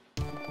this?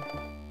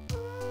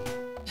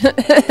 Look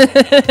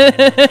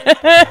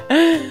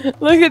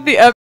at the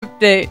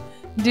update.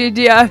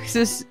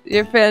 Deoxys,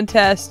 you're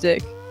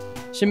fantastic.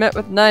 She met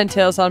with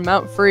Ninetales on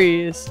Mount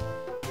Freeze.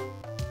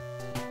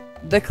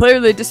 The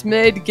clearly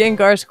dismayed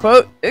Gengar's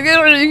quote.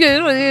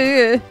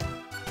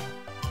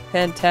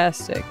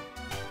 Fantastic.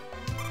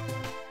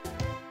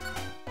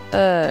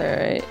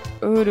 Alright,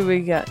 who do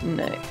we got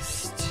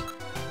next?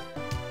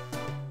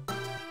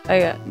 I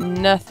got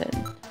nothing.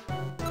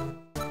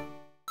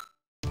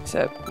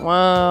 Except,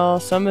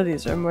 well, some of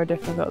these are more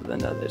difficult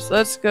than others.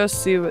 Let's go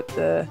see what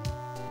the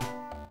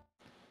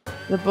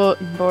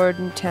bulletin board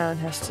in town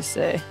has to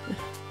say.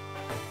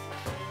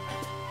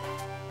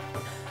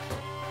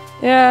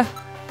 Yeah.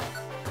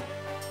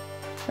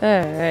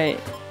 Alright.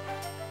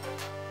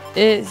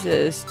 It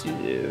says to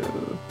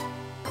do...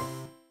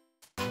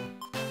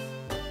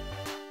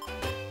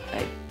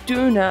 I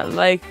do not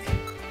like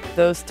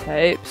those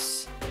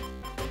types.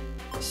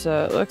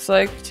 So it looks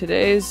like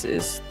today's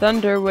is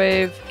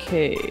Thunderwave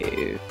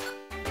Cave.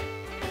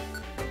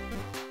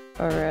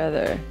 Or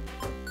rather,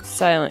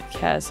 Silent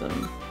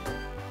Chasm.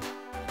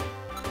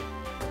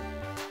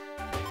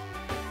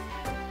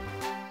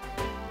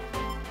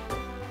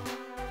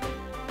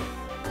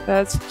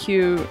 That's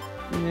cute.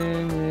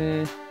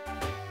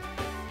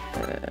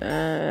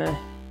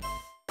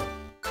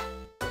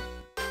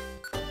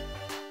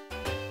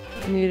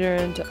 Meter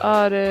into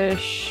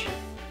Oddish.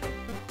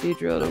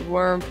 Beedrill to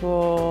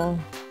Wurmple.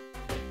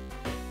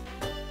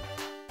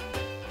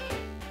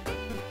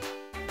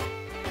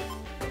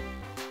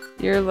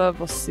 You're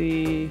level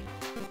C,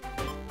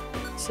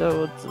 so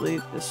we'll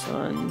delete this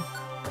one.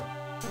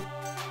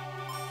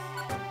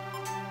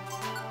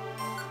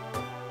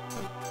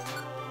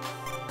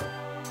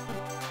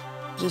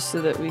 Just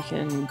so that we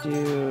can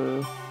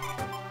do...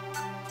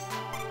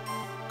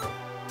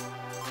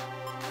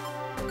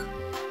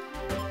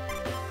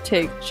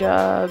 take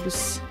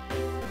jobs.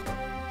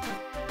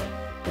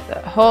 With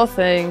that whole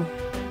thing.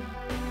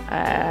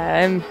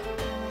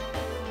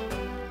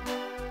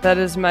 That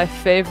is my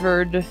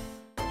favored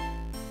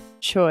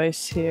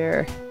choice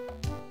here.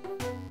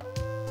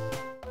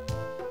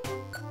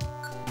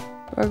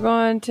 We're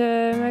going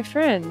to my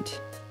friend.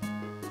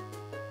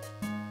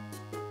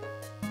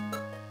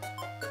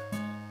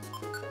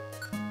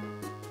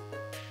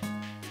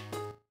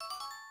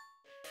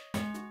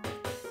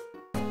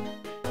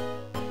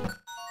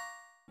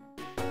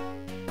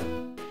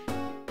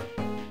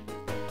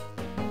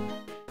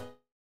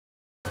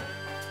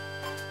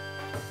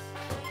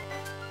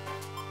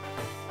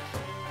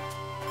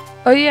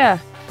 Oh yeah,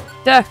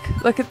 Duck,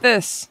 look at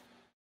this.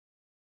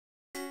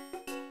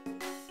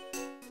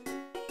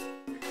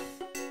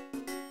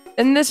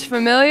 Isn't this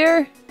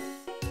familiar?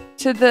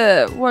 to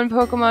the One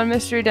Pokemon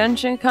Mystery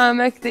Dungeon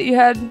comic that you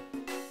had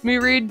me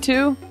read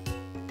too?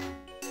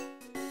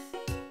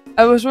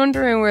 I was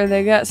wondering where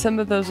they got some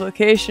of those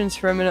locations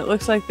from, and it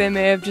looks like they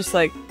may have just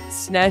like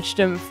snatched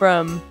them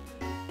from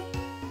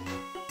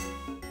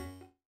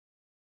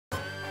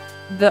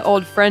the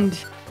old friend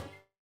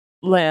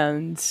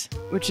lands,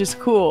 which is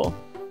cool.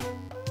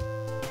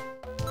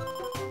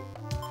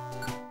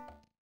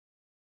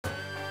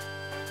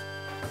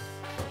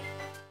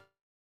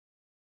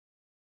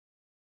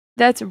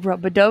 That's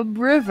Rub-a-Dub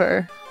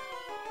River.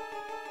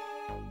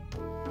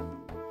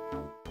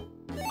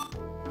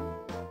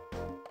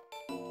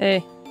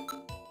 Hey.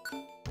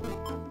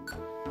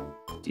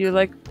 Do you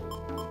like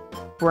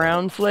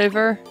brown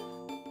flavor?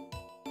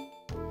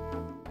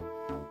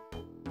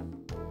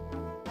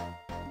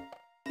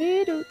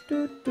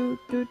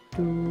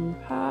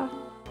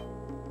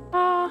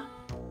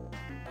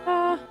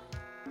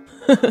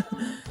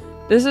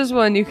 This is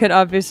one you can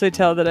obviously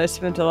tell that I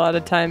spent a lot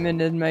of time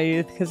in my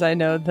youth because I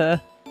know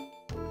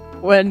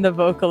when the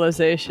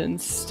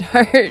vocalizations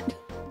start.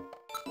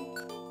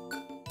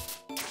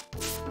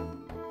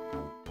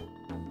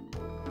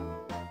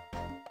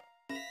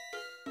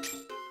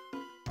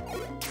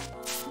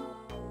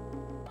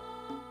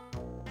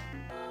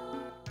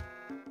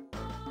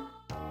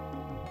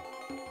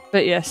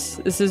 But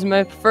yes, this is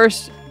the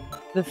first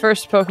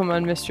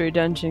Pokemon Mystery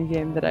Dungeon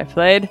game that I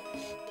played.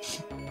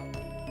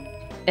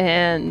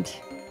 And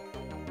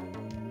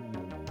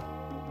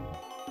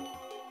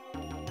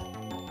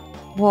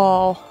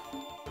while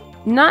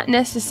not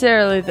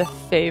necessarily the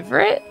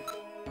favorite,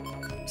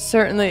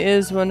 certainly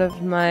is one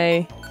of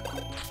my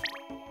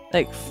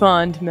like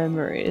fond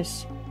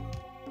memories.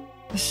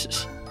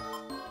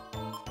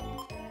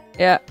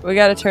 Yeah, we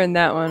gotta turn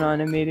that one on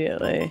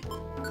immediately.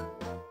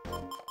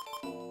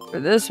 For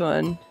this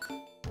one,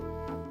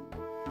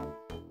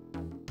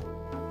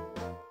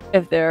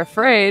 if they're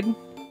afraid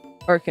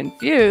or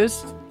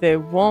confused, they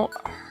won't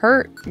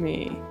hurt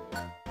me.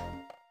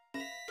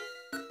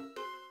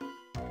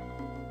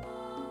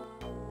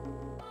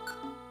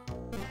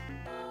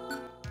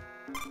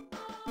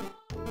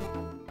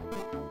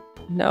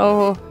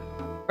 No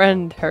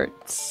friend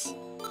hurts.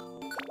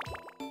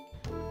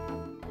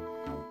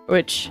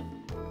 Which,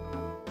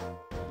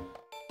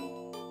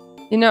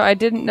 you know, I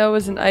didn't know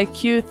was an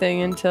IQ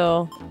thing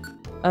until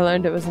I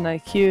learned it was an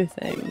IQ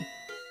thing.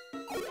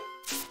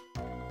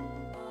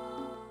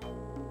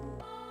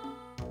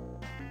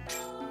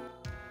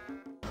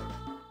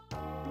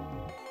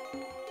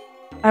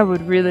 I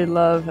would really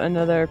love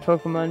another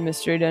Pokemon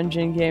Mystery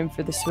Dungeon game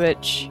for the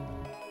Switch.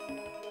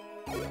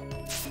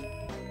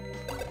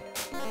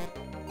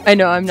 I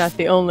know I'm not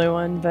the only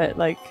one, but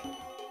like...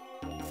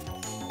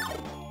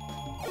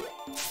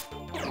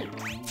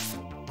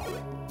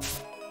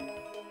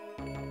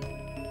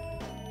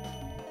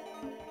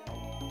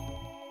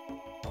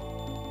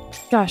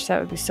 Gosh, that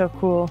would be so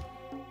cool.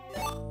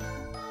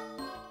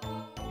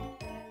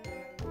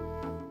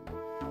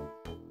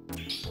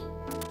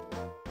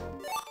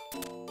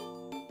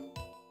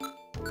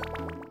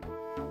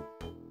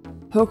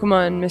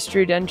 Pokemon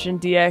Mystery Dungeon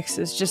DX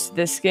is just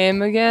this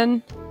game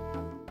again,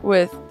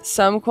 with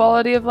some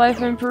quality of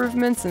life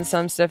improvements and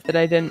some stuff that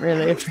I didn't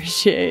really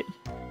appreciate.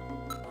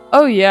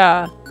 Oh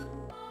yeah,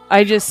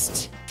 I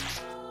just...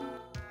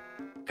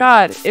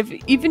 God,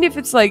 even if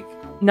it's like,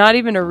 not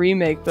even a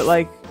remake, but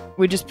like,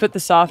 we just put the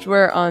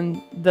software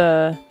on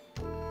the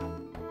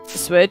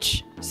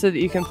Switch so that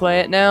you can play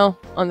it now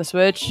on the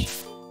Switch,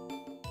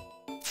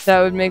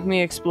 that would make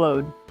me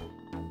explode.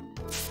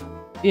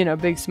 You know,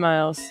 big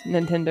smiles.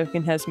 Nintendo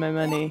can has my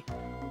money.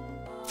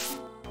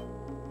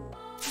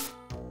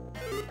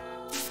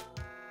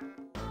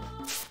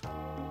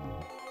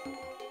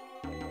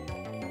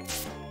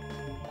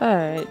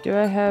 Alright, do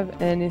I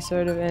have any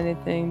sort of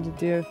anything to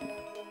do?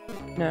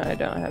 No, I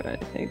don't have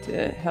anything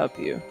to help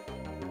you.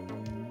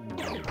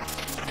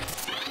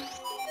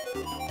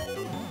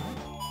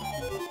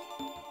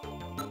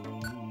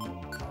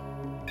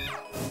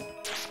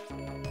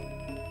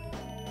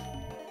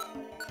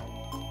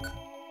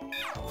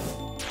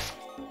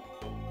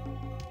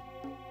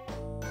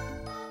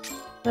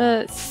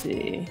 Let's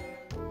see.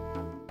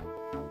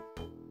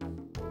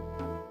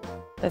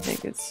 I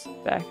think it's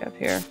back up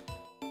here.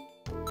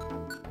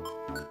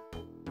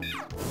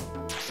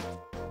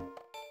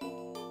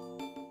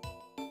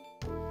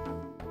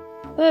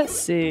 Let's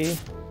see.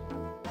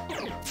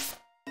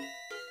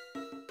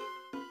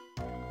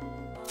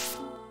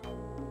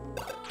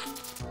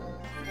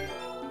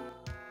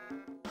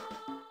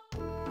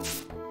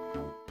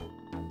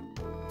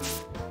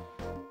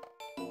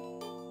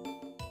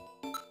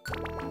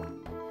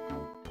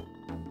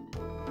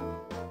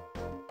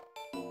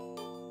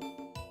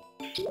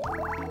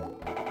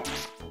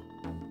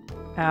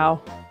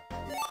 Ow.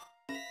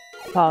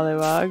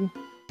 Poliwag.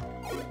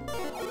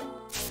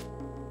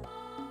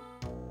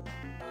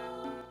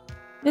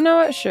 You know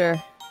what? Sure.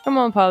 Come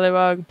on,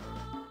 Poliwag.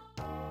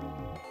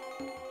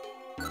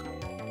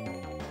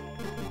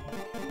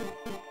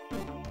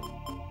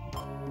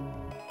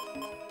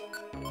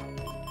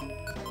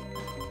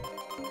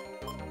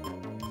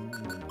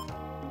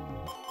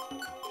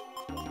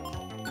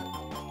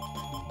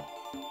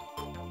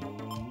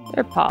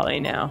 They're Polly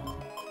now.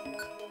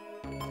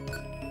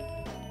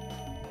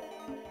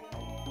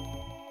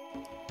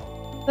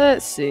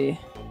 Let's see.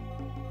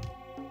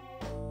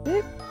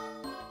 Beep.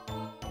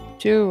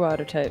 2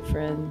 water type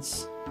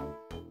friends.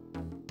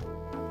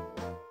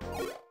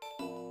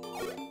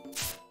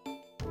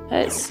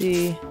 Let's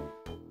see.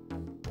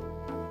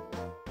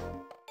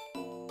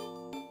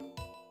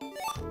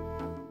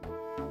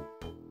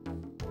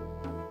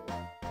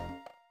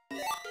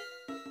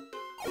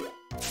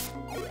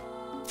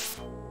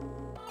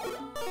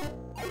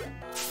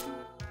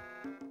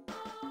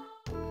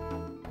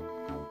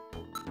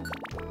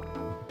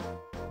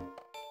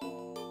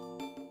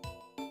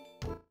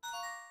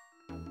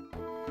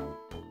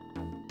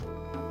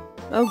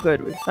 Oh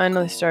good, we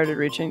finally started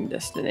reaching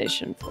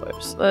destination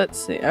floors.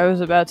 Let's see, I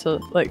was about to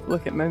like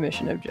look at my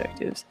mission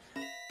objectives.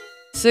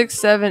 6,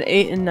 7,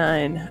 8, and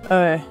 9.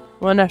 Okay,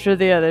 one after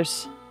the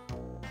others.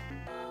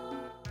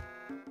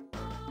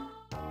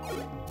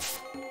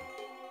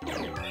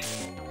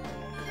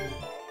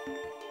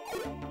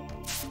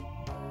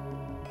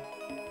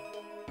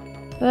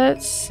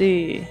 Let's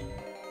see.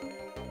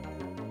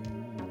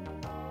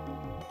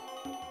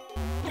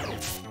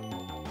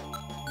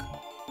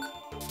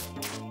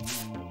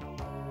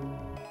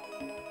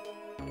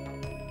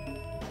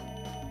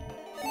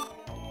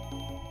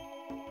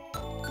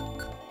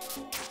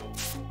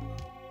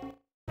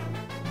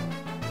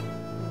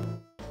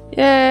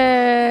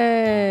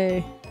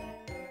 Yay!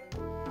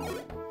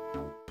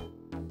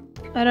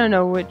 I don't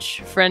know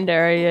which friend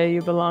area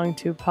you belong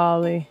to,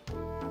 Polly.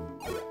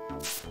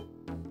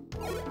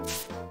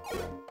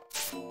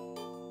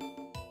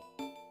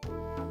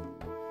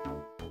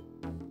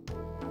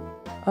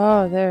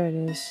 Oh, there it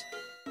is.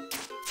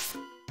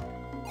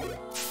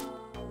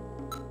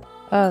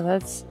 Oh,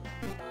 that's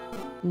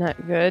not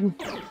good.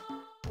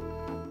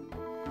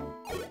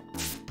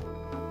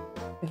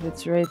 If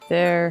it's right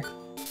there,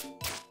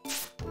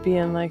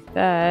 being like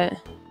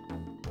that,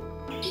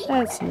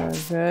 that's no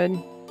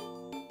good.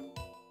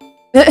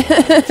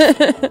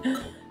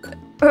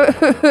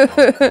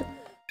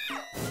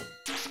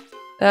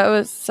 That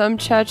was some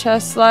cha-cha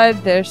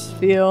slide. There's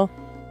feel.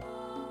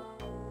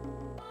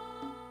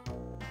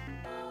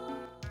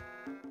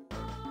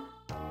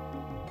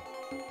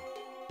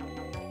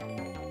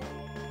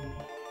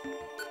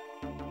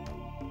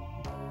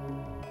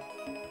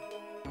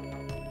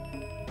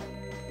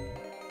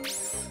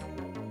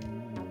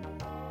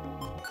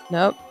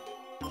 Nope.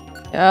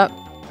 Yep.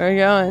 We're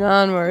going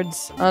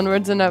onwards.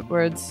 Onwards and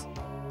upwards.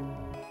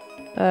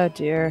 Oh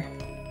dear.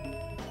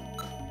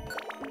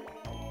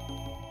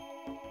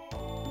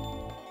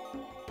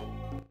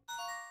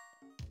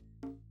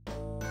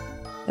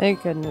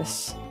 Thank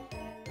goodness.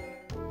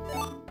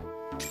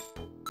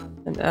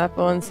 An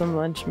apple and some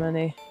lunch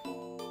money.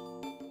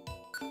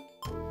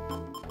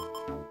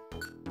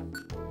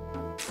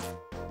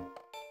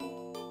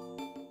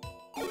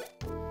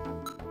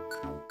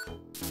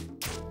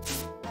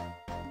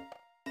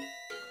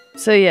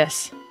 So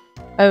yes,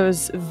 I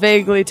was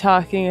vaguely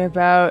talking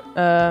about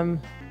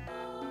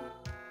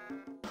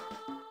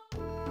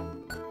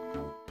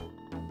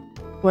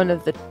one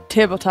of the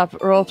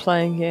tabletop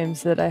role-playing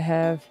games that I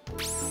have,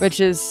 which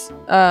is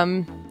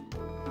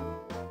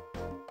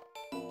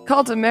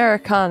called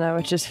Americana,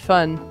 which is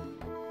fun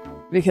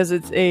because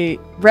it's a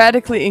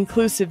radically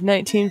inclusive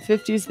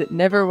 1950s that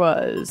never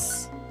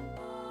was.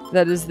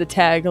 That is the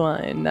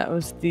tagline. That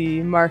was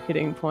the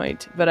marketing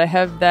point. But I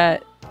have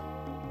that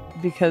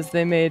because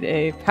they made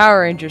a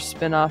Power Rangers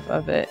spin-off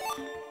of it,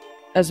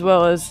 as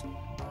well as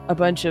a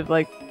bunch of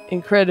like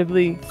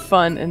incredibly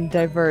fun and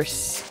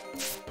diverse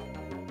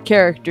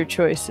character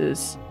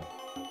choices.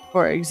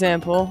 For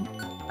example,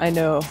 I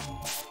know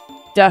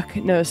Duck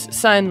knows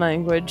sign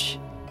language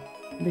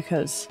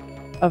because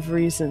of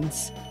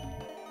reasons.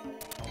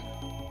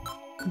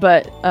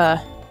 But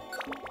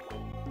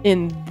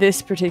in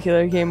this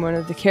particular game, one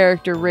of the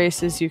character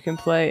races you can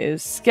play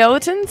is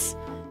skeletons,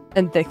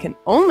 and they can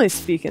only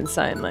speak in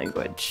sign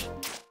language,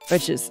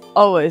 which is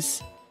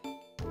always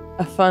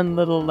a fun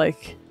little,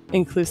 like,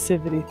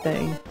 inclusivity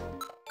thing.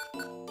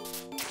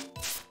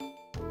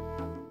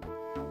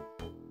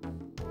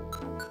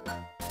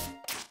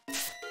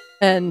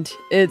 And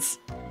it's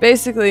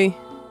basically,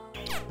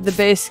 the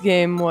base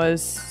game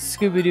was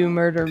Scooby-Doo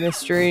murder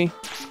mystery-esque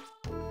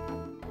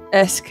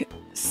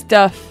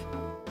stuff.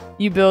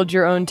 You build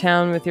your own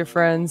town with your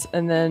friends,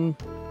 and then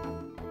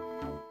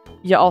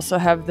you also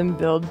have them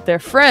build their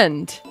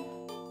friend,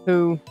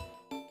 who,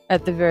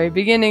 at the very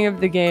beginning of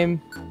the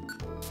game,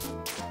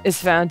 is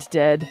found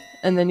dead,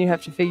 and then you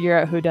have to figure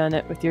out who done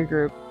it with your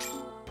group.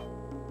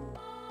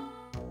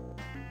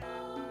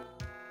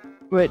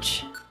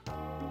 Which,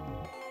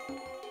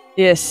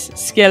 yes,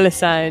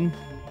 Skelecine.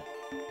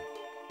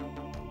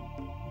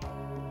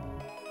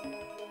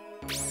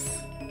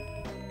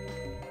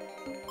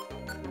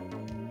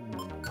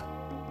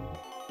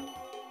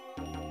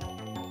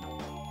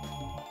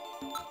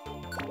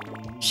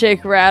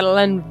 Shake, rattle,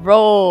 and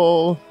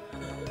roll.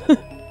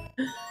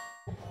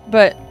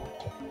 But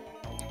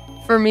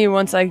for me,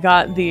 once I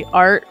got the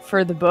art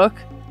for the book,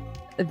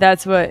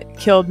 that's what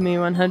killed me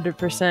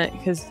 100%,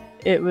 because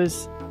it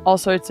was all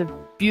sorts of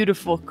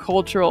beautiful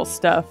cultural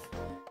stuff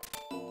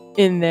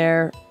in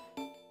there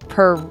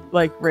per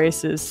like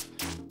races.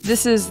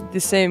 This is the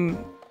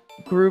same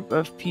group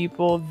of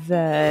people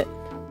that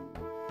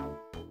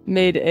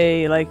made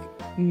a like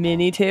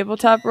mini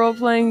tabletop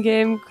role-playing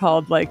game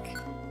called like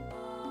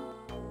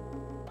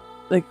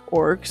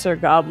orcs or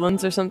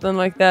goblins or something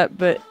like that,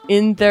 but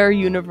in their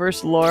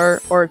universe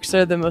lore, orcs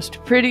are the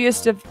most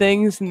prettiest of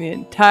things in the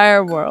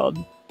entire world.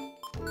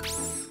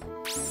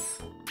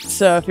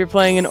 So if you're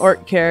playing an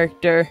orc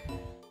character,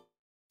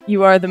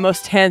 you are the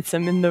most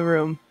handsome in the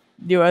room.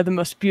 You are the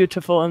most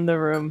beautiful in the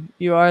room.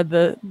 You are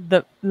the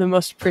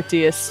most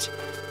prettiest.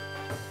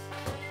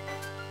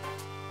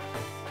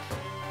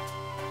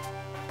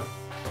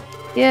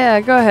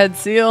 Yeah, go ahead,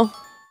 Seal.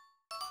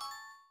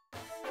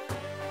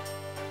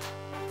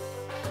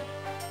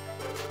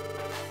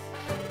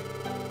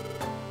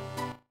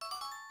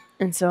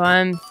 And so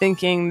I'm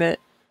thinking that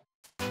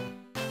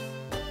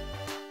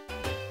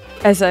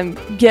as I'm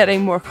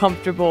getting more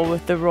comfortable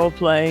with the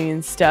role-playing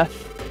and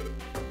stuff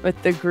with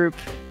the group,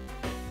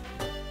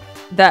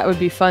 that would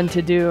be fun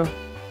to do.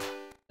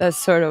 That's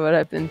sort of what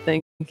I've been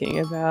thinking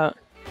about.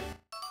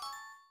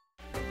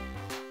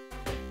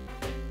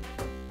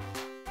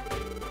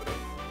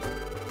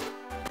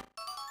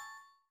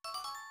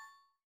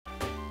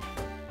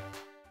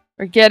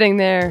 We're getting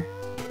there.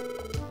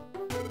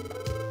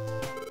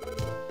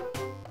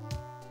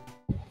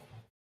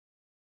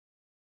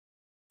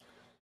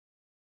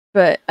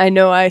 But I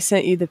know I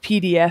sent you the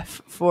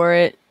PDF for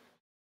it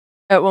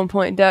at one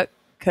point, Duck,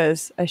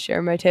 because I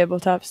share my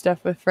tabletop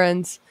stuff with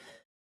friends.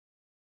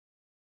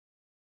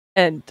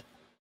 And,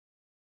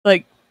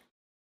 like,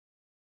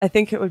 I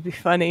think it would be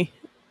funny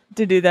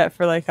to do that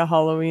for, like, a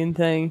Halloween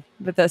thing.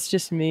 But that's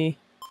just me.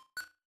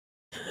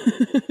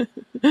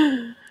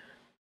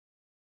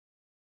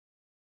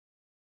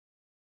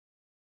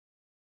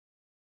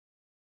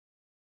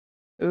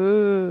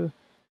 Ooh.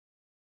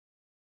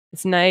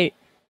 It's night.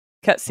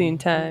 Cutscene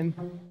time.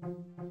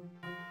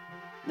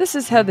 This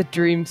is how the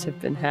dreams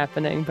have been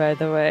happening, by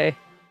the way.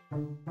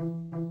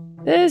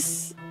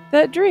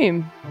 That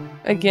dream.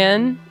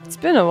 Again, it's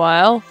been a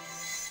while.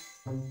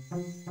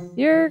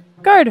 You're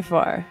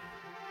Gardevoir.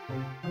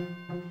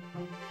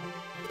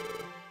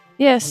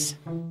 Yes.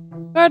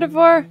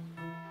 Gardevoir,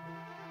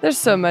 there's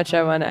so much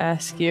I want to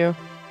ask you.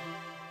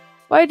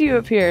 Why do you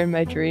appear in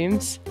my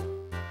dreams?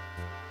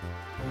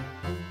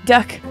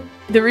 Duck,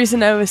 the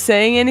reason I was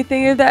saying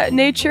anything of that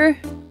nature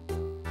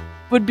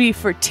would be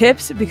for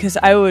tips, because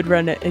I would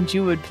run it and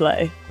you would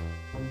play.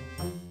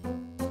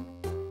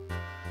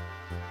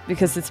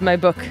 Because it's my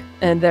book,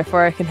 and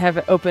therefore I can have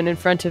it open in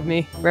front of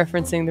me,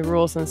 referencing the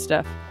rules and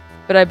stuff.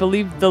 But I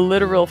believe the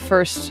literal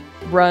first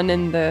run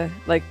in the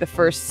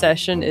first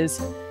session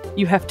is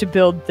you have to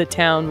build the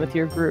town with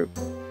your group.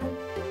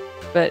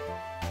 But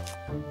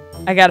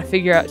I gotta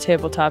figure out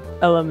tabletop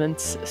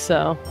elements,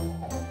 so...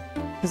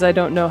 because I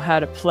don't know how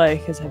to play,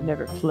 because I've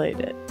never played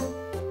it.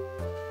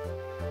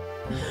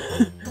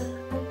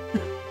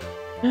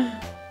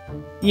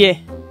 Yeah,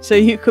 so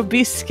you could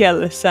be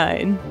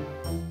Skelecine.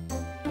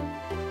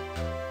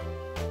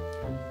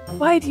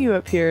 Why do you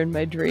appear in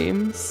my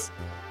dreams?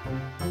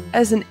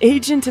 As an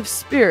agent of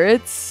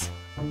spirits?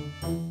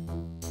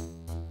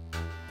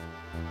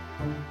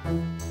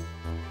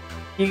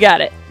 You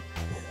got it.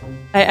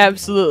 I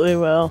absolutely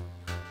will.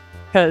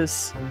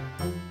 Because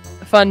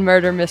a fun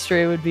murder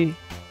mystery would be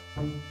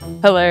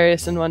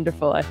hilarious and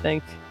wonderful, I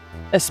think.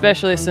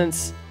 Especially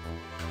since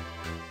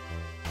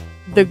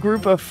the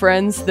group of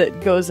friends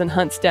that goes and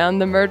hunts down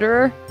the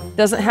murderer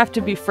doesn't have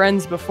to be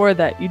friends before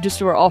that. You just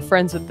were all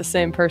friends with the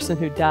same person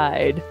who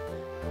died.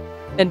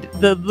 And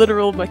the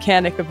literal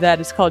mechanic of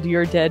that is called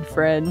Your Dead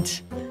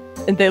Friend.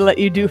 And they let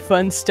you do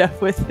fun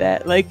stuff with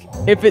that. Like,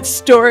 if it's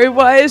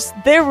story-wise,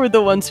 they were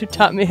the ones who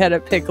taught me how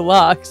to pick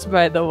locks,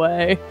 by the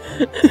way.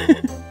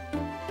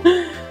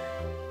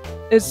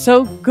 It's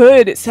so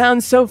good. It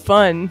sounds so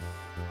fun.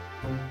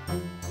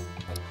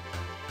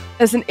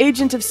 As an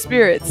agent of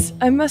spirits,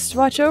 I must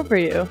watch over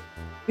you,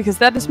 because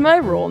that is my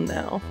role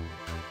now.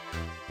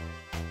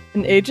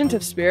 An agent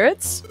of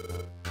spirits?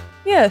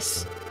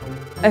 Yes.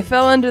 I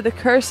fell under the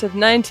curse of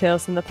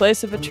Ninetales in the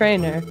place of a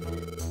trainer,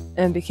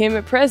 and became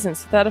a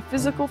presence without a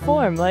physical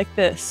form like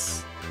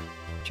this.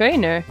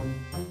 Trainer?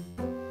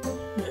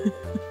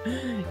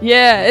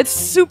 Yeah, it's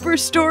super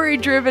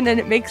story-driven, and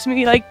it makes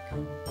me, like,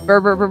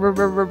 burr, burr, burr, burr,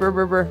 burr, burr, burr,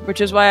 burr, burr,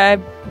 which is why I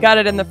got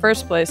it in the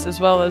first place,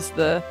 as well as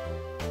the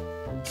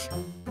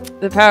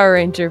Power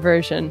Ranger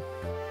version.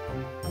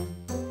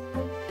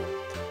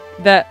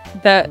 That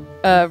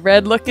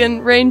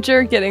red-looking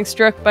ranger getting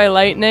struck by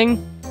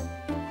lightning.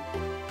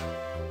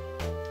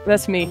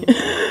 That's me.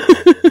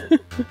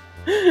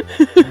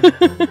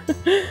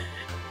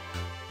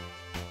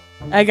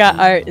 I got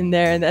art in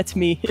there, and that's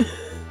me.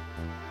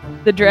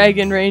 The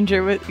dragon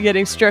ranger with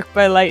getting struck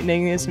by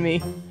lightning is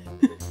me.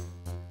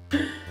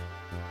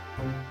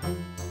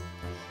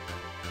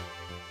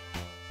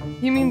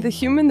 You mean the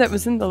human that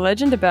was in the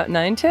legend about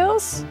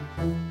Ninetales?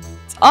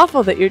 It's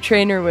awful that your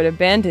trainer would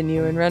abandon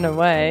you and run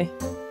away.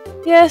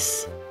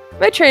 Yes,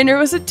 my trainer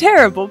was a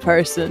terrible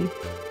person.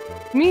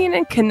 Mean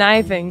and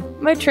conniving.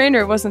 My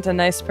trainer wasn't a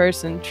nice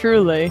person,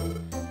 truly.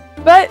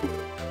 But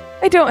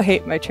I don't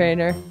hate my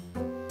trainer.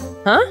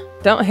 Huh?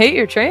 Don't hate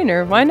your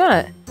trainer? Why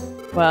not?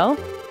 Well,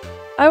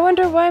 I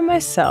wonder why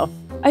myself.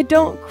 I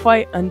don't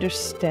quite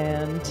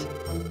understand.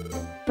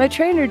 My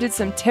trainer did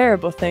some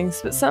terrible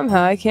things, but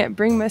somehow I can't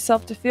bring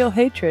myself to feel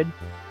hatred.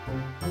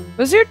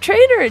 Was your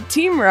trainer a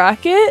Team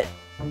Rocket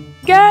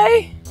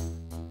guy?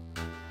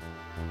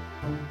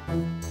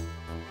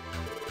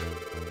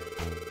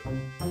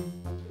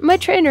 My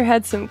trainer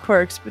had some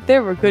quirks, but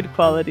there were good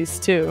qualities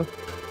too.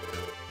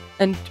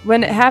 And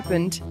when it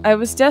happened, I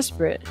was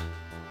desperate.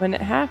 When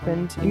it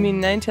happened? You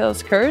mean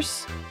Ninetales'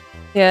 curse?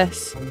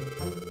 Yes.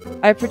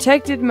 I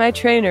protected my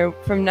trainer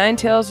from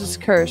Ninetales'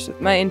 curse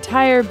with my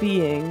entire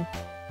being.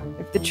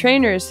 If the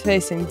trainer is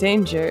facing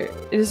danger,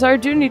 it is our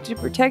duty to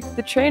protect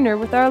the trainer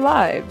with our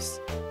lives.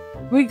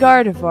 We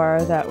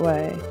Gardevoir are that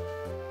way.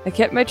 I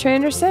kept my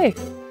trainer safe.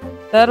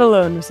 That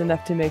alone was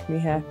enough to make me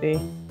happy.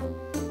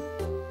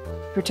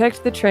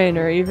 Protect the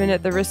trainer, even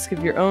at the risk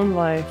of your own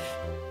life.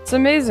 It's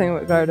amazing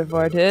what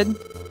Gardevoir did.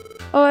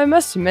 Oh, I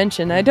must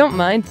mention, I don't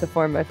mind the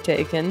form I've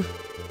taken.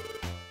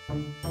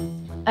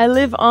 I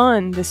live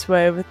on this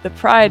way with the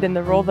pride in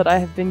the role that I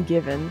have been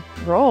given.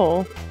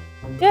 Role?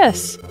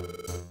 Yes.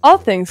 All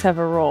things have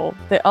a role.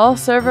 They all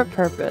serve a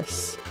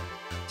purpose.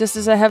 Just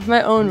as I have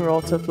my own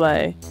role to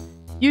play.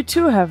 You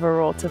too have a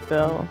role to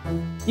fill.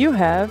 You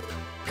have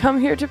come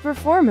here to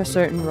perform a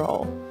certain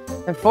role.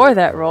 And for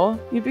that role,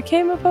 you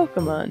became a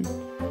Pokemon.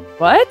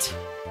 What?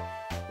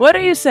 What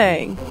are you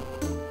saying?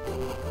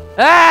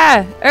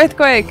 Ah!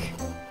 Earthquake!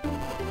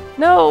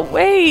 No,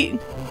 wait!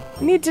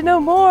 I need to know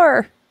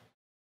more!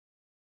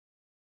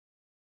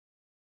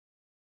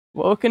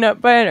 Woken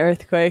up by an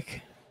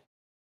earthquake.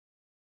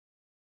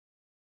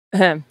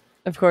 Ahem.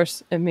 Of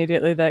course,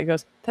 immediately that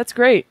goes, that's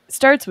great. It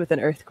starts with an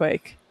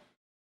earthquake.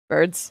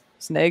 Birds,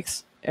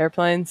 snakes,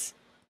 airplanes.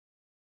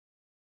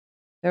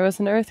 There was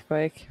an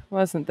earthquake,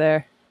 wasn't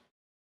there?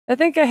 I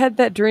think I had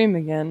that dream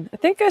again. I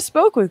think I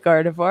spoke with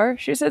Gardevoir.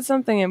 She said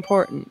something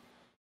important.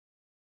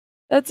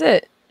 That's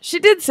it. She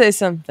did say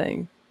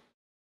something.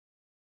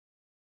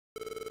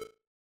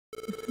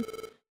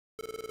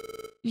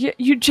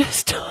 You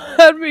just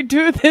had me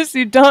do this.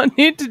 You don't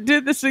need to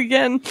do this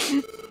again.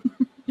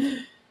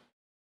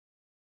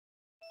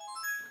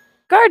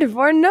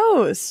 Gardevoir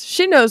knows.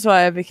 She knows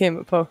why I became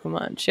a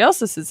Pokemon. She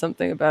also said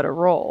something about a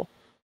role.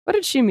 What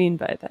did she mean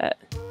by that?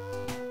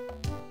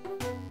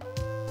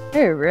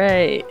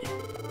 Alright.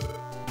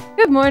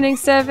 Good morning,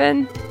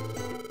 Seven.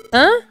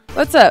 Huh?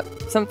 What's up?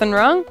 Something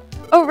wrong?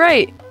 Oh,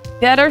 right.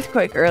 That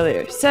earthquake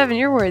earlier. Seven,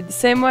 you're worried the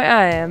same way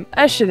I am.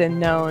 I should have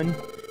known.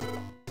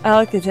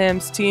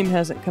 Alakazam's team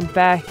hasn't come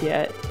back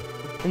yet.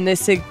 And they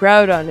say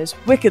Groudon is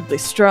wickedly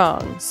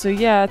strong. So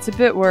yeah, it's a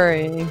bit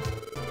worrying.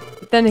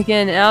 But then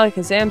again,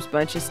 Alakazam's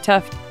bunch is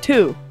tough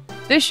too.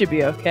 They should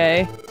be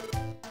okay.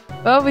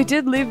 Well, we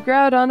did leave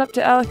Groudon up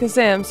to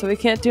Alakazam, so we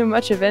can't do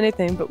much of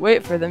anything but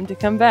wait for them to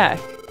come back.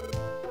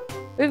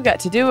 We've got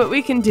to do what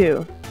we can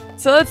do.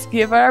 So let's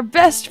give our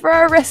best for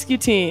our rescue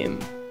team.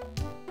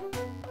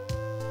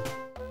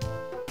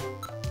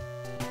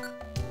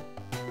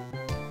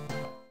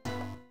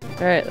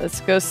 Alright, let's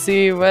go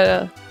see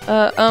what,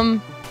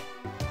 I'm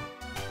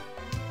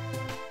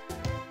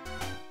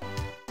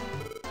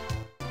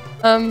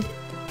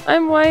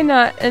Why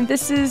Not, and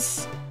this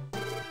is...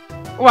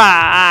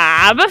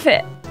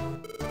 Wobbuffet!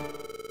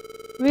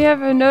 We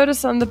have a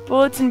notice on the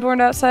bulletin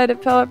board outside of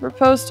Pelipper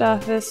Post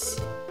Office.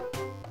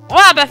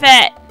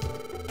 Wobbuffet!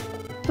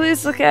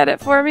 Please look at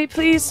it for me,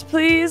 please,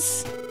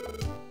 please.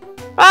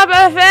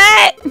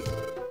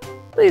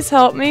 Wobbuffet! Please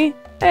help me.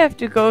 I have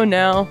to go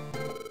now.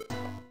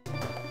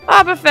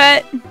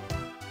 Wobbuffet!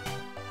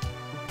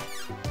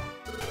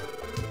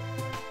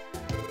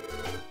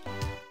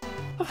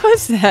 What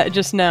was that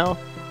just now?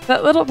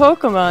 That little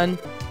Pokemon.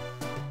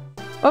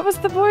 What was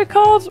the boy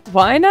called?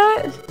 Why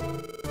Not?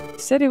 He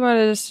said he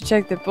wanted us to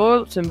check the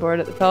bulletin board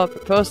at the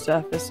Pelipper Post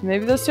Office.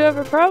 Maybe those two have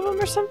a problem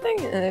or something?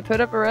 And they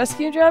put up a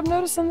rescue job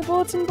notice on the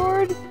bulletin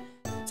board?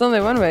 It's only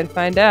one way to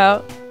find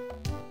out.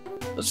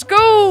 Let's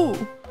go!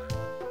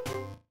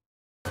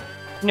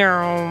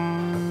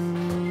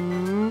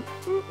 No.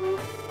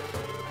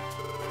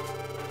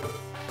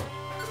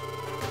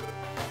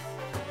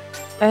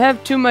 I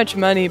have too much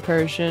money,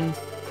 Persian.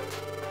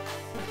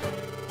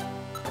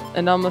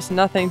 And almost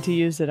nothing to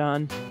use it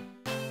on.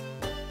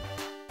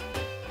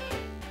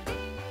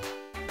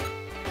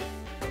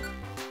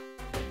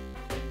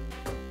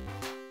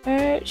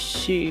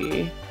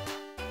 She.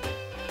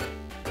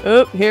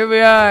 Oh, here we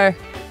are.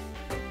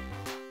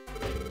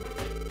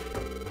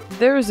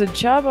 There was a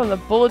job on the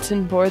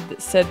bulletin board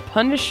that said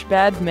Punish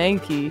Bad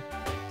Mankey.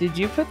 Did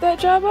you put that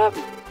job up?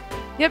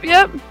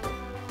 Yep.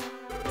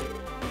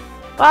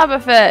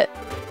 Wobbuffet!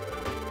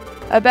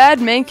 A bad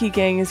Mankey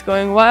gang is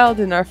going wild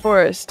in our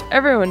forest.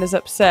 Everyone is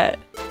upset.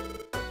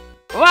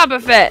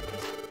 Wobbuffet!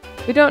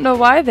 We don't know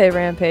why they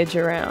rampage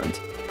around.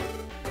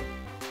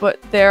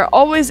 but they're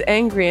always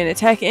angry and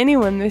attack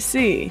anyone they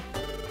see.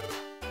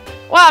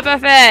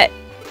 Wobbuffet!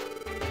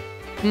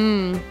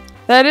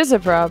 That is a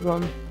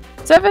problem.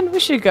 7, we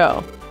should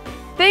go.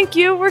 Thank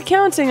you, we're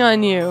counting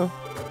on you.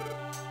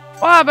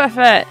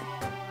 Wobbuffet!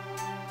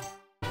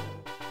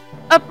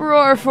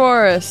 Uproar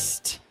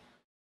Forest!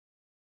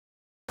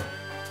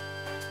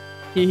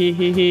 Hee hee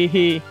hee hee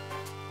hee.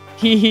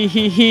 Hee hee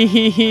hee hee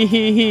hee hee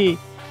hee hee.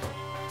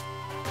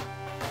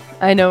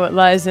 I know what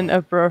lies in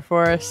Uproar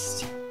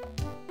Forest.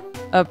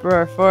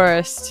 Uproar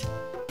Forest.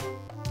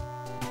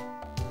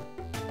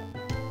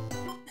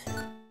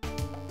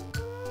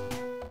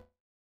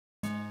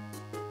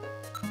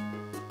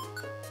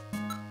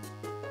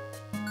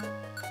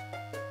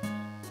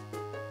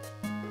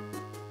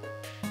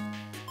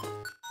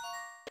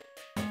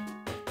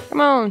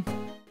 Come on.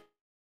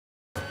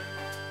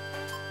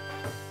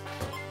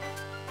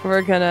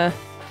 We're gonna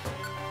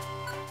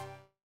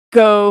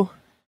go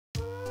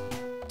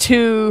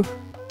to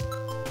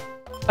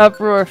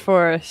Uproar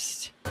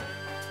Forest.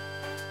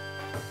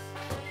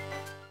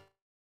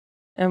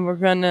 And we're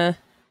gonna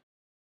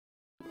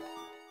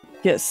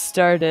get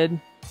started.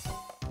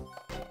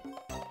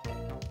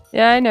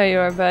 Yeah, I know you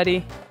are,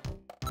 buddy.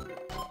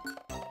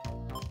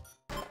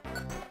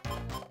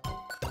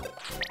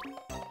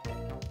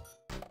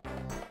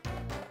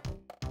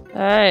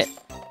 Alright,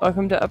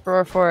 welcome to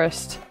Uproar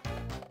Forest.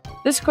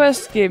 This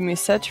quest gave me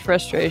such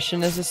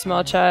frustration as a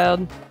small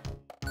child.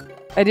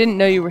 I didn't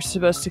know you were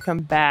supposed to come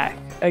back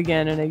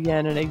again and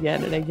again and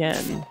again and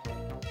again.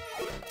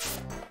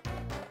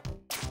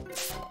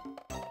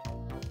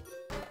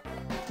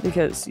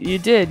 Because you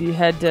did, you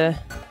had to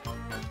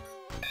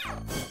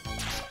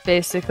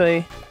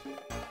basically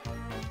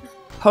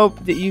hope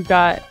that you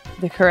got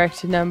the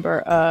correct number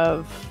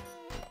of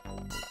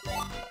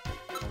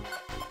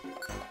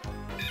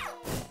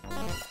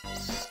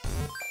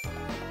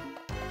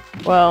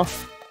well,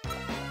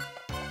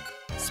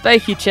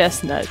 spiky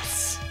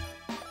chestnuts,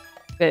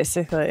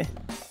 basically.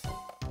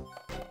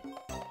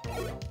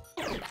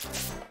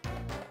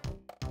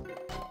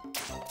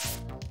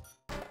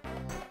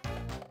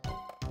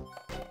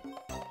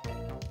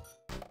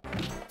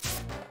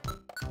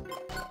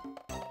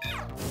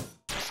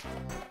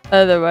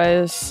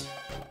 Otherwise,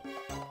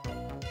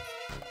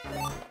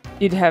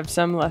 you'd have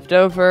some left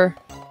over,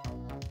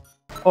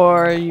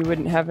 or you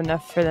wouldn't have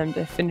enough for them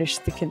to finish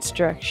the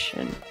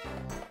construction.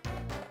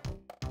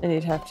 And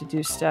you'd have to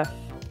do stuff.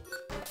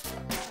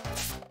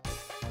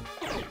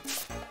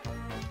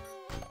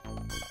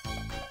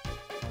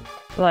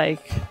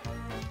 Like,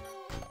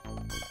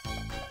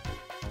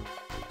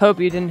 hope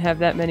you didn't have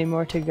that many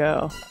more to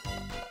go.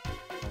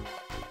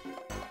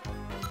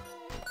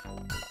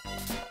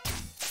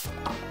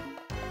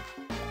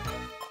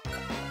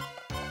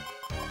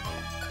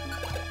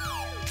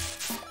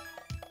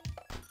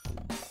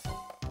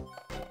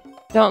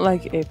 Don't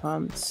like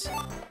apons.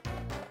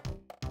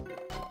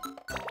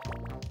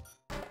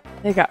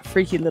 They got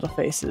freaky little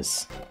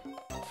faces.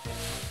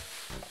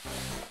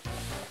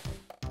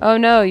 Oh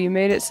no, you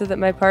made it so that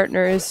my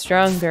partner is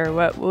stronger.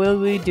 What will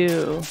we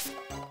do?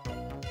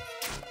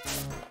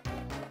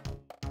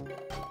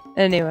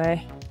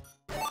 Anyway.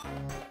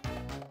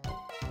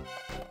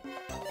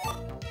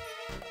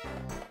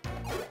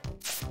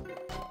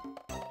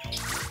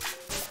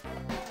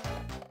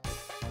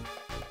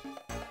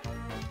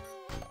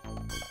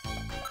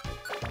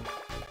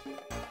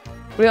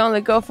 We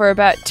only go for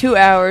about 2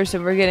 hours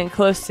and we're getting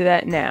close to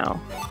that now.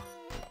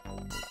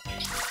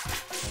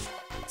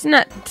 It's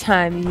not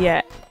time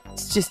yet.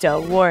 It's just a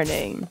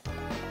warning.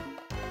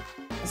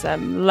 'Cause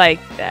I'm like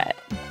that.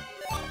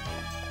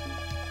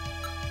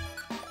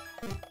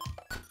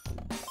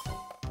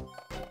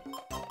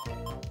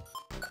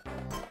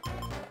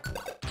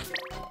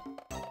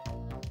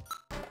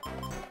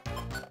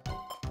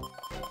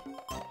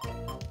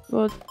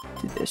 We'll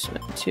do this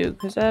one too,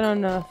 because I don't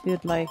know if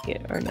you'd like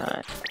it or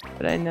not.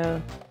 But I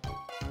know.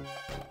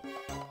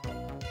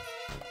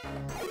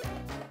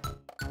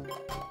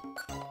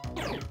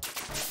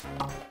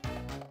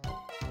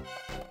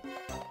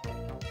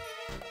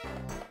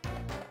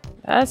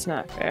 That's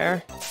not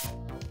fair.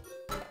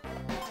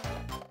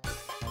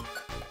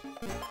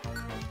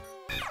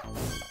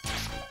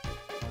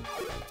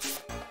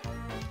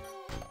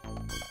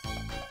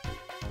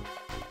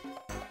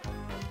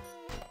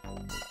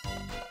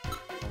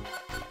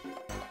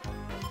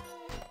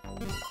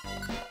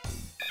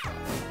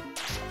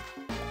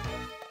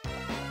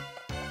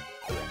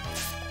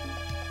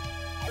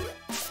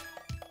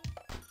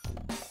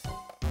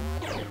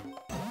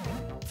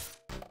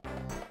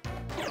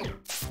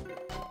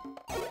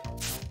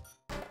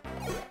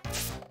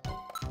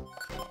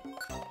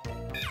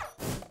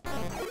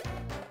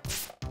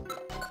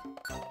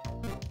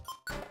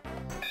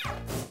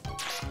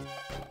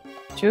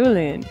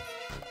 Julian.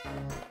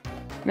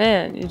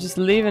 Man, you're just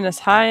leaving us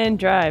high and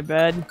dry,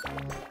 bud.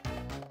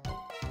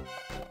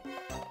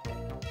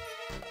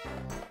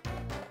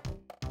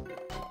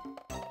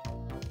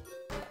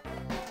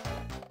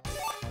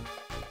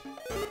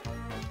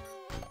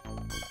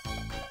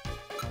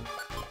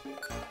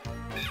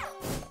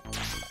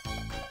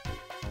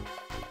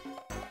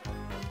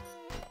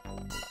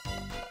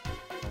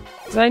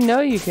 'Cause I know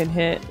you can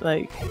hit,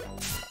 like,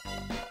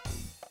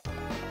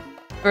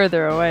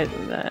 further away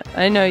than that.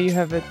 I know you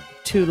have a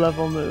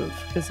 2-level move,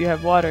 because you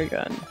have Water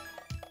Gun.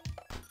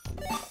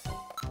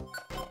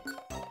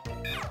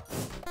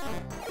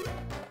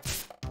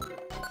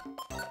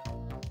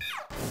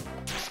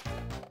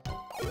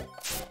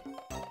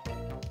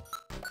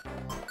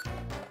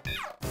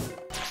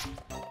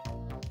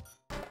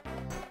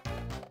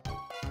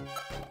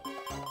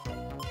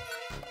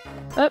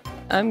 Oh,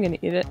 I'm gonna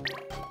eat it.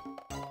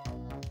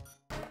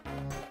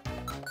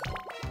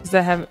 Because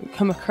I haven't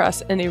come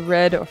across any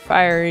red or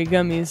fiery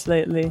gummies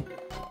lately.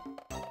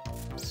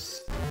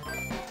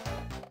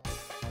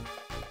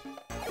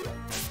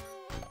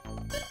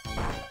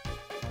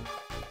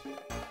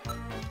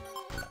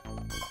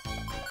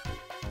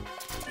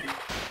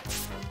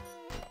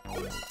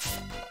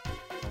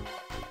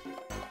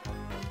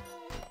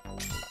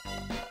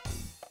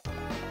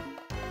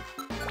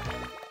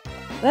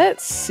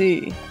 Let's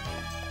see.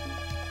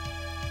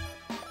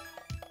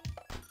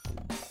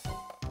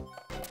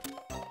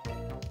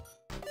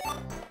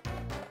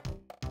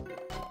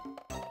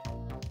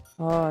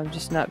 Oh, I'm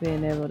just not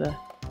being able to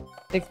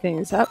pick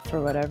things up for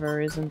whatever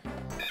reason.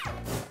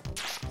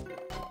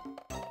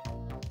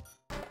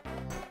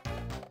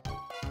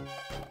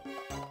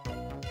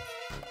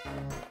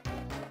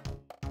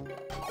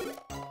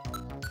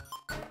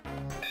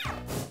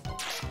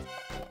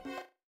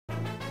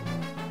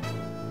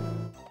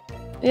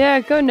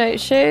 Yeah, go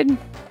Nightshade.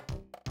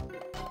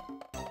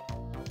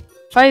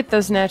 Fight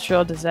those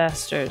natural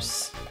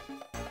disasters.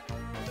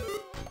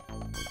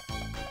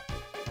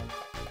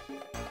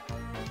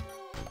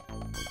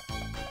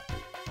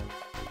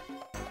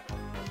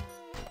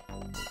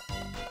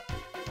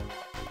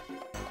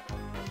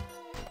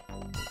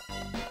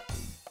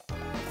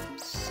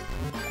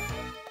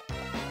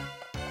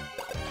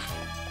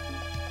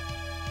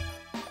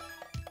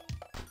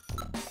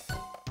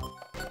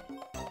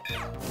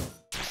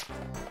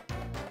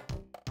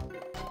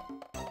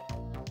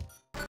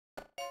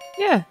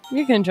 Yeah,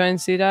 you can join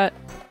CDOT.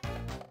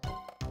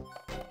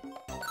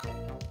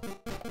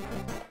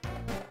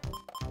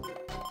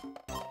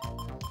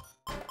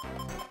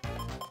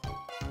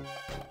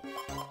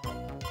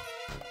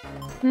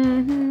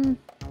 Mm-hmm.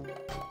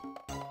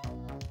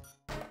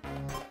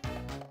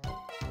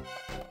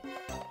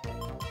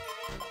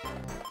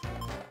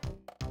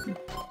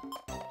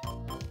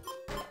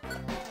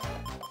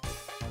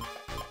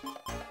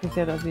 I think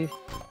it'll be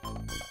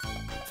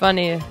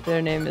funny if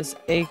their name is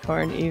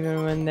Acorn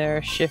even when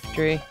they're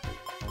Shiftry.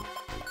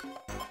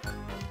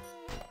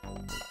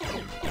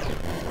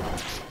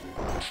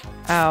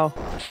 Ow.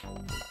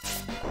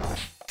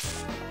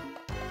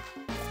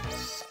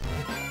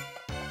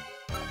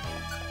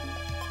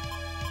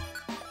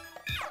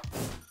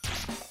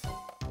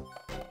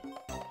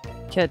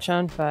 Catch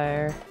on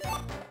fire.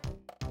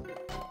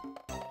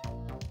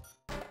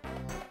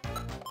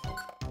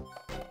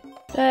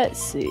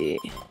 Let's see.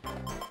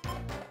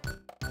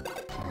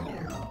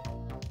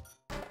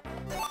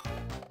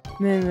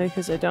 Mainly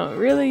because I don't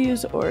really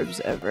use orbs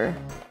ever.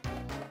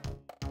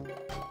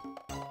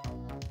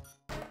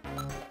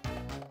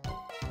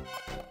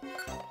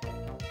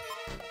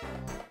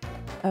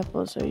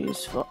 Apples are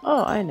useful.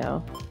 Oh, I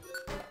know.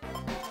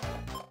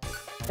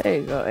 There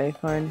you go,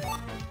 Acorn.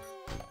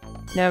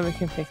 Now we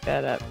can pick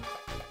that up.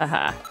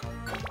 Aha.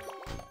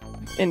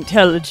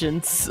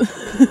 Intelligence.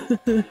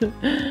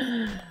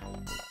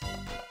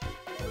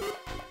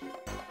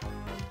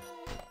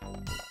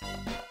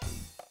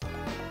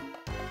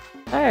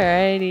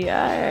 Alrighty,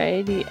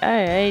 alrighty,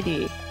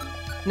 alrighty.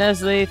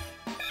 Nuzleaf.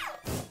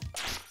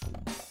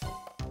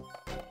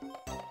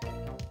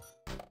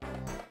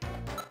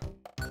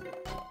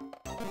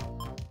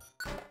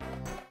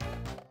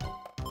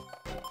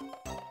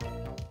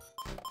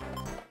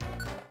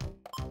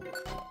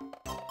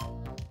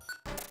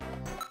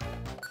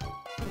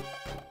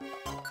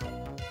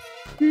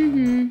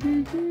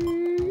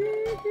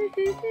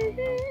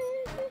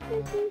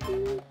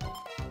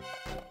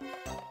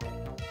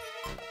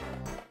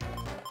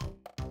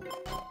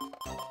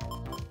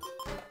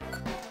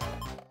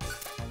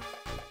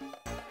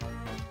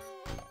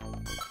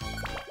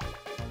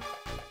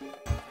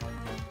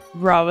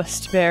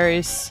 Rawest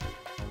berries.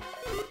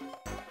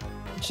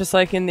 Just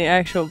like in the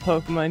actual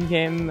Pokemon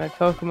game, my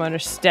Pokemon are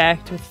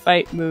stacked with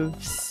fight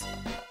moves.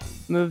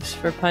 Moves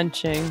for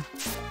punching.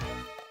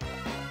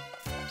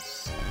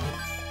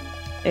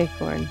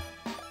 Acorn.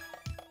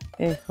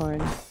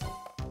 Acorn.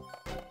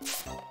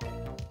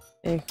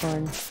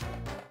 Acorn.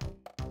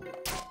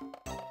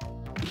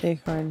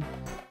 Acorn.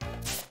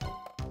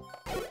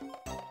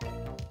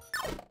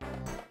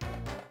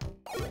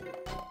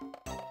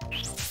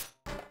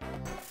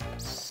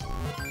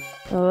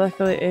 Well,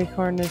 luckily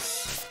Acorn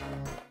has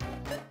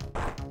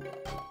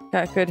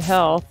got good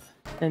health,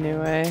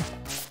 anyway.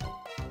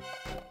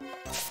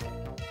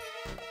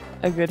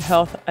 A good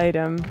health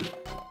item.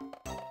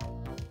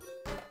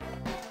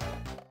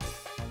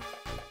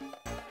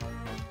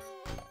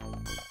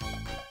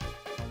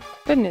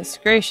 Goodness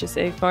gracious,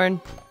 Acorn.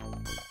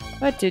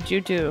 What did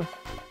you do?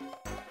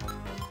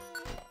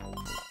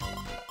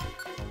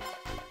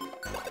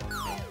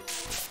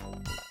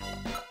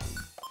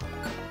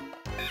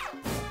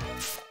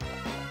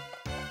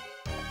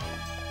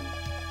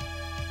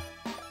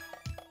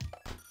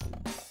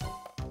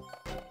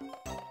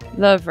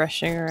 Love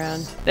rushing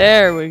around.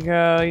 There we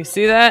go. You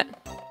see that?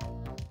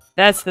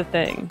 That's the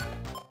thing.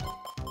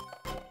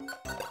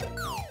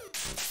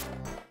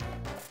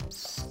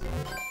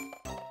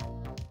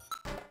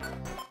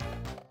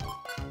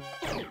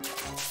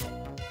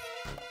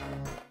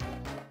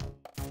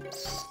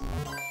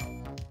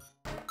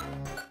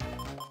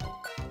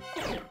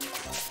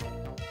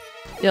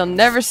 You'll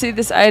never see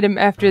this item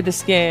after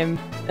this game,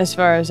 as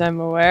far as I'm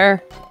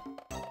aware.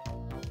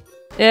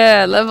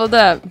 Yeah, leveled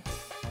up.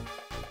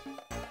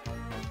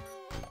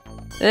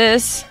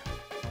 This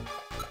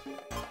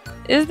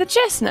is the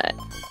chestnut.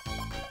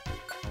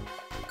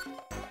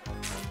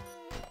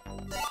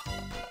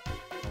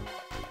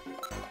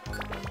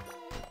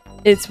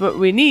 It's what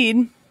we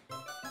need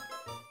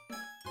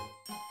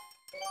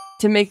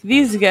to make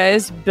these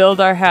guys build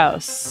our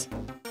house.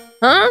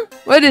 Huh?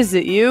 What is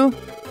it, you?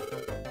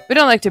 We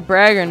don't like to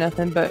brag or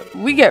nothing, but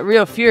we get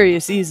real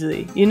furious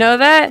easily. You know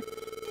that?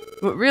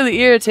 What really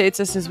irritates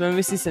us is when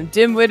we see some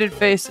dim-witted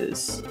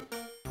faces.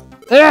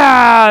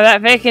 Ah,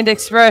 that vacant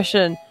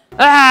expression.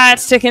 Ah,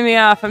 it's ticking me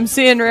off. I'm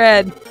seeing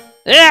red.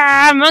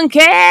 Ah,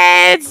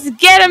 monkeys!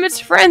 Get him! It's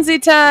frenzy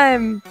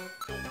time!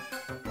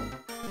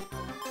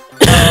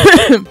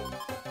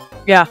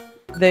 Yeah,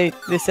 they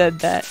said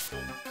that.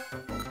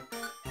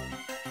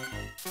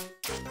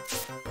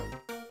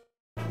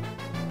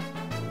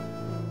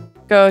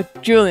 Go,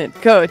 Julian.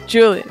 Go,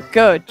 Julian.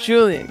 Go,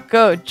 Julian.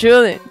 Go,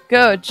 Julian.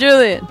 Go,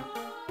 Julian.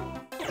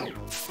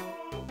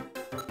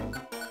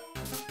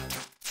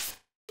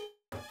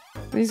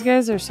 These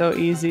guys are so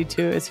easy,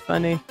 too. It's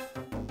funny.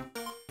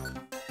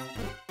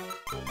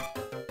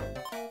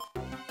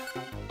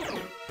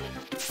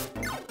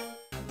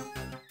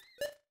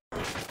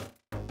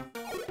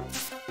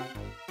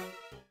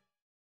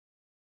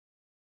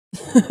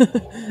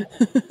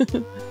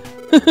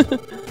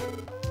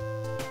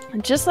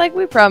 Just like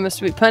we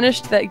promised, we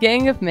punished that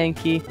gang of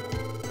Mankey.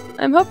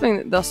 I'm hoping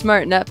that they'll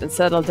smarten up and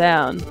settle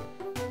down.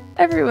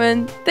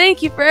 Everyone,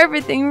 thank you for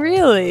everything,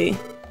 really.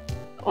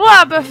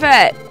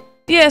 Wobbuffet!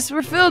 Yes,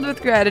 we're filled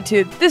with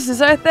gratitude. This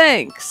is our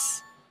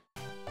thanks.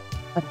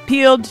 A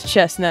peeled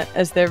chestnut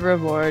as their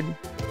reward.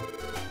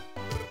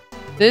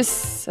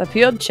 This a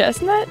peeled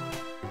chestnut?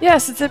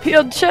 Yes, it's a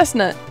peeled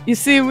chestnut. You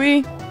see,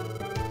 we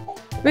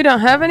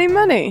don't have any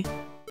money.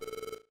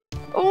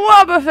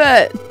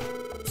 Wobbuffet!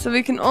 So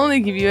we can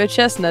only give you a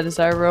chestnut as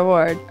our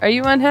reward. Are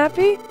you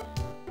unhappy?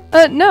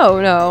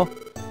 No.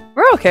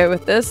 We're okay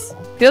with this.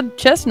 Peeled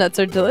chestnuts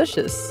are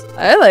delicious.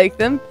 I like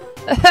them.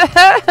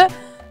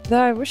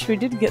 Though I wish we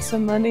did get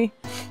some money.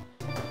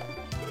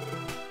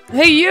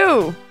 Hey,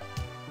 you!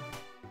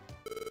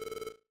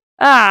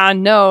 Ah,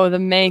 no, the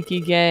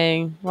Mankey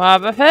gang.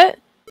 Wobbuffet?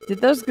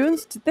 Did those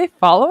goons, did they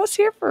follow us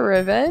here for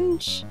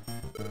revenge?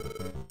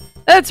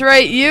 That's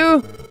right,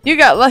 you! You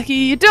got lucky,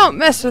 you don't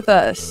mess with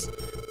us!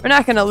 We're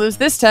not gonna lose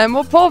this time,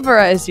 we'll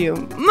pulverize you!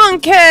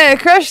 Monkey!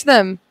 Crush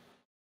them!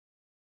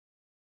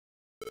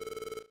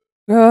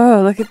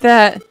 Oh, look at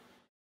that!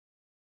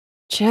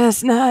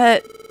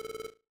 Chestnut!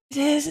 It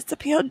is, it's a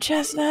peeled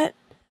chestnut!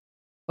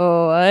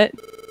 Oh, what?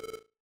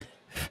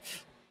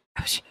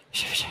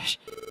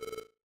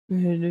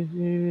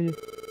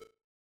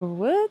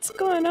 What's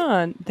going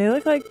on? They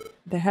look like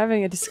they're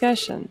having a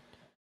discussion.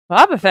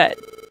 Wobbuffet!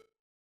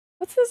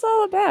 What's this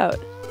all about?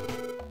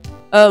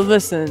 Oh,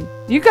 listen.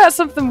 You got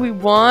something we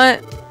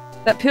want?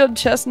 That peeled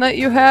chestnut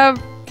you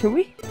have? Can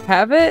we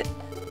have it?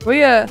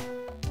 We,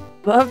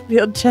 love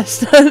peeled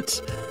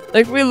chestnuts.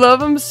 Like, we love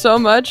them so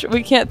much,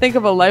 we can't think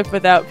of a life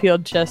without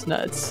peeled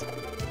chestnuts.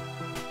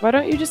 Why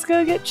don't you just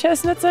go get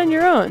chestnuts on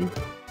your own?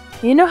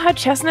 You know how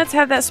chestnuts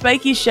have that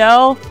spiky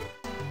shell?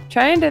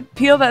 Trying to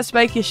peel that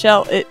spiky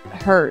shell, it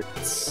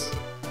hurts.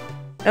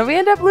 And we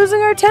end up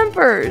losing our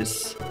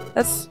tempers.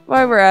 That's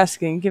why we're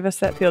asking. Give us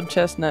that peeled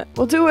chestnut.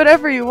 We'll do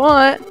whatever you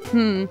want.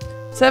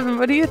 Seven,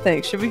 what do you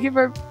think? Should we give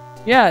our...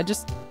 Yeah.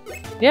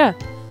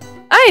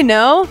 I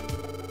know!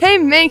 Hey,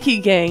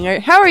 Mankey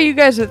gang, how are you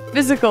guys with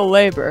physical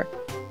labor?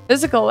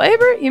 Physical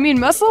labor? You mean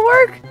muscle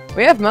work?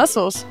 We have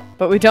muscles,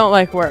 but we don't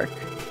like work.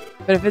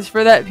 But if it's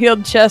for that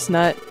peeled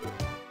chestnut...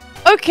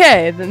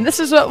 Okay, then this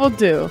is what we'll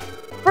do.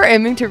 We're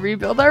aiming to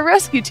rebuild our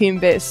rescue team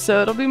base,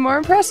 so it'll be more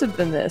impressive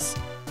than this.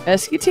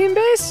 Rescue team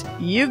base?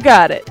 You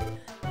got it.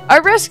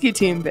 Our rescue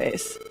team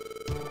base.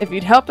 If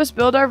you'd help us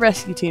build our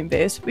rescue team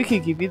base, we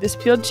could give you this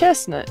peeled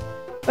chestnut.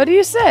 What do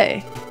you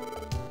say?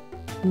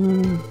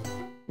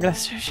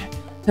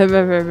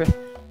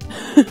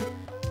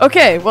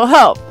 Okay, we'll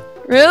help.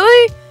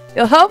 Really?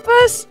 You'll help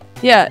us?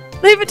 Yeah,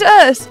 leave it to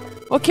us.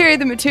 We'll carry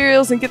the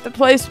materials and get the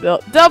place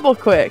built, double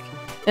quick.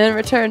 And in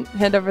return,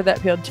 hand over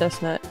that peeled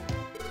chestnut.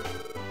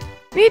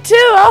 Me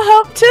too, I'll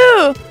help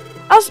too.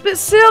 I'll spit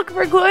silk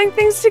for gluing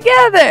things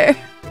together.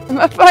 I'm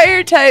a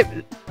fire type.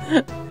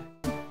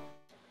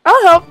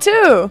 I'll help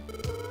too!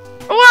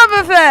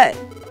 Wobbuffet!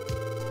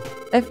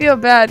 I feel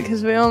bad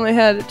because we only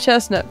had a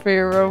chestnut for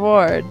your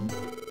reward.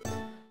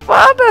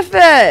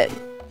 Wobbuffet!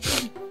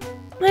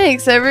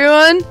 Thanks,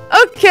 everyone.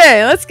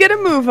 Okay, let's get a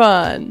move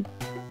on.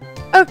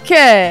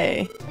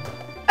 Okay.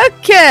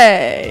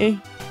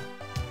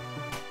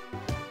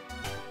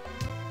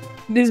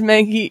 These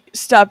Mankey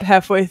stop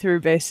halfway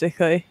through,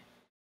 basically.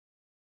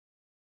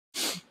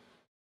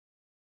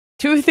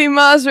 Toothy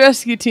Maw's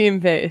rescue team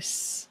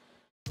base.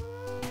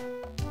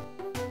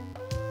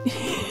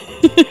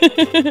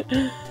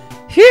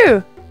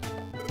 Phew!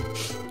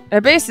 Our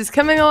base is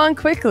coming along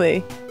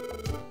quickly.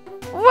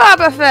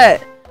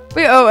 Wobbuffet!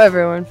 We owe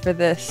everyone for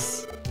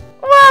this.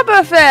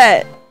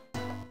 Wobbuffet!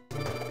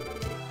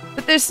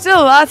 But there's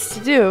still lots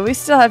to do. We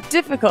still have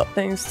difficult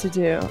things to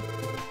do.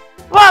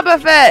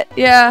 Wobbuffet!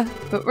 Yeah,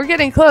 but we're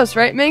getting close,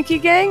 right,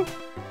 Mankey Gang?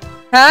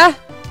 Huh?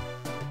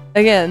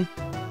 Again.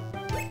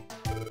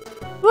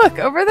 Look,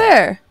 over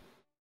there!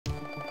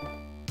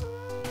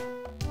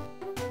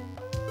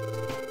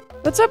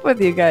 What's up with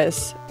you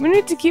guys? We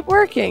need to keep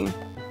working.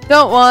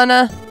 Don't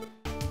wanna.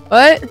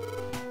 What?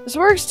 This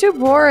work's too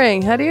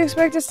boring. How do you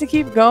expect us to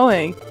keep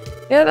going?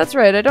 Yeah, that's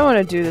right. I don't want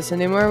to do this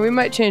anymore. We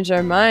might change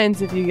our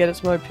minds if you get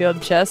us more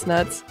peeled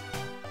chestnuts.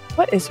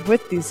 What is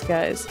with these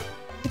guys?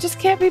 We just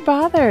can't be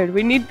bothered.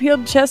 We need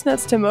peeled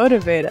chestnuts to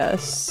motivate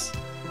us.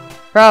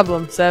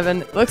 Problem,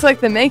 7. Looks like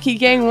the Mankey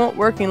Gang won't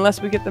work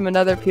unless we get them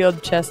another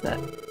peeled chestnut.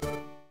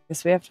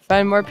 Guess we have to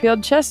find more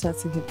peeled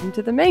chestnuts and give them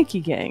to the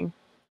Mankey Gang.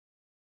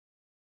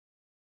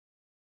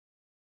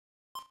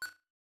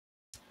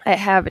 I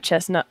have a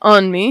chestnut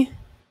on me.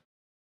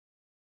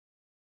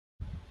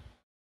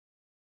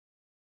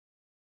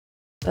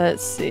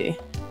 Let's see.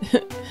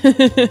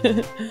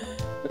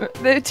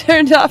 They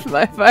turned off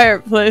my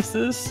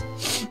fireplaces.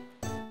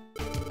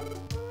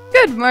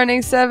 Good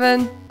morning,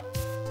 7.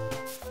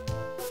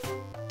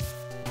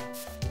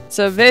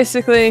 So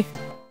basically,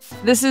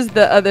 this is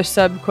the other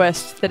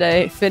sub-quest that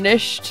I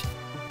finished.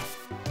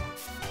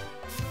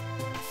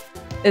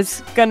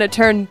 It's gonna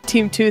turn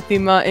Team Toothy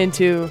Maw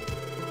into...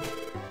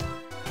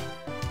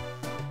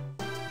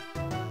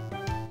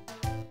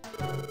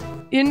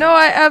 You know,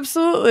 I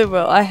absolutely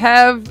will. I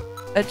have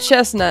a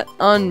chestnut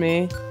on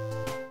me.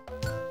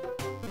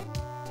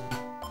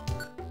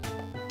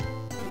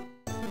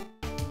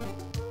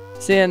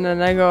 See, and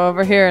then I go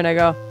over here and I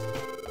go...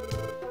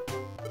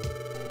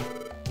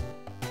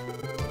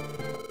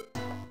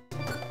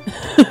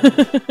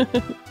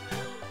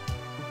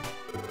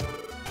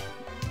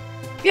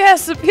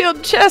 Yes, a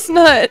peeled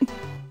chestnut!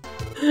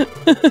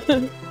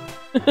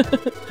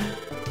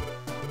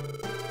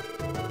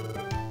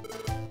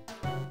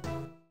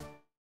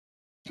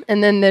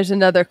 And then there's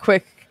another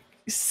quick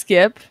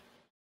skip.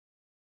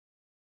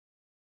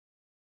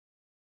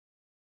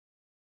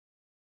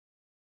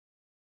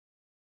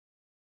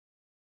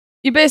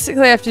 You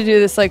basically have to do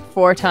this like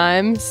 4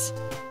 times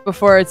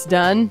before it's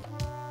done.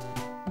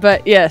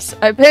 But yes,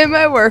 I pay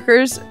my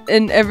workers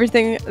and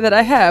everything that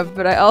I have,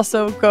 but I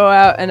also go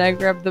out and I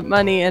grab the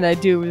money and I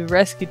do the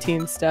rescue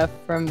team stuff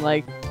from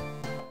like...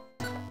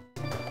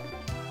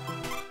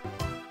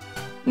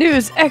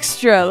 News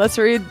Extra! Let's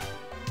read...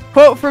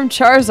 Quote from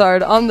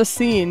Charizard on the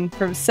scene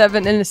from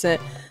 7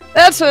 Innocent.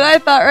 That's what I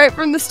thought right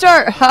from the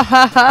start! Ha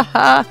ha ha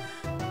ha!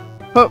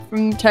 Quote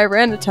from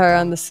Tyranitar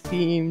on the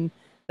scene.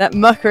 That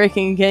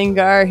muckraking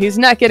Gengar, he's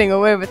not getting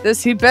away with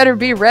this, he better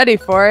be ready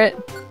for it!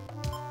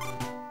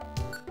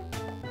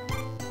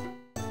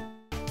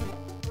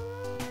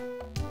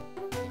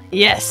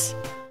 Yes,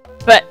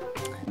 but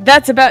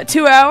that's about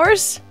 2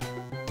 hours.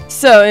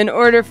 So in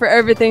order for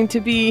everything to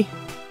be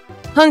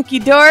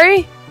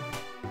hunky-dory,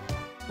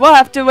 we'll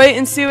have to wait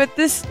and see what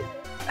this...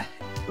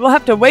 We'll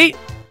have to wait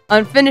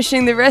on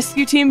finishing the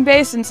rescue team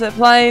base and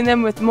supplying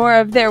them with more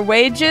of their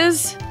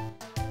wages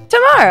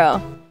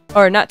tomorrow.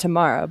 Or not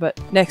tomorrow, but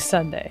next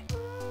Sunday.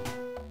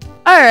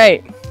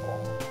 Alright.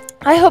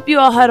 I hope you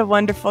all had a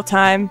wonderful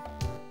time.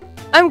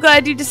 I'm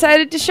glad you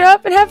decided to show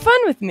up and have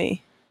fun with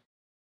me.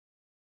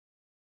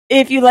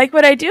 If you like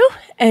what I do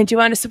and you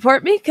want to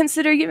support me,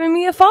 consider giving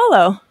me a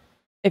follow.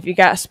 If you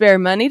got spare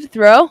money to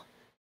throw,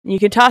 you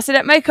can toss it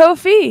at my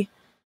Ko-fi.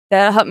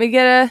 That'll help me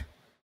get a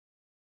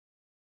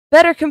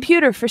better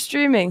computer for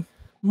streaming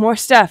more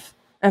stuff,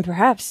 and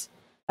perhaps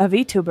a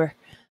VTuber.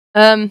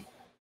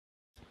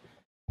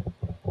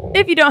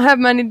 If you don't have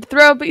money to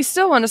throw, but you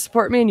still want to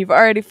support me and you've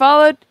already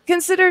followed,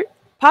 consider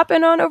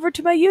popping on over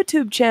to my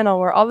YouTube channel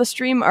where all the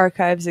stream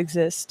archives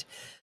exist.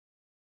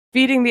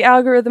 Feeding the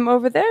algorithm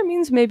over there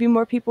means maybe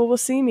more people will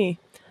see me.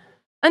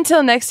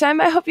 Until next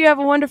time, I hope you have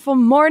a wonderful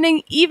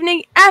morning,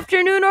 evening,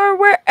 afternoon, or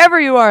wherever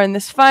you are in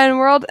this fine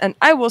world, and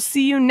I will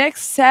see you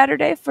next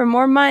Saturday for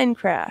more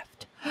Minecraft.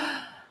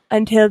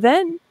 Until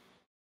then,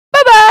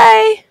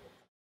 bye-bye!